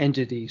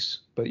entities.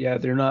 But yeah,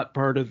 they're not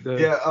part of the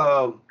Yeah.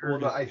 Well,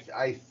 no, canon.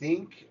 I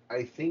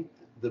think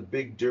the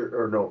Big Dirt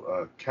or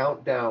no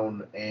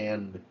Countdown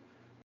and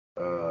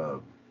uh,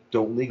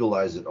 Don't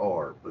Legalize It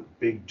are, but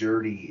Big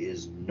Dirty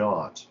is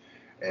not,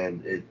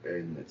 and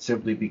it's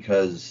simply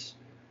because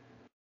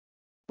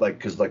like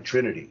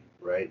Trinity,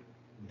 right?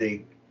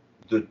 They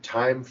the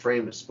time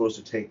frame it's supposed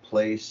to take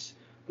place.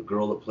 The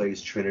girl that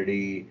plays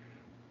Trinity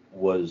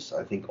was,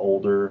 I think,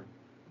 older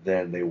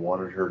than they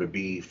wanted her to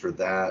be for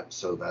that,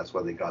 so that's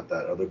why they got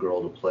that other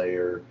girl to play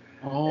her,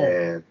 Oh,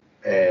 and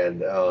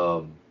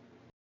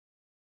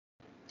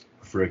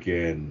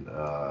freaking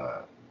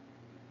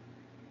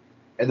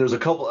and there's a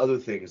couple other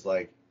things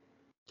like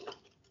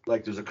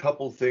there's a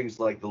couple things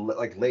like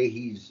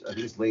Leahy's, I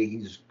think it's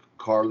Leahy's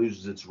car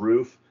loses its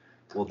roof.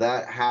 Well,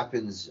 that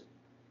happens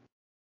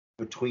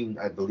between,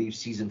 I believe,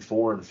 season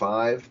 4 and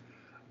 5.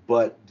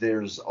 But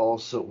there's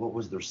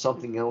also there's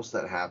something else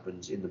that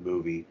happens in the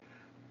movie,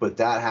 but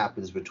that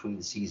happens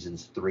between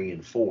seasons 3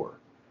 and 4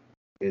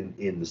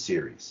 in the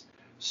series.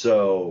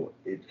 So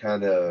it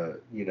kind of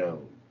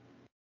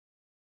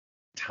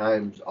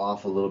times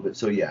off a little bit.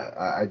 So yeah,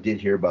 I did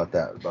hear about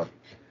that about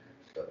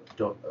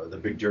the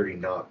Big Dirty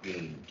not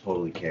being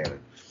totally canon.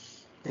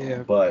 yeah.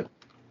 But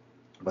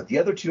the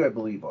other two I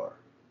believe are.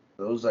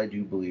 Those I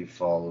do believe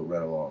follow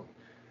right along.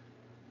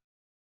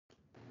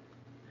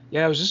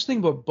 Yeah, I was just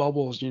thinking about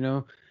Bubbles,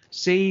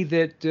 Say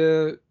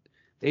that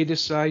they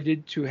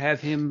decided to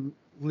have him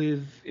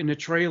live in a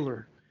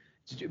trailer.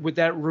 Would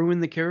that ruin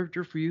the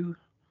character for you?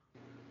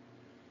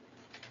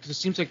 Because it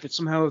seems like that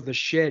somehow the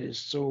shed is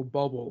so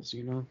Bubbles.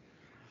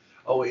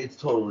 Oh, it's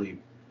totally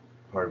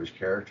part of his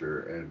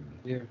character, and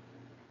Yeah.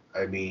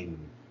 I mean,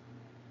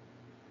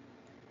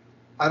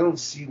 I don't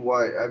see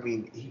why. I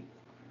mean, he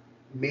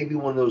maybe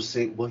one of those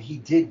things. Well, he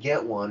did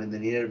get one, and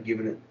then he ended up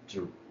giving it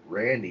to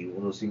Randy. One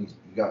of those things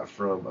he got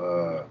from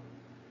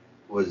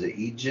was it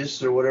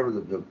Aegis or whatever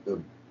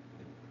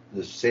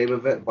the same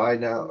event, buy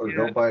now or Yeah.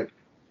 don't buy.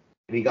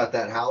 And he got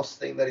that house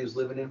thing that he was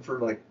living in for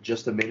like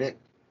just a minute.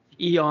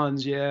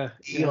 Eons, yeah.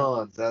 Yeah.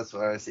 Eons. That's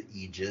why I said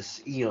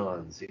Aegis.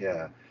 Eons.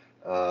 Yeah.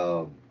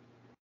 Um,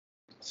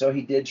 so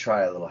he did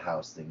try a little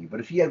house thingy, but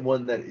if he had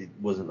one that it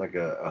wasn't like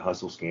a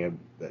hustle scam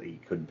that he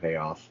couldn't pay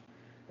off,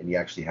 and he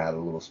actually had a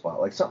little spot,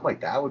 like something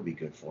like that would be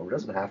good for him. It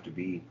doesn't have to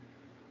be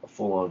a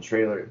full-on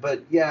trailer.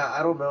 But yeah,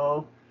 I don't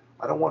know.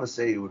 I don't want to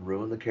say it would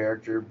ruin the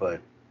character,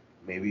 but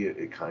maybe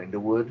it kind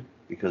of would,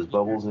 because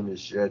Bubbles in his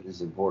shed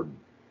is important.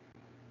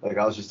 Like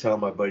I was just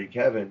telling my buddy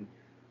Kevin,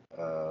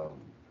 um,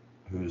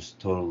 who's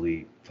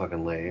totally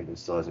fucking lame and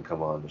still hasn't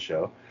come on the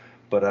show.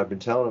 But I've been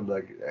telling him,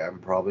 like, I'm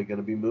probably going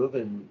to be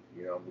moving.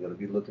 I'm going to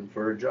be looking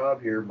for a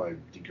job here. My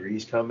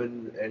degree's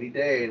coming any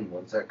day, and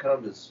once that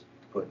comes, it's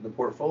put in the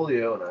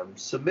portfolio, and I'm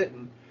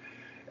submitting.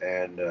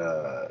 And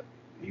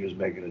he was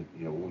making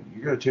it, well,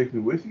 you're going to take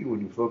me with you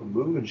when you fucking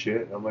move and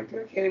shit. And I'm like,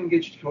 I can't even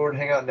get you to come over and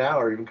hang out now,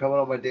 or even coming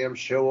on my damn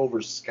show over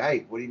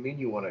Skype. What do you mean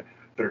you want to?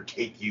 Better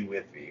take you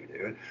with me,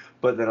 dude.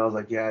 But then I was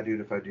like, yeah, dude,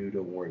 if I do,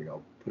 don't worry.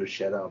 I'll put a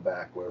shed out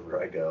back wherever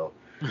I go,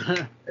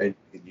 and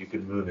you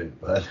can move in.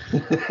 But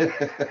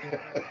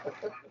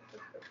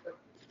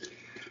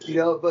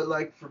but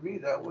like for me,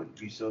 that wouldn't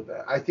be so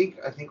bad. I think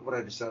what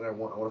I decided I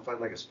want to find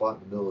like a spot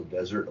in the middle of the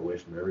desert, away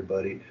from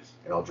everybody,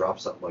 and I'll drop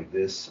something like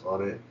this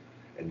on it,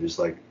 and just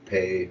like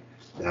pay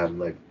to have them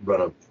like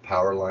run a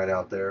power line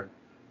out there,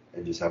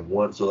 and just have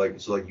one. So like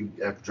you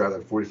have to drive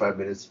like 45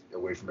 minutes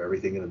away from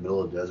everything in the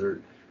middle of the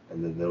desert,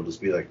 and then they'll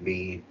just be like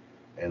me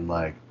and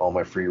like all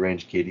my free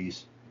range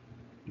kitties,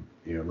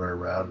 run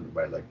around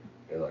by like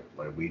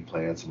my weed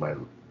plants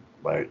and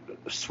my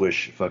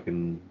swish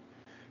fucking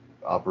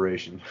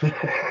operation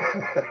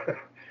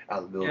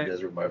out in the middle of the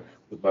desert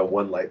with my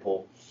one light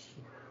pole.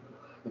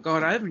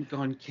 God, I haven't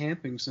gone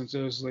camping since I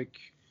was like,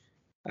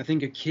 I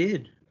think a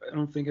kid. I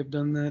don't think I've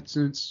done that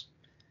since.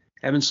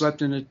 Haven't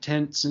slept in a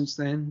tent since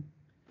then.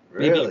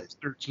 Maybe I Really? was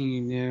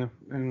 13, yeah.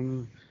 I don't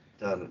know.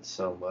 Done it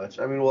so much.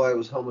 I mean, well, I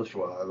was homeless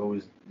for a while. I've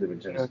always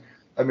lived in Yeah. tents.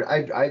 I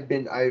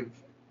mean, I've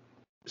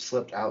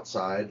slept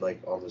outside,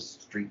 like on the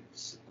street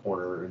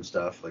corner and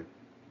stuff, like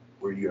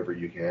wherever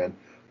you can.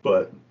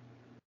 But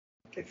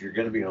if you're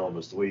gonna be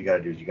homeless, the way you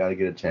gotta do is you gotta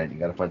get a tent. You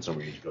gotta find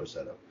somewhere you just go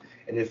set up.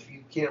 And if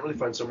you can't really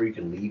find somewhere you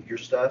can leave your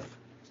stuff,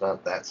 it's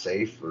not that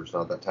safe or it's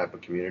not that type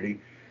of community.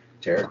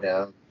 Tear it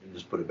down and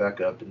just put it back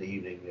up in the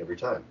evening every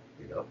time.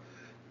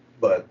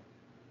 But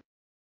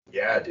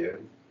yeah,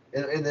 dude.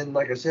 And then,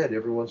 like I said,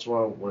 every once in a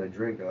while when I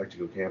drink, I like to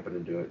go camping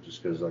and do it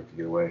just because I like to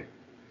get away.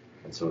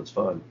 And so it's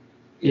fun.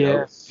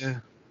 Yeah, yeah.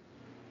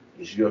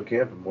 You should go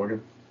camping,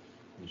 Morgan.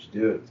 You should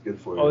do it. It's good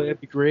for Oh, you.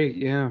 that'd be great.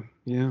 Yeah,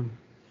 yeah.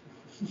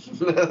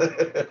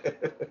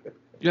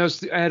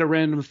 I had a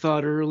random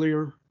thought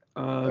earlier.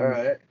 All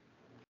right.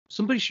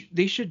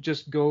 They should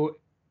just go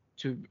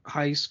to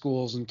high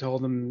schools and tell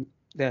them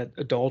that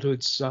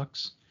adulthood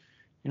sucks.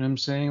 You know what I'm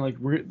saying? Like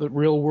the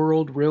real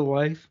world, real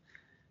life,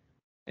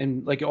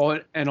 and like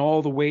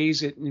all the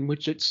ways in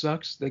which it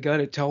sucks. They got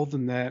to tell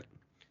them that.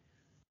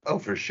 Oh,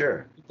 for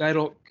sure.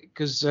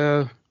 Because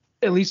at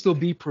least they'll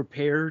be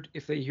prepared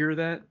if they hear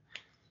that.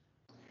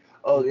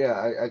 Oh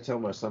yeah, I tell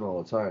my son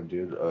all the time,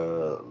 dude.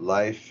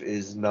 Life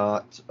is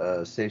not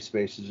safe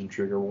spaces and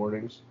trigger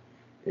warnings.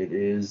 It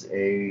is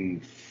a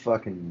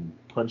fucking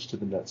punch to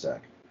the nutsack.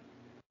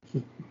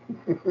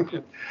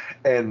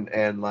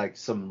 and like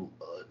some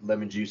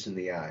lemon juice in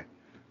the eye.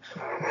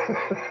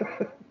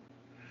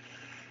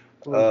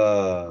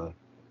 All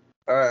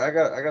right,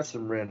 I got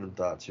some random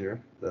thoughts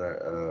here that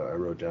I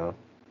wrote down.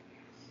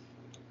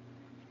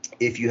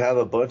 If you have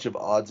a bunch of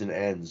odds and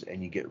ends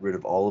and you get rid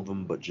of all of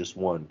them but just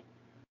one,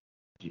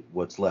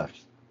 what's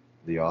left?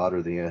 The odd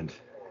or the end?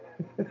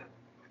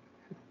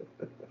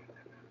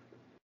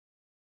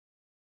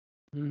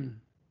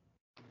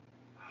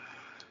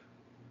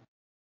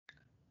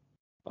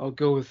 I'll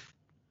go with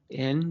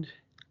end.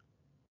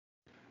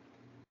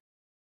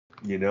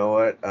 You know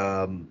what?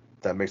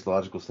 That makes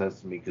logical sense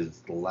to me because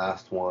it's the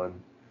last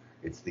one.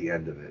 It's the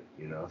end of it,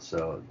 you know?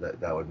 So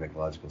that would make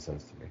logical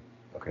sense to me.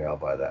 Okay, I'll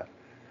buy that.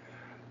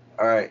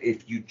 All right,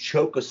 if you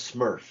choke a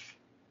Smurf,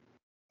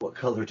 what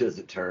color does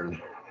it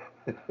turn?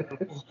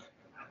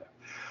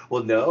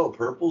 Well, no,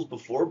 purple's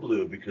before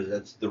blue because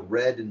that's the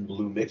red and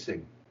blue mixing.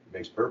 It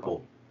makes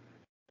purple.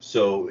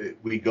 So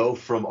we go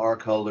from our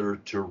color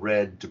to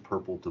red to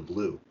purple to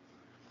blue.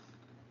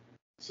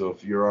 So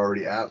if you're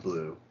already at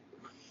blue,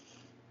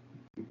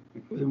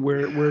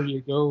 where do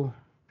you go?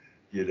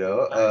 You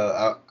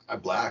know, I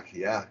black.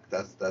 Yeah,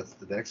 that's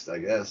the next, I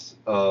guess.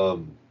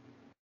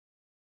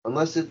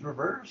 Unless it's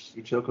reverse,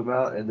 you choke them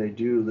out, and they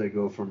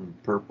go from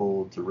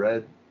purple to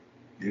red.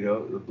 You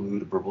know, the blue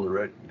to purple to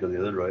red. You go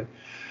the other way.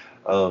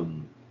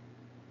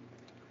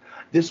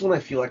 This one I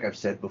feel like I've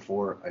said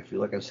before. But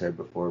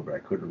I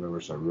couldn't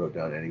remember, so I wrote it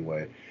down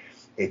anyway.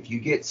 If you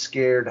get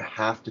scared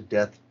half to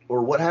death,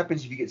 or what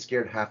happens if you get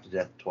scared half to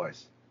death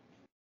twice?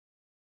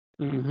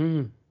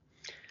 Mm-hmm.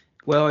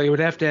 Well, it would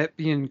have to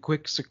be in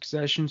quick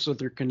succession, so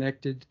they're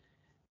connected.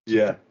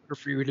 Yeah. Or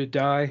for you to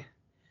die.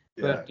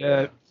 But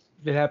if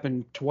it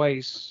happened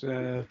twice,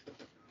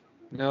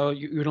 no,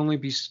 you would only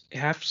be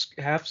half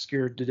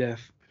scared to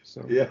death.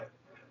 So. Yeah.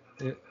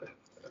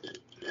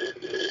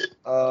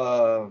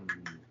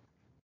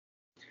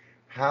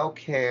 How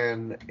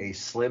can a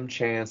slim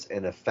chance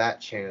and a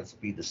fat chance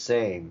be the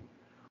same,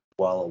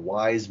 while a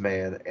wise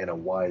man and a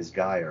wise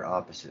guy are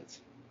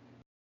opposites?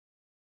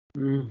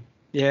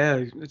 Yeah,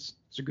 it's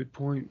a good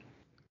point.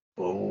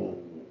 Oh.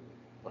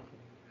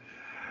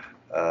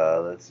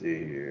 Let's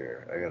see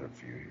here. I got a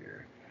few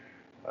here.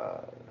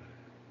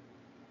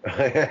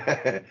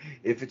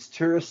 If it's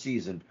tourist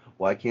season,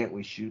 why can't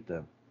we shoot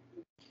them?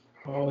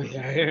 Oh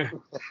yeah.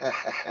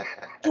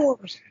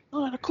 Tourists,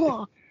 9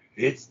 o'clock.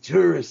 It's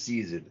tourist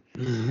season.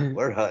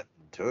 We're hunting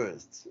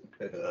tourists.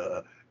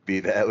 Be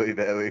very,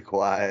 very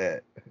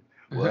quiet.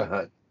 We're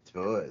hunting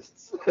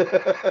tourists.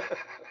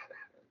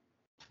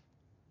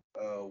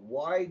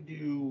 Why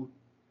do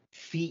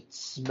feet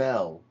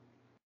smell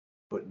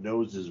but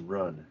noses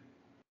run?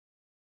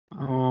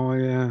 Oh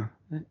yeah.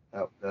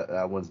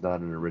 That one's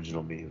not an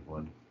original me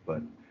one,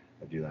 but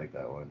I do like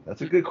that one.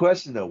 That's a good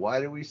question though. Why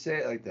do we say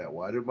it like that?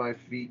 Why do my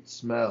feet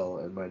smell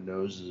and my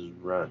noses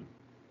run?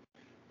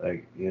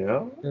 Like, you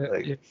know?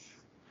 It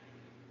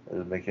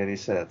doesn't make any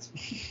sense.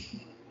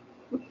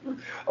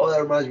 Oh,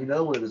 that reminds me,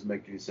 another one that doesn't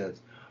make any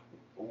sense.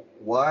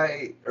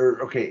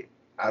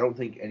 I don't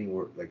think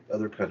anywhere, like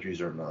other countries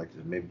are not like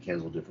this, maybe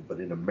Canada's a little different, but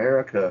in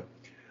America,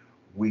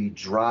 we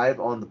drive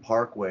on the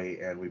parkway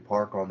and we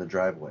park on the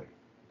driveway.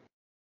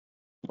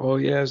 Oh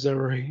yeah, is that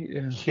right?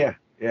 Yeah.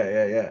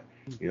 Yeah.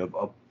 You know,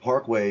 a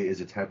parkway is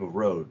a type of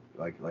road,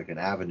 like an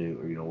avenue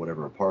or, you know,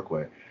 whatever, a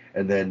parkway.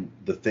 And then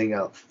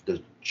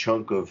the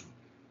chunk of,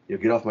 you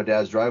know, get off my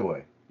dad's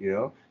driveway, you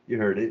know? You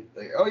heard it.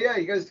 Like, oh yeah,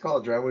 you guys call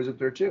it driveways up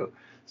there too.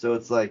 So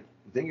it's like,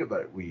 think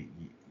about it.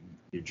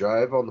 You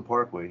drive on the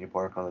parkway and you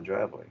park on the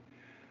driveway.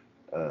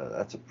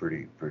 That's a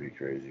pretty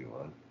crazy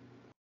one.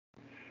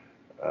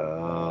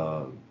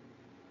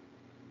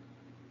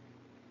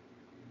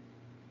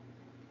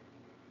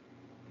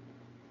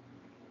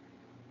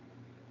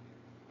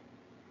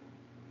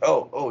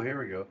 Here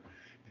we go.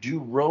 Do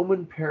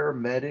Roman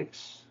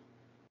paramedics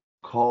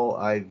call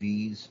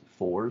IVs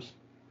 4s?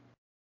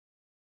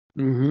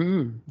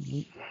 Mm-hmm.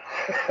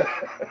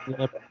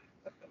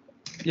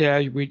 Yeah,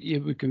 it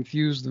would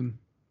confuse them.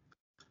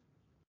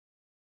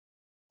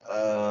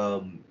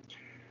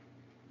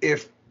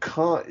 If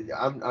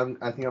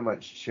I think I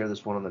might share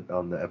this one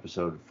on the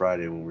episode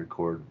Friday when we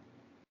record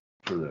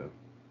for the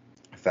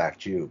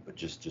Fact You, but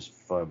just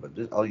fun. But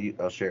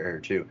I'll share it here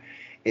too.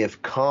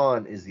 If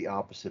con is the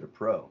opposite of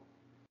pro,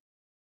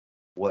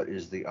 what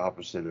is the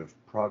opposite of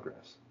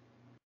progress?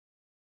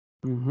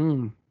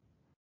 Mm-hmm.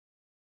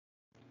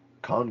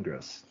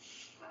 Congress.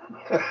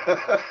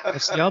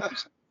 That's the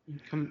opposite.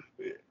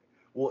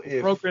 Well,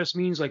 if Progress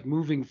means like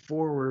moving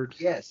forward.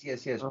 yes,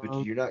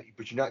 but you're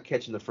not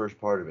catching the first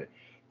part of it.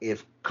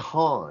 If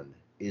con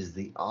is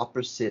the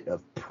opposite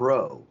of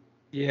pro,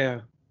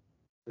 Yeah.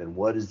 then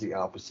what is the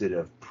opposite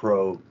of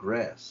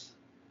progress?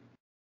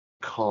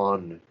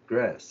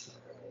 Congress.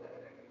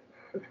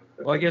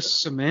 Well, I guess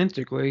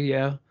semantically,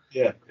 yeah.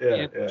 Yeah.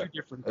 Two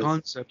different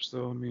concepts,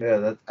 though. I mean.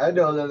 Yeah, I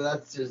know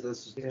that's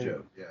just Yeah. a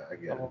joke. Yeah, I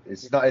get Oh, it.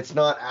 It's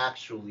not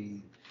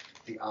actually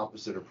the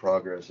opposite of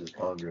progress is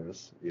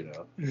Congress. You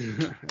know.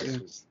 It's Yeah.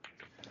 just,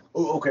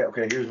 oh,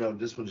 okay. Here's another.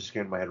 This one just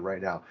came to my head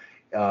right now.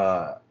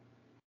 Oh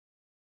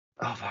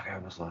fuck! I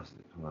almost lost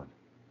it. Come on.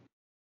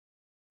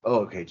 Oh,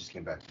 okay. It just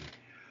came back to me.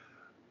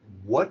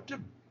 What do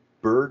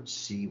birds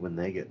see when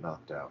they get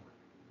knocked out?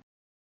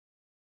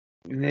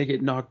 And they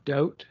get knocked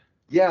out.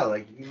 Yeah,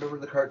 like you remember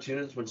the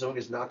cartoons when someone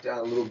gets knocked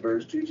out, little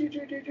birds. Doo, doo,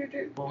 doo, doo, doo,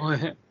 doo. Well,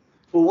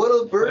 Well, what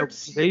do birds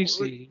see? they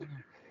see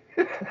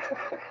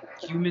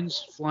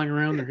humans flying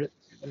around their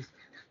heads.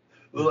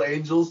 Little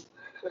angels.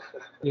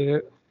 Yeah.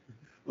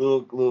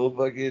 Little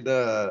fucking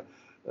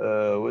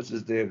what's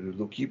his name?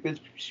 Little cupids.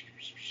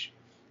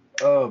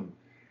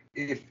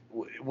 If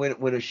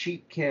when a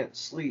sheep can't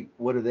sleep,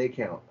 what do they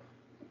count?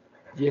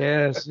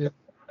 Yes. Yeah.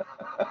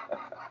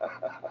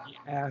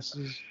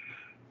 Asses.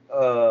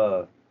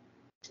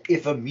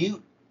 If a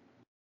mute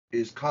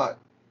is caught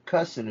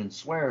cussing and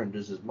swearing,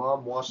 does his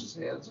mom wash his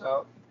hands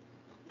out?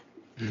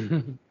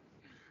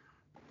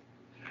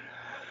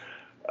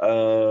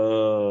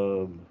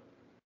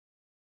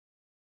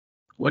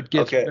 What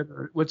gets Okay.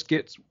 wetter?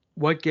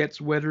 What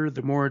gets wetter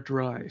the more it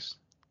dries?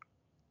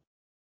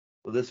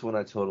 Well, this one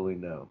I totally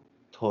know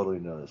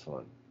this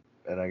one,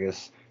 and I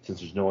guess since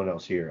there's no one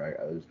else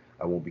here,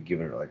 I won't be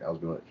giving it like I was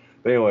going.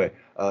 But anyway,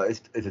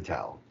 it's a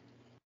towel.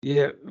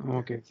 Yeah.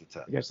 Okay. It's a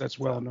towel. I guess that's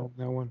well known.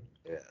 That one.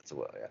 Yeah, it's a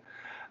well,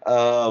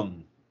 yeah.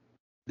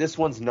 This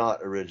one's not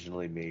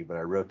originally me, but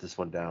I wrote this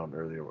one down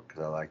earlier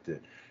because I liked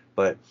it.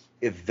 But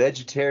if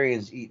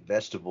vegetarians eat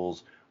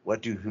vegetables,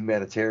 what do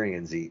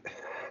humanitarians eat?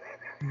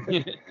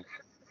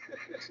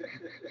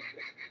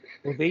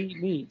 Well, they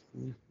eat meat.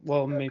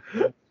 Well, maybe.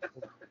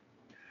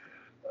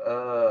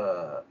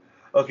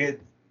 Okay,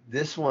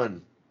 this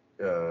one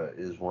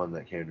is one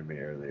that came to me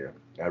earlier.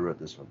 I wrote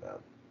this one down.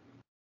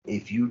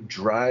 If you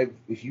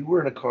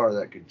were in a car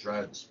that could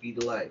drive the speed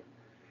of light,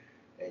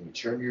 and you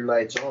turn your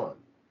lights on,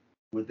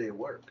 would they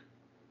work?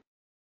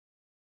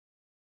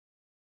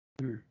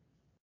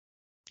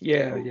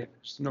 Yeah.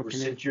 There's no Or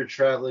connection. since you're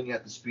traveling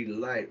at the speed of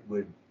light,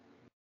 because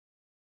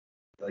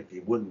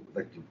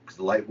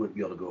the light wouldn't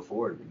be able to go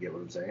forward. You get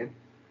what I'm saying?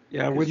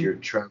 Yeah, I Because wouldn't. you're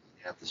traveling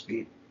at the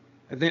speed.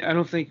 I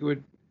don't think it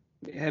would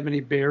have any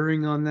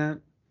bearing on that.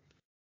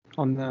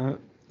 On the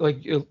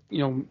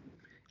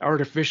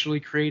artificially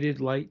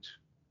created light.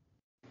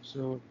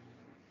 So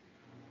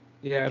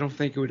yeah, I don't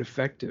think it would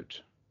affect it.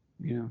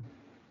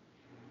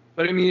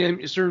 But I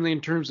mean, certainly in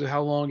terms of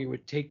how long it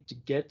would take to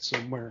get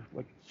somewhere,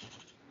 like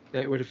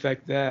that would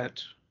affect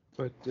that.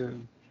 But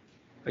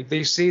like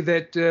they say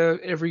that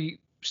every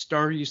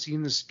star you see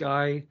in the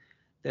sky,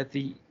 that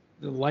the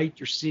light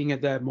you're seeing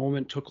at that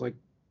moment took like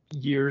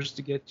years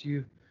to get to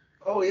you.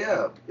 Oh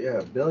yeah,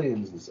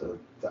 billions and stuff,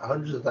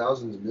 hundreds of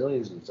thousands,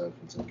 millions and stuff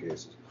in some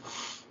cases.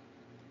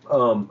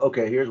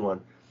 Okay, here's one.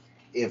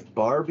 If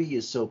Barbie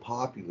is so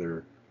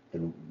popular,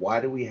 then why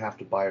do we have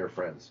to buy her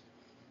friends?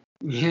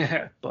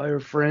 Yeah, buy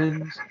her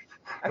friends,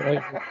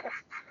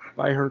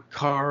 buy her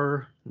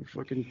car, her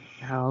fucking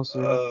house.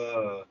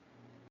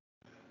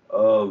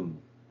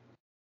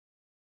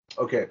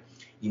 Okay,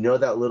 you know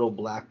that little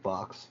black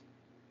box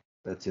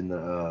that's in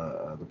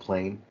the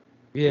plane?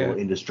 Yeah, Little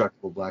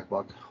indestructible black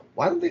box.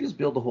 Why don't they just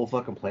build the whole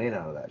fucking plane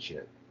out of that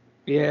shit?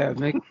 yeah,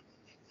 make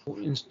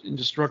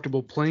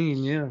indestructible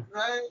plane. Yeah.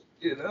 Right?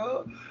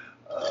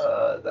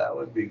 That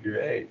would be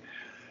great.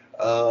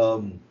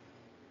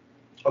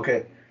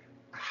 Okay,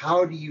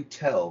 how do you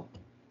tell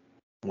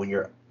when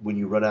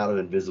you run out of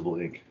invisible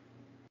ink?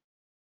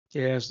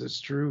 Yes, that's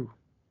true.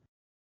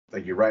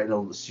 Like you're writing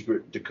a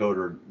secret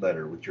decoder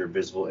letter with your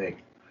invisible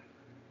ink.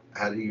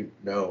 How do you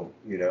know?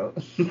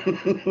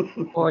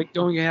 Well, like,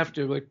 don't you have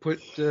to like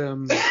put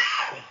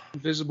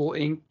invisible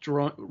ink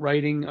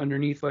writing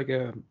underneath like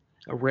a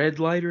red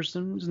light or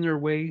something? Isn't there a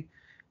way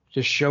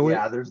to show it?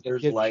 Yeah,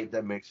 there's light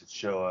that makes it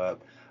show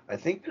up. I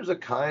think there's a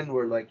kind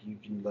where like you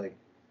can like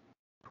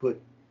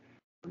put.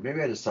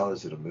 Maybe I just saw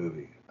this in a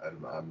movie.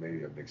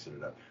 Maybe I'm mixing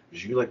it up.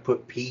 But you can like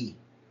put pee,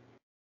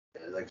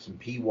 like some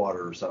pea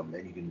water or something,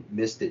 and you can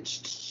mist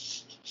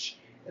it,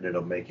 and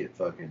it'll make it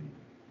fucking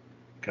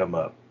come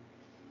up.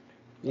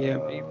 Yeah,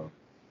 maybe.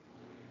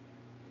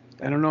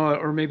 I don't know,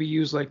 or maybe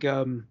use like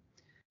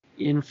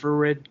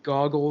infrared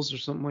goggles or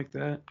something like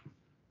that.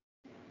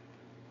 I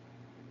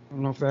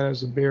don't know if that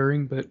has a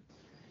bearing, but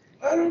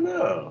I don't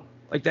know.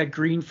 Like that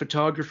green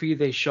photography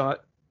they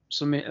shot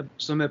some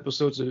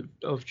episodes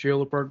of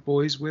Trailer Park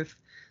Boys with,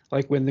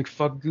 like when the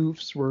fuck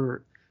goofs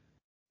were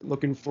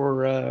looking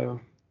for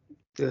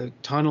the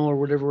tunnel or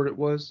whatever it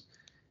was.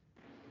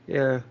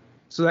 Yeah.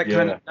 So that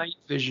kind of night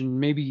vision,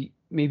 maybe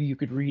maybe you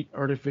could read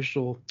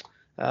invisible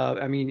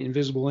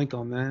ink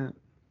on that.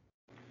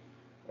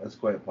 That's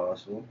quite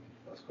possible.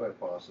 That's quite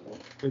possible.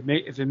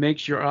 If it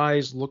makes your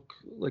eyes look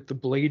like the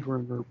Blade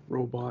Runner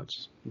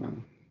robots. No.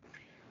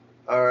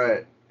 All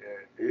right.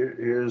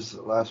 Here's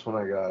the last one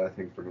I got, I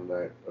think, for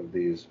tonight of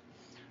these.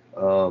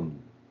 How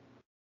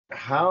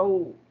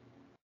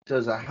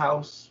does a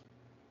house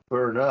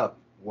burn up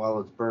while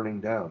it's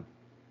burning down?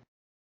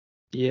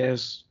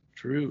 Yes,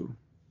 true.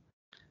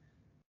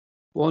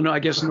 Well, no, I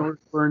guess in order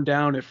to burn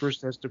down, it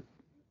first has to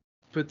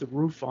put the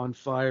roof on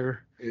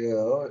fire.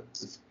 Yeah,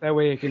 That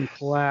way it can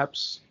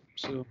collapse.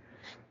 So.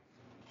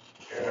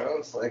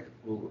 It's like,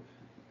 well,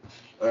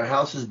 our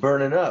house is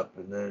burning up,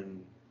 and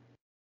then,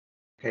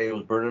 okay, it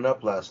was burning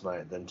up last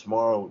night. Then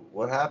tomorrow,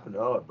 what happened?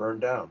 Oh, it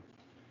burned down.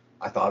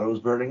 I thought it was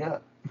burning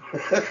up.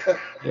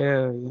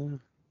 Yeah.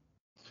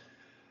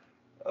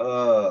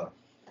 I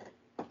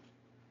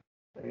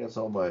think that's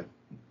all my.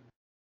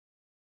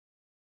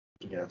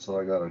 Yeah, that's all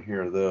I got on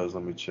here of those.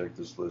 Let me check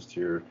this list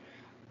here.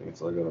 I think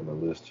that's all I got on my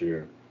list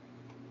here.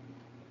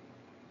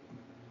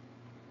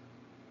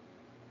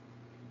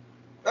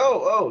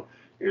 Oh,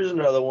 here's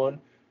another one.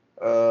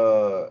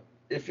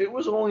 If it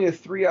was only a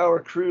 3-hour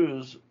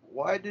cruise,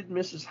 why did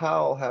Mrs.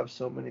 Howell have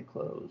so many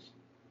clothes?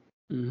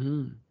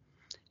 Mm-hmm.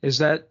 Was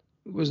that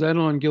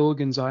on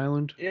Gilligan's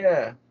Island?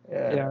 Yeah.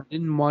 Yeah, I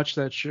didn't watch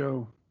that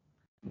show.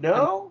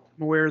 No?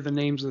 I'm aware of the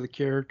names of the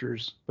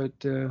characters, but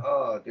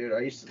Oh, dude, I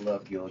used to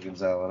love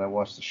Gilligan's Island. I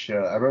watched the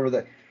show. I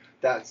remember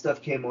that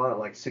stuff came on at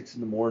like 6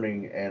 in the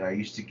morning, and I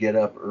used to get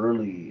up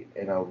early,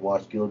 and I would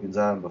watch Gilligan's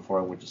Island before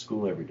I went to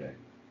school every day.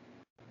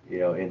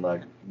 In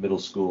like middle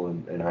school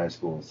and high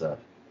school and stuff.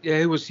 yeah,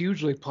 it was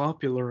hugely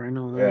popular. I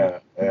know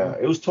that. Yeah.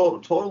 It was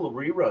total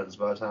reruns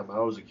by the time I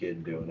was a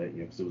kid doing it,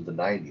 because it was the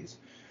 90s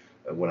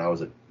when I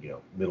was at,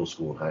 middle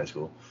school and high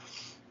school.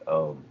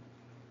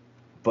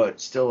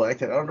 But still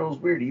liked it. I don't know, it was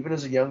weird. Even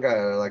as a young guy,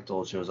 I liked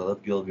old shows. I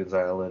loved Gilligan's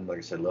Island. Like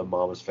I said, I love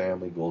Mama's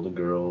Family, Golden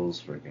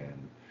Girls, freaking.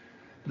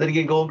 Then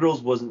again, Golden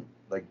Girls wasn't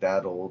like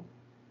that old.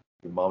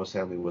 Mama's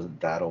Family wasn't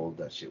that old.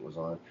 That shit was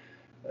on.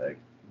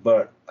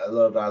 But I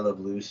Love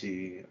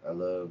Lucy. I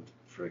loved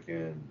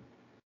freaking.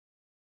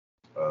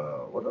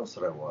 What else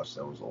did I watch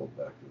that was old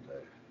back in the day?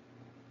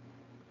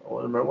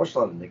 I watched a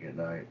lot of Nick at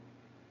Night.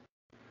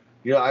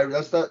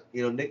 That's not,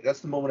 Nick.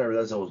 That's the moment I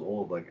realized I was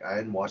old. Like I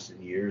hadn't watched it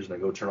in years, and I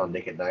go turn on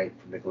Nick at Night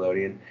from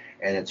Nickelodeon,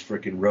 and it's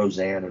freaking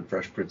Roseanne and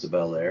Fresh Prince of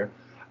Bel-Air.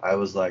 I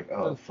was like,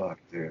 oh fuck,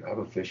 dude, I'm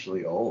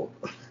officially old.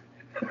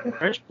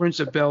 Fresh Prince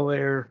of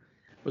Bel-Air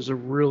was a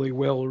really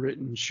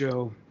well-written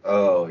show.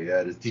 Oh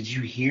yeah, did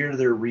you hear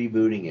they're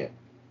rebooting it?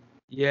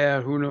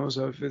 Yeah, who knows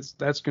if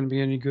that's going to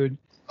be any good.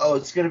 Oh,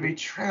 it's going to be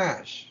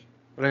trash.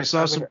 But I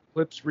saw some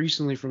clips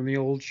recently from the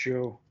old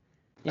show.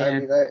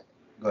 And go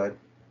ahead.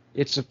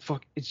 It's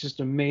just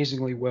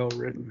amazingly well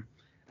written.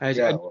 I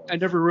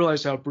never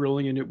realized how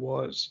brilliant it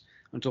was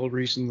until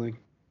recently.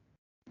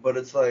 But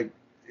it's like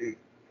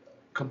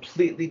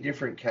completely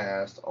different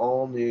cast,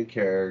 all new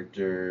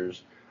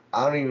characters.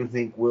 I don't even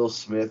think Will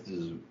Smith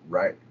is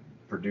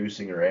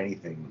producing or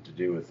anything to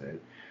do with it.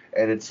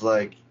 And it's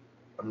like,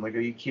 I'm like,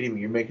 are you kidding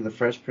me? You're making the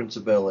Fresh Prince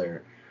of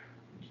Bel-Air.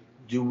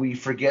 Do we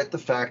forget the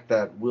fact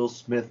that Will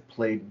Smith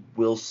played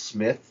Will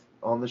Smith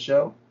on the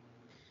show?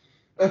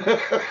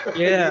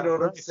 Yeah. You know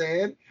what I'm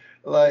saying?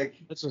 Like,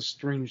 that's a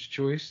strange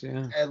choice,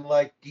 yeah. And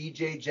like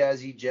DJ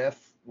Jazzy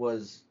Jeff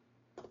was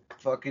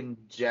fucking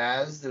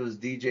jazzed. It was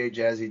DJ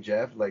Jazzy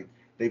Jeff. Like,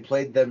 they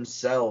played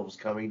themselves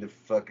coming to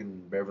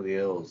fucking Beverly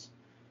Hills.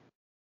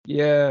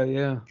 Yeah.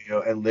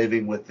 And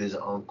living with his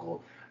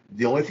uncle.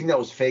 The only thing that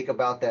was fake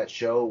about that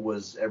show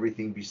was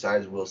everything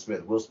besides Will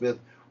Smith. Will Smith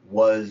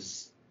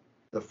was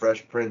the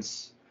Fresh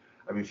Prince.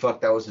 I mean,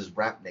 fuck, that was his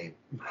rap name.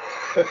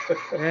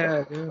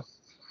 Yeah.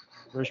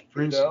 Fresh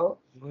Prince.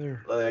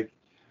 Like,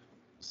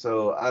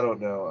 so I don't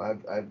know.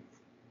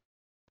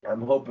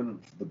 I'm hoping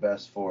for the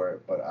best for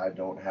it, but I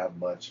don't have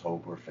much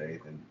hope or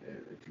faith. And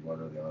if you want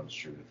to know the honest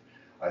truth,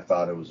 I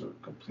thought it was a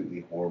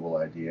completely horrible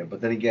idea.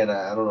 But then again,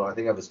 I don't know. I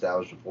think I've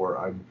established before.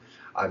 I'm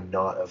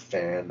not a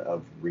fan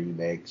of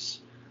remakes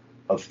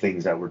of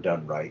things that were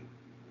done right.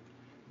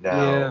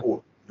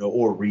 Now,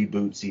 or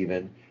reboots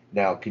even.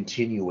 Now,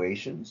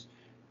 continuations,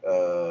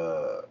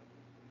 or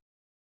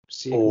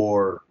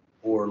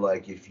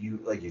like if you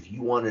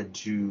wanted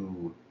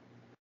to,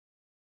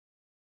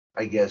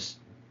 I guess,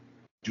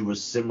 do a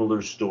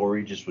similar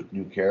story just with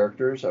new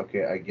characters,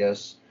 okay, I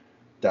guess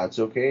that's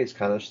okay. It's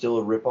kind of still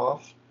a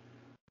ripoff,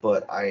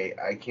 but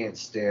I can't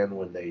stand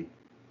when they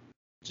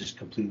just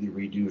completely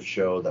redo a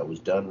show that was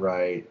done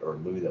right or a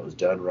movie that was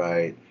done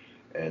right,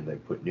 and they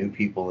put new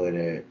people in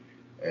it,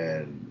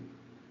 and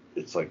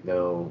it's like,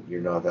 no,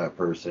 you're not that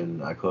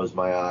person. I close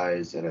my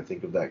eyes and I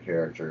think of that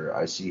character.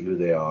 I see who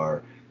they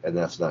are, and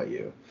that's not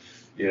you.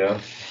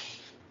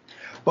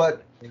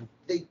 But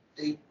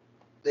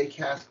they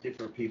cast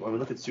different people. I mean,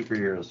 look at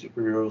superheroes.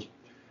 Superheroes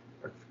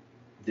are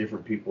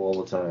different people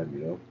all the time.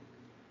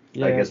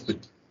 Yeah. I guess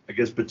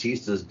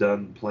Batista's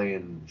done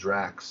playing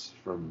Drax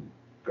from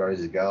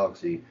Guardians of the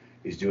Galaxy.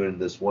 he's doing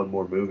this one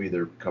more movie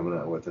they're coming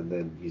out with, and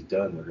then he's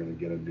done. They're gonna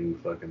get a new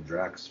fucking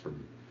Drax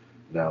from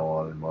now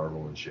on in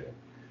Marvel and shit.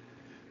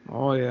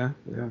 Oh yeah.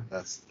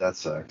 That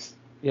sucks.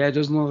 Yeah, it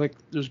doesn't look like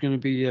there's going to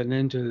be an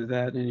end to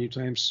that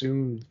anytime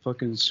soon.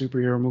 Fucking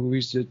superhero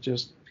movies that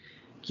just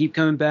keep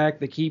coming back.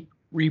 They keep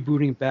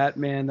rebooting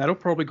Batman. That'll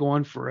probably go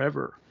on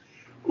forever.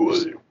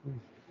 Well,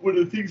 one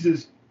of the things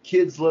is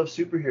kids love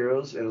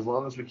superheroes, and as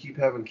long as we keep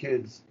having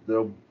kids,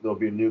 there'll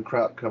be a new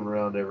crop coming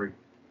around every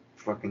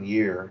fucking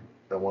year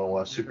that want to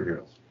watch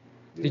superheroes.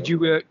 Did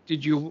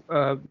you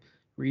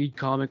read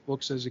comic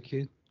books as a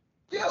kid?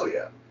 Oh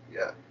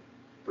yeah,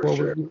 for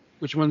sure.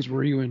 Which ones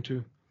were you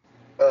into?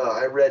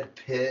 I read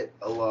Pitt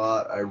a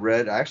lot. I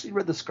actually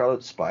read The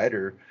Scarlet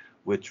Spider,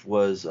 which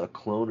was a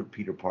clone of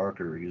Peter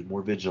Parker. He was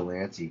more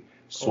vigilante,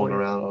 swung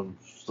around on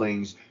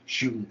slings,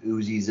 shooting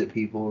Uzis at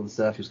people and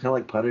stuff. He was kind of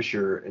like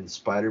Punisher and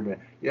Spider-Man.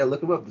 Yeah,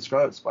 look him up, The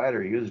Scarlet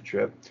Spider. He was a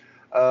trip.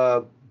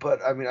 But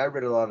I mean, I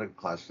read a lot of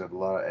classic stuff, a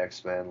lot of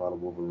X-Men, a lot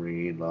of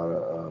Wolverine, a lot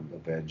of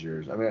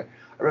Avengers. I mean,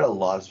 I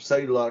read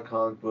studied a lot of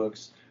comic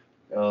books.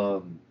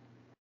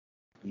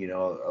 You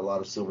know, a lot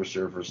of Silver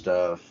Surfer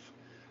stuff.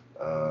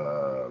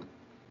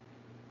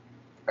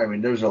 I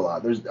mean, there's a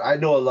lot. I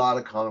know a lot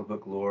of comic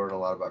book lore and a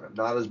lot about it.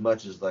 Not as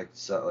much as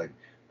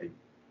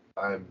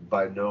I'm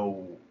by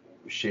no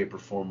shape or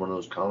form one of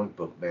those comic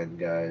book men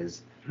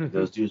guys.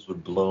 Those dudes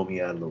would blow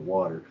me out of the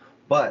water.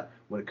 But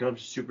when it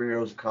comes to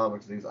superheroes and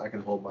comics and things, I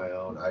can hold my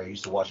own. I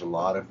used to watch a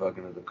lot of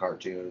fucking the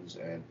cartoons,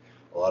 and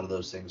a lot of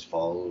those things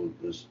follow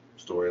those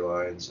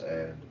storylines.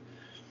 And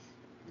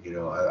you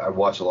know, I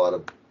watch a lot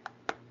of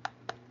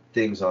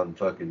things on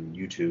fucking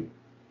YouTube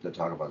that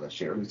talk about that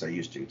shit. Or at least I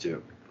used to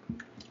too.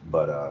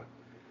 But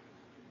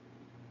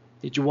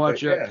did you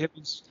watch Did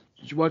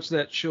you watch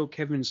that show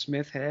Kevin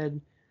Smith had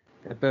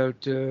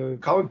about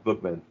comic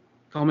book men?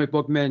 Comic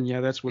book men,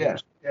 yeah, that's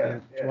what. Yeah.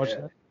 Did you watch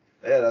that?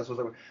 Yeah, that's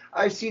what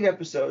I've seen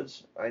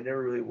episodes. I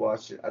never really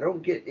watched it. I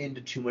don't get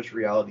into too much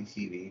reality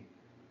TV.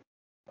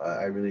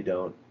 I really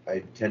don't.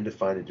 I tend to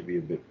find it to be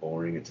a bit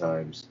boring at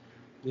times.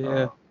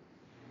 Yeah.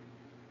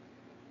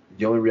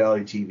 The only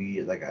reality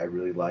TV like I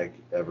really like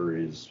ever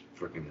is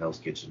freaking Hell's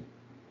Kitchen.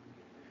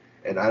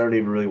 And I don't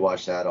even really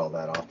watch that all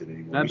that often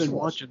anymore. I've been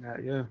watching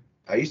that, yeah.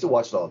 I used to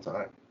watch it all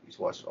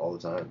the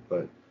time.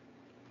 But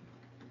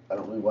I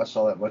don't really watch it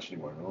all that much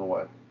anymore. I don't know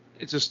why.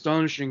 It's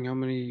astonishing how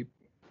many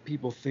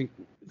people think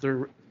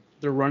they're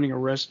running a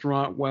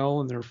restaurant well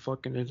and they're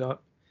fucking it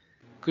up.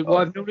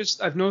 I've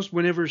noticed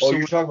whenever. Oh,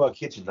 you're talking about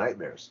Kitchen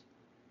Nightmares.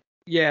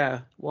 Yeah.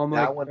 Well,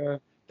 that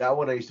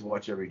one I used to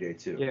watch every day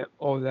too. Yeah.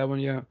 Oh, that one.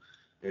 Yeah.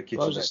 Yeah,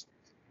 Kitchen Nightmares.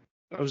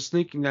 I was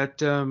thinking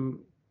that.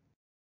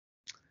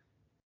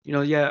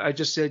 I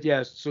just said,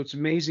 yeah, so it's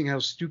amazing how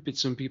stupid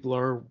some people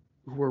are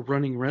who are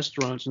running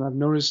restaurants. And I've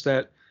noticed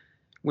that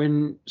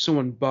when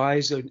someone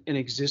buys an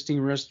existing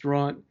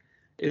restaurant,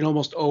 it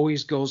almost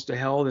always goes to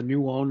hell. The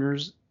new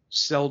owners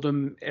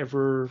seldom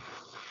ever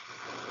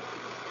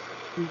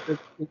do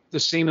the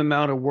same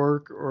amount of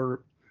work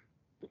or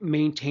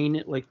maintain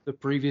it like the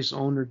previous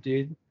owner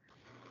did.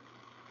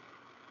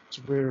 It's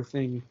a rare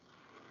thing.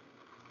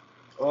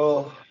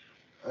 Oh,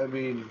 I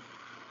mean...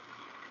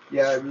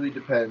 Yeah, it really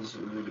depends.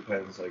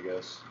 I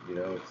guess. You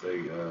know,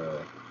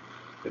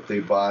 if they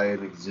buy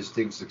an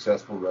existing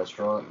successful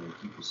restaurant and they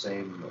keep the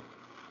same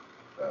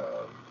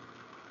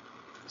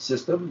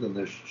system, then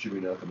there should be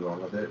nothing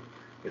wrong with it.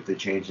 If they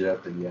change it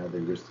up, then yeah, they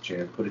risk the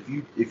chance. But if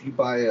you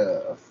buy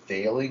a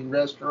failing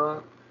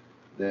restaurant,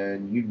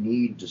 then you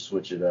need to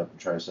switch it up and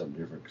try something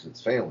different because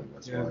it's failing.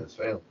 That's why it's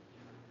failing.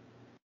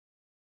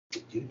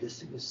 Dude, this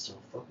thing is so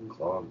fucking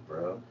clogged,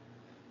 bro.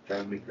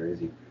 Driving me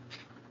crazy.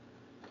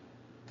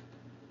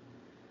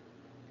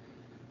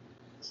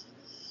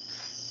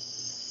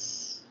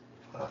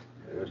 Fuck,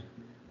 dude.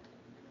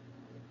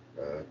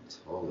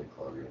 Totally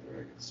clogged right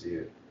there. I can see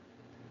it.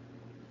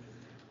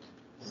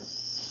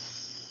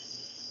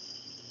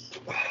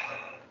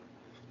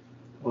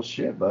 Well,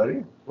 shit,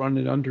 buddy. Run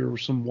it under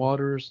some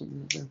water or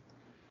something like that.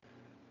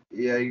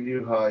 Yeah, you can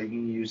do hot. You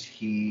can use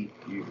heat.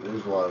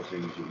 There's a lot of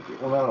things you can do.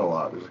 Well, not a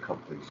lot. There's a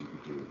couple things you can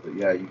do. But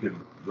yeah, you could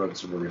run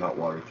some really hot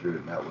water through it,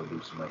 and that would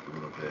loosen up a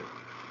little bit.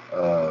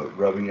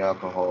 Rubbing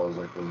alcohol is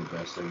like one of the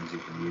best things you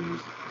can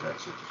use. That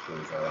shit just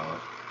goes right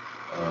off.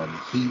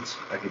 Heat,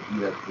 I could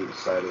heat up the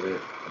side of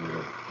it, and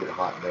it'll get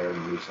hot in there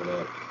and loosen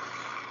up.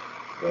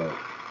 But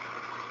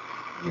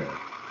yeah,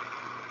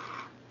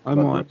 I'm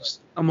on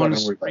a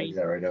strain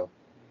right now.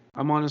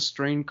 I'm on a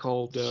strain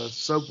called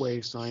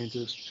Subway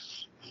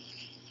Scientist.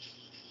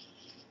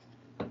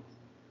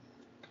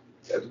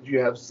 Did you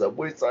have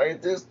Subway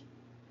Scientist?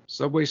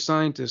 Subway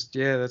Scientist,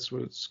 yeah, that's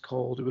what it's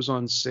called. It was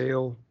on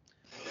sale.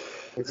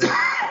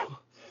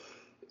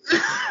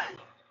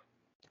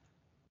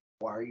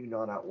 Why are you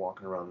not out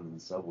walking around in the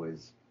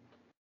subways,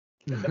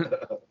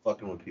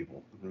 fucking with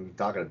people,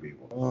 talking to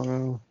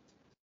people?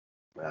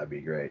 That'd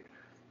be great.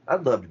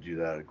 I'd love to do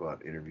that. I'd go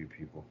out and interview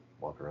people,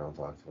 walk around,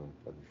 talk to them.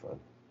 That'd be fun.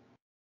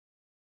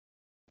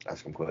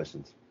 Ask them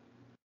questions.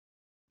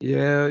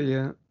 Yeah,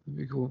 that'd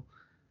be cool.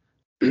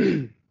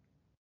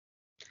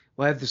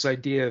 Well, I have this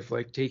idea of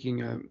like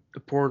taking a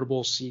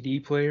portable CD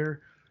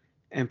player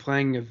and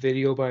playing a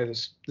video by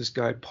this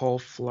guy Paul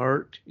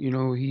Flart. You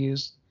know who he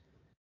is?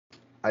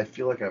 I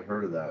feel like I've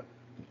heard of that.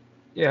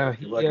 Yeah, I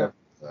feel like yeah, I've heard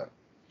of that.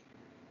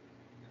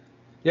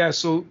 yeah.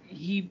 So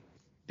he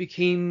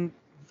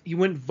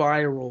went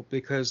viral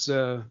because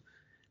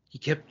he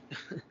kept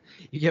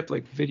he kept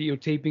like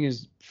videotaping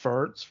his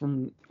farts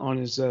from on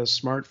his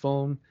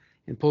smartphone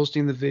and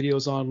posting the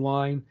videos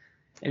online.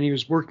 And he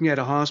was working at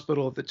a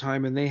hospital at the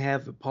time, and they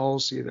have a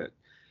policy that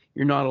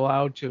you're not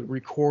allowed to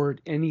record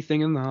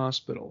anything in the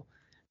hospital,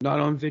 not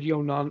on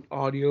video, not on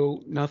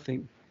audio,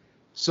 nothing.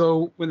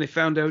 So when they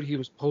found out he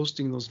was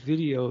posting those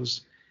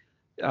videos,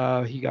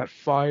 he got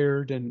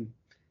fired, and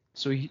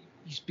so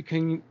he's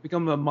become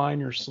a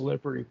minor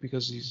celebrity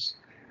because of his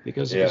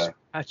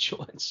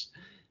flatulence.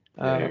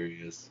 There he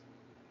is.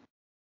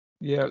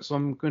 Yeah, so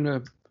I'm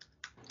gonna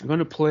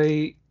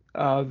play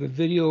the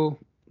video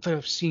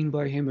I've seen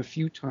by him a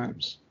few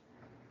times.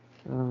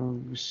 Let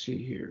me see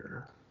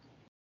here.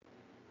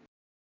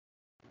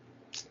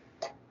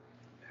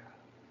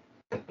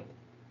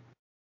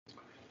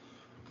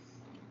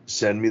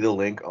 Send me the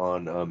link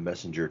on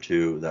Messenger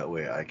too. That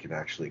way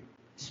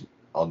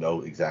I'll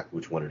know exactly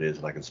which one it is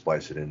and I can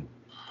splice it in.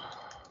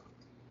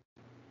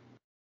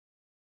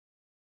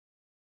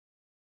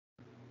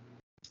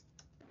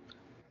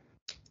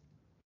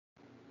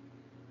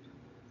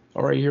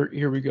 All right,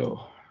 here we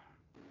go.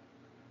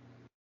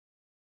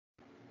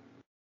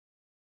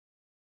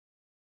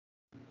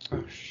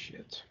 Oh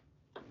shit.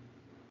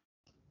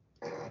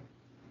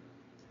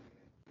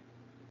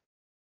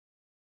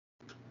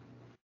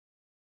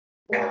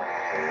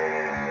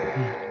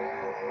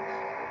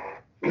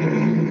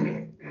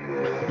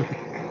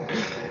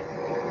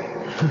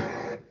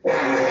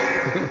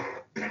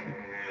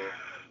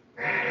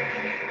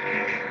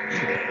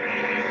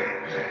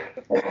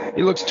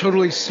 He looks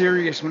totally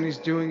serious when he's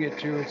doing it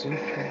too. It's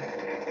interesting.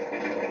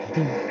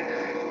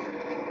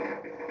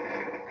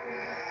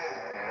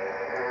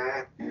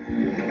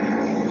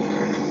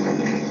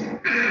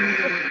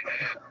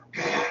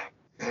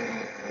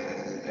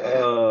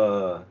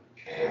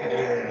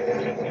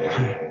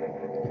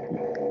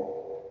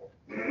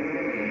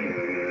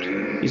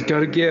 He's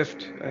got a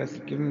gift. I have to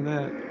give him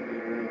that.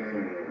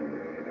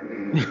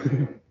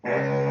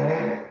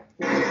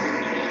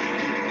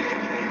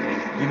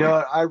 You know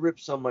what? I rip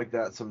some like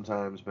that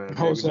sometimes, man.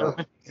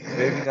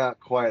 Maybe not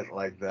quite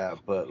like that,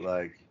 but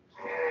like.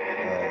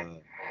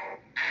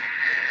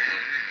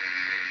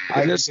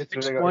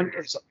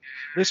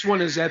 This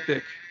one is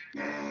epic.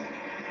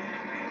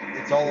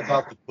 It's all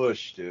about the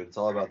push, dude. It's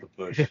all about the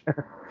push.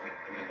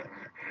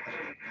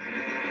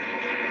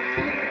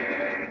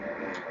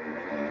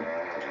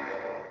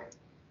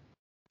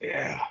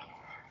 Yeah.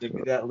 Send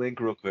me that link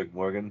real quick,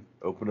 Morgan.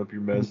 Open up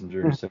your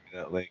Messenger and send me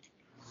that link.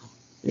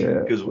 Yeah.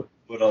 Because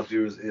what I'll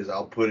do is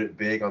I'll put it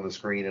big on the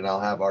screen and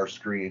I'll have our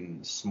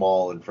screen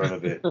small in front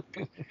of it.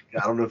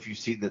 I don't know if you've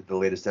seen the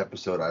latest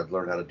episode. I've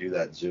learned how to do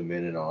that, zoom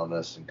in and on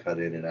us and cut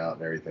in and out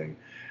and everything.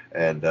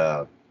 And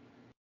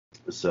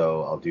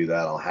so I'll do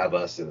that. I'll have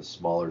us in a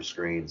smaller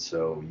screen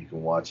so you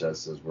can watch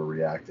us as we're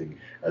reacting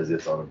as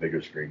it's on a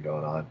bigger screen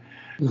going on.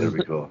 It'll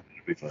be cool.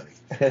 It'll be funny.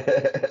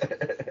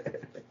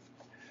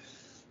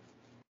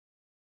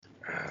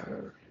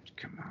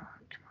 Come on.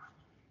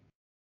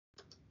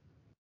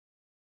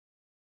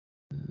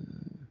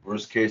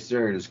 Worst case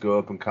scenario, just go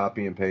up and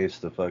copy and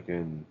paste the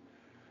fucking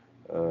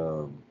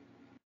the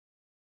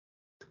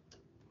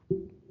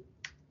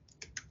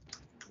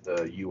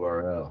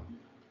URL.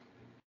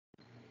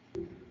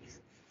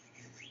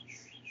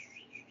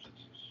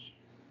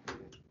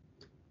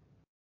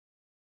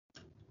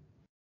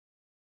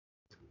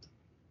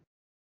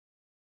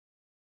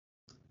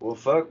 Well,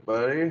 fuck,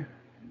 buddy.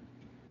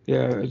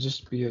 Yeah, it'll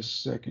just be a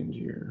second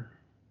here.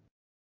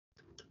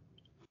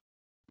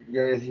 You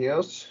got anything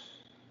else?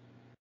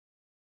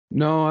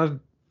 No,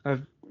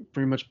 I've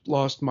pretty much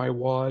lost my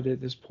wad at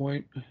this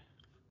point.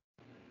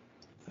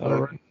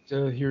 All right,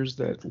 here's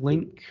that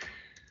link.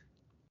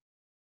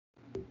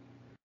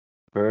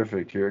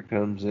 Perfect. Here it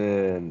comes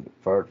in.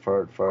 Fart,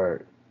 fart,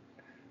 fart.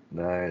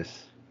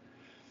 Nice.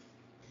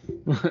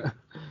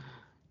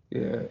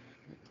 Yeah.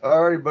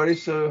 Alrighty, buddy.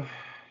 So,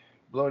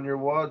 blowing your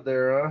wad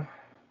there, huh?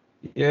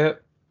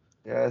 Yep.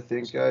 Yeah, I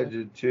think I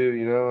did too.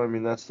 You know, I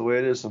mean, that's the way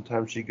it is.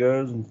 Sometimes she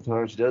goes, and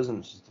sometimes she doesn't.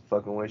 It's just the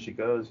fucking way she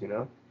goes, you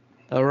know.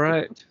 All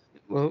right.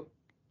 Well,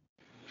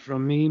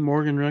 from me,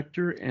 Morgan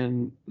Rector,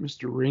 and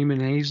Mr.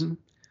 Raymond Hazen,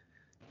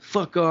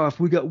 fuck off.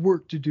 We got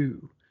work to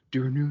do.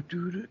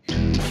 Do-do-do-do-do.